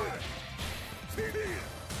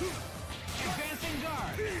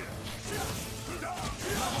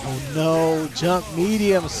 Oh no, jump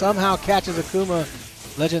medium somehow catches Akuma.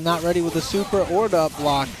 Legend not ready with the super or the up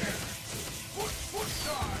block.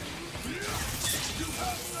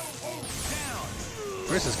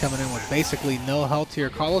 Chris is coming in with basically no health here.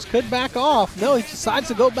 Carlos could back off. No, he decides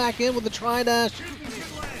to go back in with the tri-dash.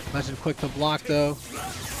 Legend quick to block though.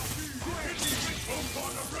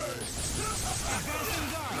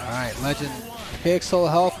 Alright, Legend pixel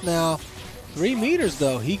health now. 3 meters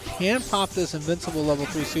though. He can pop this invincible level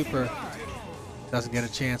 3 super. Doesn't get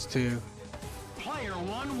a chance to. Player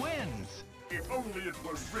 1 wins. If only it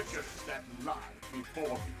were Richard that lied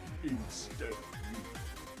before me instead of you.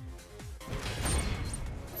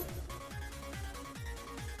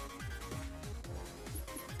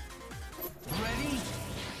 Ready?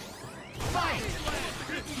 Fight!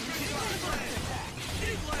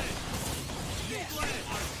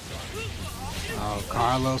 Oh,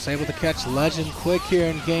 Carlos able to catch Legend quick here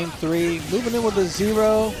in game 3. Moving in with a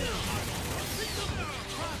 0.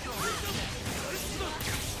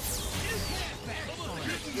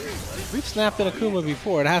 We've snapped at Akuma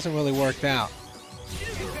before. It hasn't really worked out.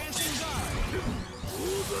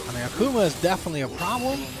 I mean, Akuma is definitely a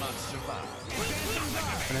problem,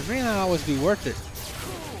 but it may not always be worth it.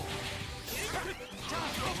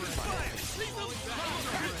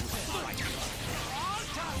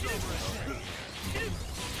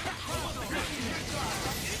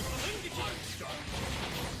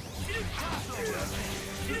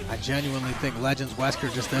 I genuinely think Legends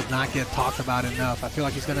Wesker just does not get talked about enough. I feel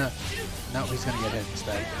like he's gonna, no, he's gonna get hit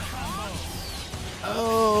instead.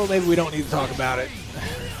 Oh, maybe we don't need to talk about it.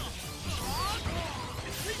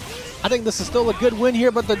 I think this is still a good win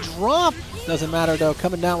here, but the drop doesn't matter though.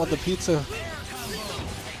 Coming down with the pizza.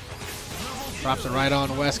 Drops it right on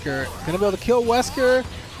Wesker. Gonna be able to kill Wesker.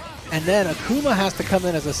 And then Akuma has to come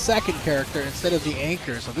in as a second character instead of the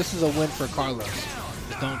anchor. So this is a win for Carlos.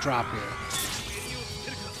 Just don't drop here.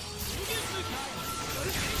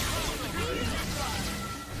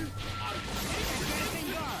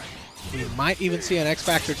 We might even see an X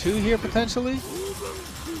Factor 2 here potentially.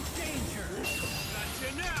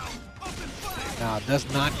 Now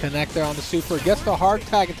does not connect there on the super. Gets the hard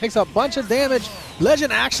tag. It takes a bunch of damage.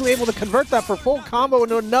 Legend actually able to convert that for full combo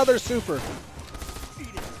into another super.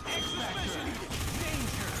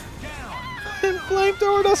 And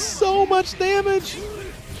Flamethrower does so much damage.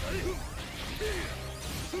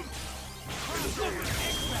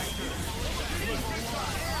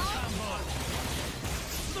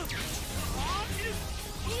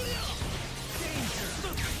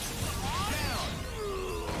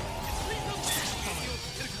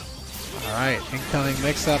 All right, incoming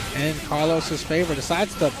mix-up in Carlos's favor.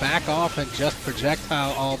 Decides to back off and just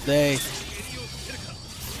projectile all day. It's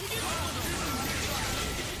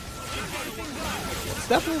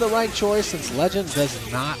definitely the right choice since Legend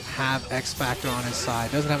does not have X Factor on his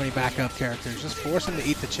side. Doesn't have any backup characters. Just force him to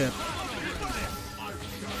eat the chip.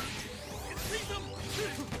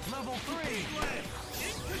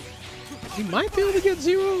 He might be able to get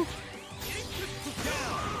 0.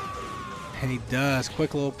 And he does.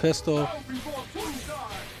 Quick little pistol.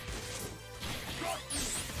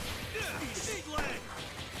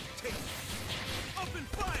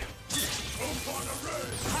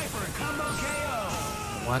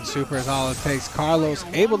 One super is all it takes. Carlos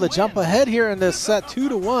able to jump ahead here in this set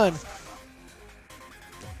 2-1.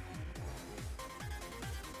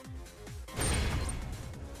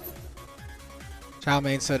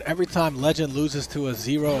 Chowmain said, every time Legend loses to a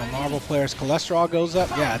 0, a Marvel player's cholesterol goes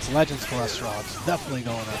up. Yeah, it's Legend's cholesterol. It's definitely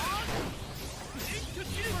going up.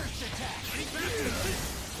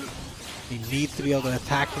 He needs to be able to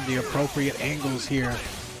attack from the appropriate angles here.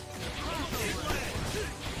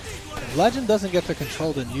 If Legend doesn't get to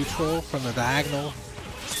control the neutral from the diagonal,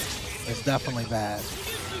 it's definitely bad.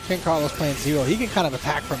 King Carlos playing 0, he can kind of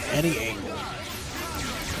attack from any angle.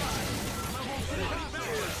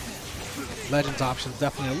 Legends options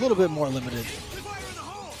definitely a little bit more limited.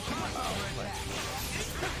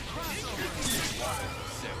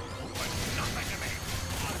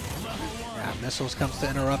 Yeah, missiles comes to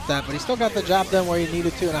interrupt that, but he still got the job done where he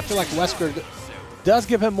needed to, and I feel like Wesker does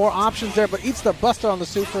give him more options there, but eats the buster on the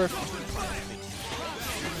super.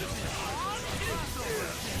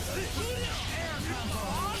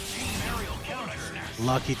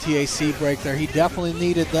 Lucky TAC break there. He definitely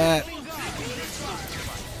needed that.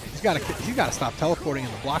 He's got to stop teleporting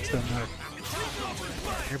in the blocks down there.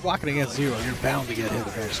 You're blocking against 0. You're bound to get hit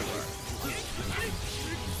eventually.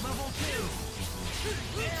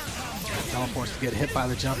 Teleports to get hit by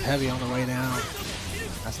the jump heavy on the way down.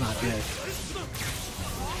 That's not good.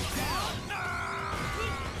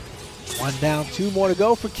 1 down, 2 more to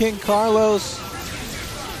go for King Carlos.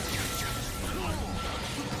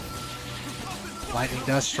 Lightning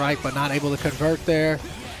does strike, but not able to convert there.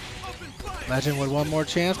 Legend with 1 more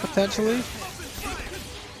chance, potentially.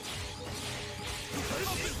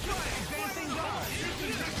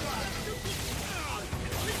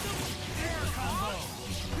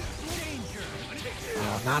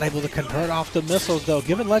 Oh, not able to convert off the missiles, though.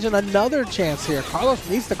 Giving Legend another chance here. Carlos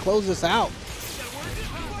needs to close this out.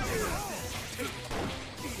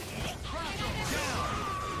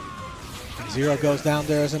 And 0 goes down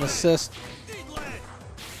there as an assist.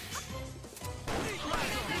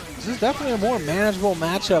 This is definitely a more manageable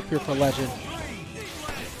matchup here for Legend.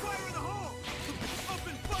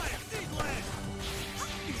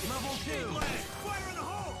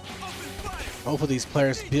 Both of these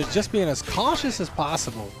players just being as cautious as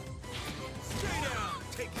possible.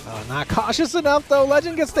 Not cautious enough, though.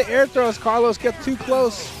 Legend gets the air throws. Carlos gets too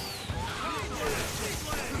close.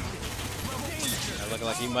 Looking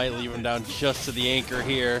like he might leave him down just to the anchor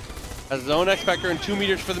here. Has his own X Factor and 2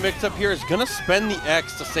 meters for the mix-up here. Is going to spend the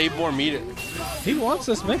X to save more meters. He wants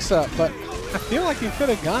this mix-up, but I feel like he could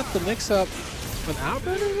have got the mix-up without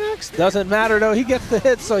burning X. Doesn't matter, though. He gets the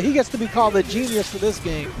hit, so he gets to be called the genius for this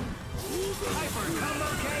game.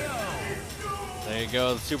 There you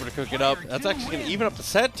go, the super to cook it up. That's actually going to even up the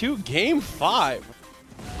set, too. Game 5.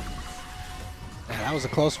 Yeah, that was a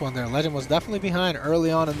close one there. Legend was definitely behind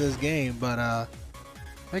early on in this game, but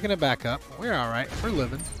making it back up. We're all right. We're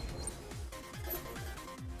living.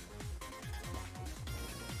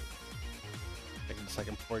 Taking a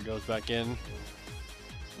second before he goes back in.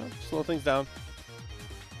 Slow things down.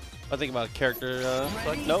 I think about character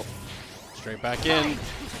select. Nope. Straight back in.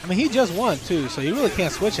 I mean, he just won, too, so you really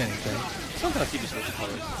can't switch anything. Sometimes he just switches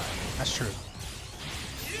colors. That's true.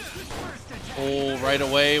 Oh, right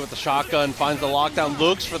away with the shotgun. Finds the lockdown.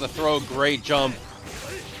 Looks for the throw. Great jump.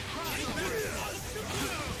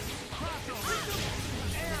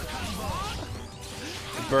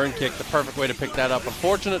 Burn kick, the perfect way to pick that up.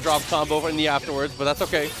 Unfortunate drop combo in the afterwards, but that's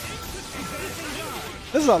okay.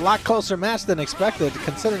 This is a lot closer match than expected,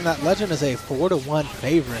 considering that Legend is a 4-1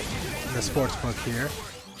 favorite in the sportsbook here,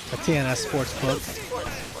 the TNS sportsbook,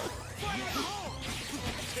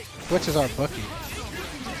 which is our bookie.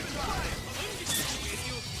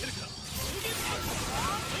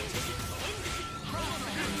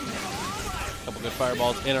 Couple good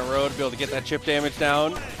fireballs in a row to be able to get that chip damage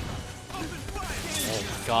down. Oh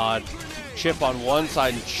my god. Chip on one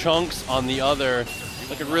side and chunks on the other.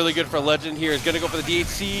 Looking really good for Legend here. He's going to go for the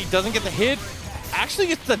DHC. Doesn't get the hit. Actually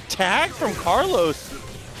gets the tag from Carlos.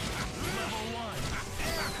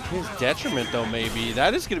 His detriment, though, maybe.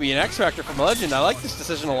 That is going to be an X Factor from Legend. I like this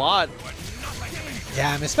decision a lot. Yeah,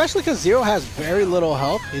 I mean, especially because Zero has very little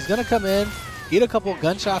health. He's going to come in, eat a couple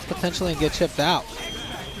gunshots potentially, and get chipped out.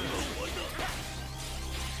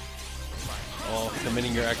 Oh,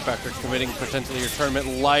 committing your X Factor, committing potentially your tournament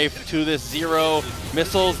life to this Zero.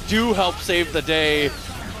 Missiles do help save the day.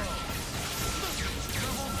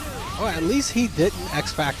 Oh, at least he didn't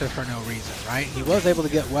X Factor for no reason, right? He was able to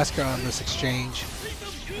get Wesker on this exchange.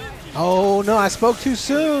 Oh, no, I spoke too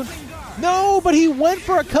soon. No, but he went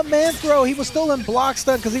for a command throw. He was still in block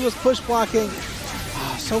stun because he was push blocking.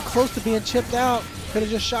 Oh, so close to being chipped out. Could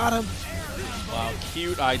have just shot him. Wow,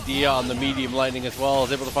 cute idea on the medium lightning as well.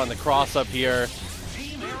 Is able to find the cross up here.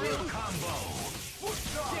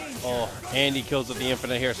 Oh, and he kills with the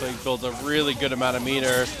infinite here, so he builds a really good amount of meter.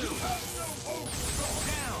 All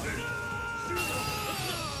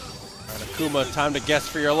right, Akuma, time to guess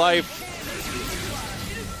for your life.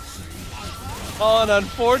 Oh, and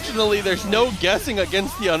unfortunately, there's no guessing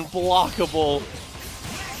against the unblockable.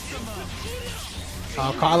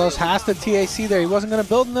 Oh, Carlos has to TAC there. He wasn't going to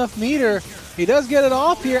build enough meter. He does get it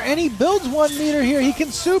off here, and he builds 1 meter here. He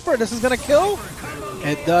can super. This is going to kill.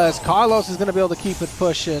 It does. Carlos is going to be able to keep it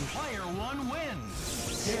pushing.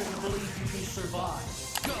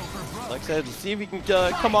 Like I said, let's see if he can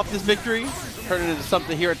come off this victory, turn it into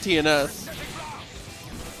something here at TNS.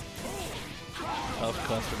 Tough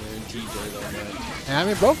customer in TJ, though, man. Yeah, I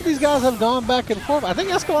mean, both of these guys have gone back and forth. I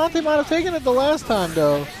think Escalante might have taken it the last time,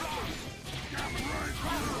 though.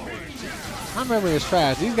 My memory is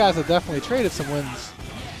trash. These guys have definitely traded some wins.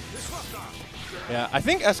 Yeah, I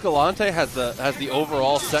think Escalante has the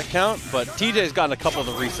overall set count, but TJ's gotten a couple of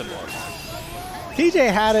the recent ones.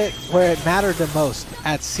 TJ had it where it mattered the most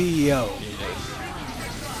at CEO.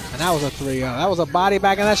 And that was a 3-0. That was a body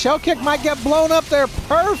bag, and that shell kick might get blown up there.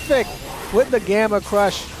 Perfect with the Gamma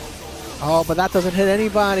Crush. Oh, but that doesn't hit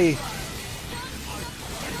anybody.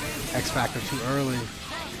 X Factor too early.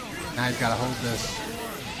 Now he's got to hold this.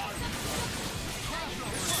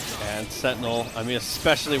 And Sentinel, I mean,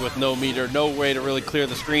 especially with no meter, no way to really clear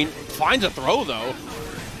the screen. Finds a throw, though.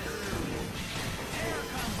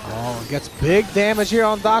 Oh, gets big damage here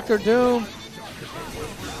on Dr. Doom.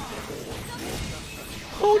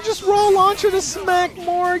 Oh, just raw launcher to smack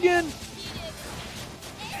Morrigan.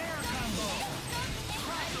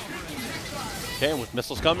 Okay, with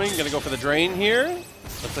missiles coming, gonna go for the drain here.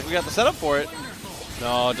 Looks like we got the setup for it.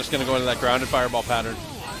 No, just gonna go into that grounded fireball pattern.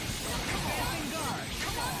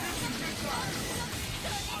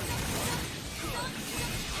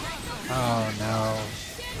 Oh no.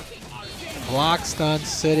 Block stun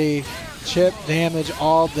city, chip damage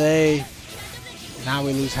all day. Now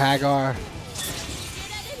we lose Haggar.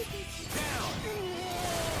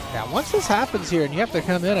 Yeah, once this happens here and you have to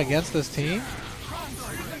come in against this team,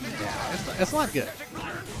 yeah, it's not good.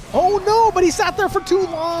 Oh no, but he sat there for too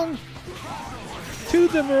long. Too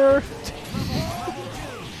demure.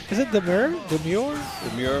 Is it demure? Demure?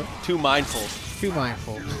 Demure. Too mindful. Too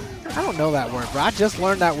mindful. I don't know that word, bro. I just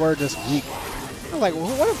learned that word this week. I was like,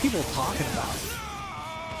 what are people talking about?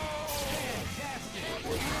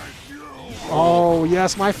 Oh,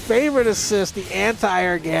 yes, my favorite assist, the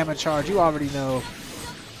anti-air gamma charge. You already know.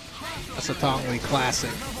 That's a Tourney classic.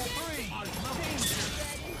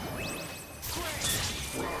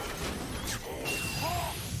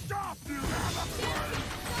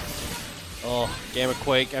 Oh, Gamma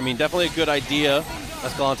Quake. I mean, definitely a good idea.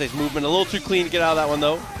 Escalante's movement a little too clean to get out of that one,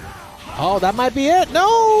 though. Oh, that might be it.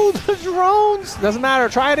 No, the drones. Doesn't matter.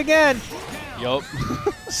 Try it again. Yup.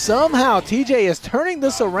 Somehow, TJ is turning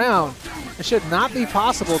this around. It should not be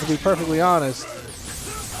possible, to be perfectly honest.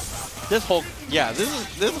 This Hulk, yeah,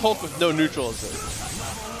 this is Hulk with no neutral assist.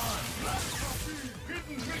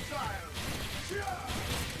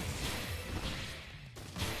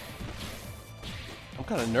 I'm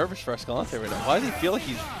kind of nervous for Escalante right now. Why does he feel like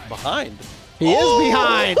he's behind? He is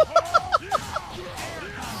behind.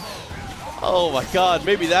 Oh my God,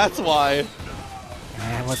 maybe that's why.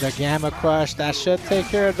 And with the Gamma Crush, that should take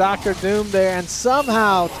care of Dr. Doom there. And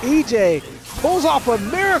somehow TJ pulls off a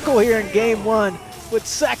miracle here in game one with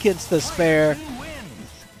seconds to spare.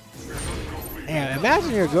 Man,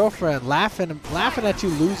 imagine your girlfriend laughing at you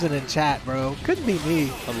losing in chat, bro. Couldn't be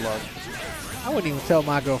me. Unlucky. I wouldn't even tell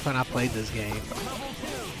my girlfriend I played this game.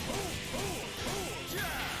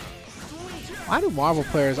 Why do Marvel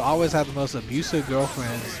players always have the most abusive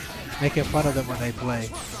girlfriends making fun of them when they play?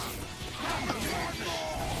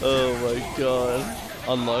 Oh my God.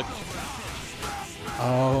 Unlucky.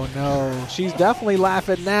 Oh no, she's definitely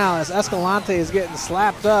laughing now as Escalante is getting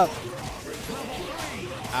slapped up.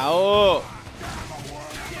 Ow.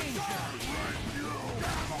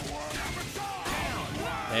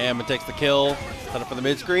 Damn, it takes the kill. Set up for the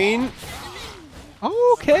mid screen.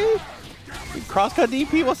 Okay. Crosscut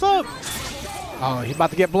DP, what's up? Oh, he's about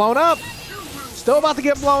to get blown up. Still about to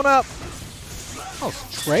get blown up. Oh,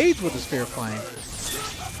 trades with the Sphere Flame.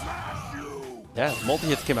 Yeah,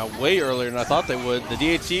 multi-hits came out way earlier than I thought they would. The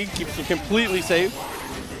DHC keeps him completely safe.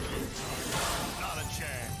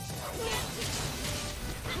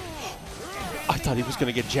 I thought he was going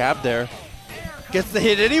to get jabbed there. Gets the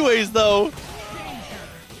hit anyways, though.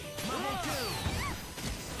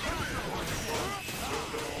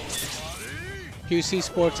 QC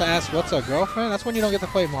Sports asks, what's a girlfriend? That's when you don't get to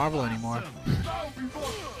play Marvel anymore.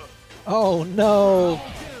 Oh no.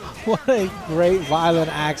 What a great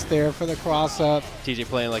violent axe there for the cross-up. TJ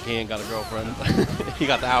playing like he ain't got a girlfriend. He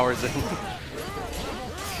got the hours in.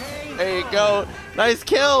 There you go. Nice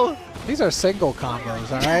kill. These are single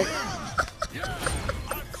combos, all right?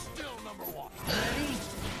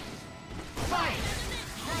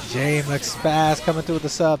 Jay McSpass coming through with the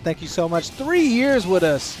sub. Thank you so much. 3 years with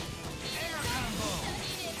us.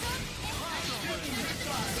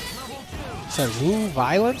 Said woo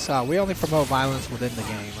violence? We only promote violence within the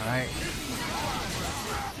game, right?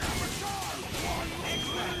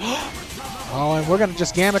 Oh, and we're going to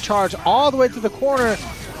just Gamma Charge all the way to the corner.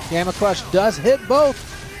 Gamma Crush does hit both.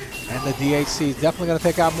 And the DHC is definitely going to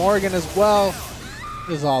take out Morrigan as well.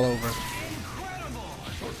 This is all over.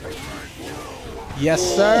 Yes,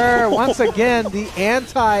 sir. Once again, the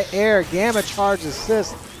anti-air Gamma Charge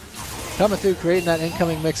assist coming through, creating that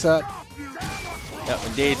incoming mix-up. Yep,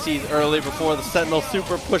 and DHC's early before the Sentinel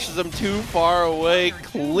super pushes him too far away.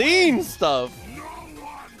 Clean stuff.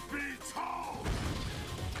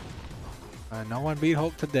 No one beat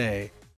Hulk today.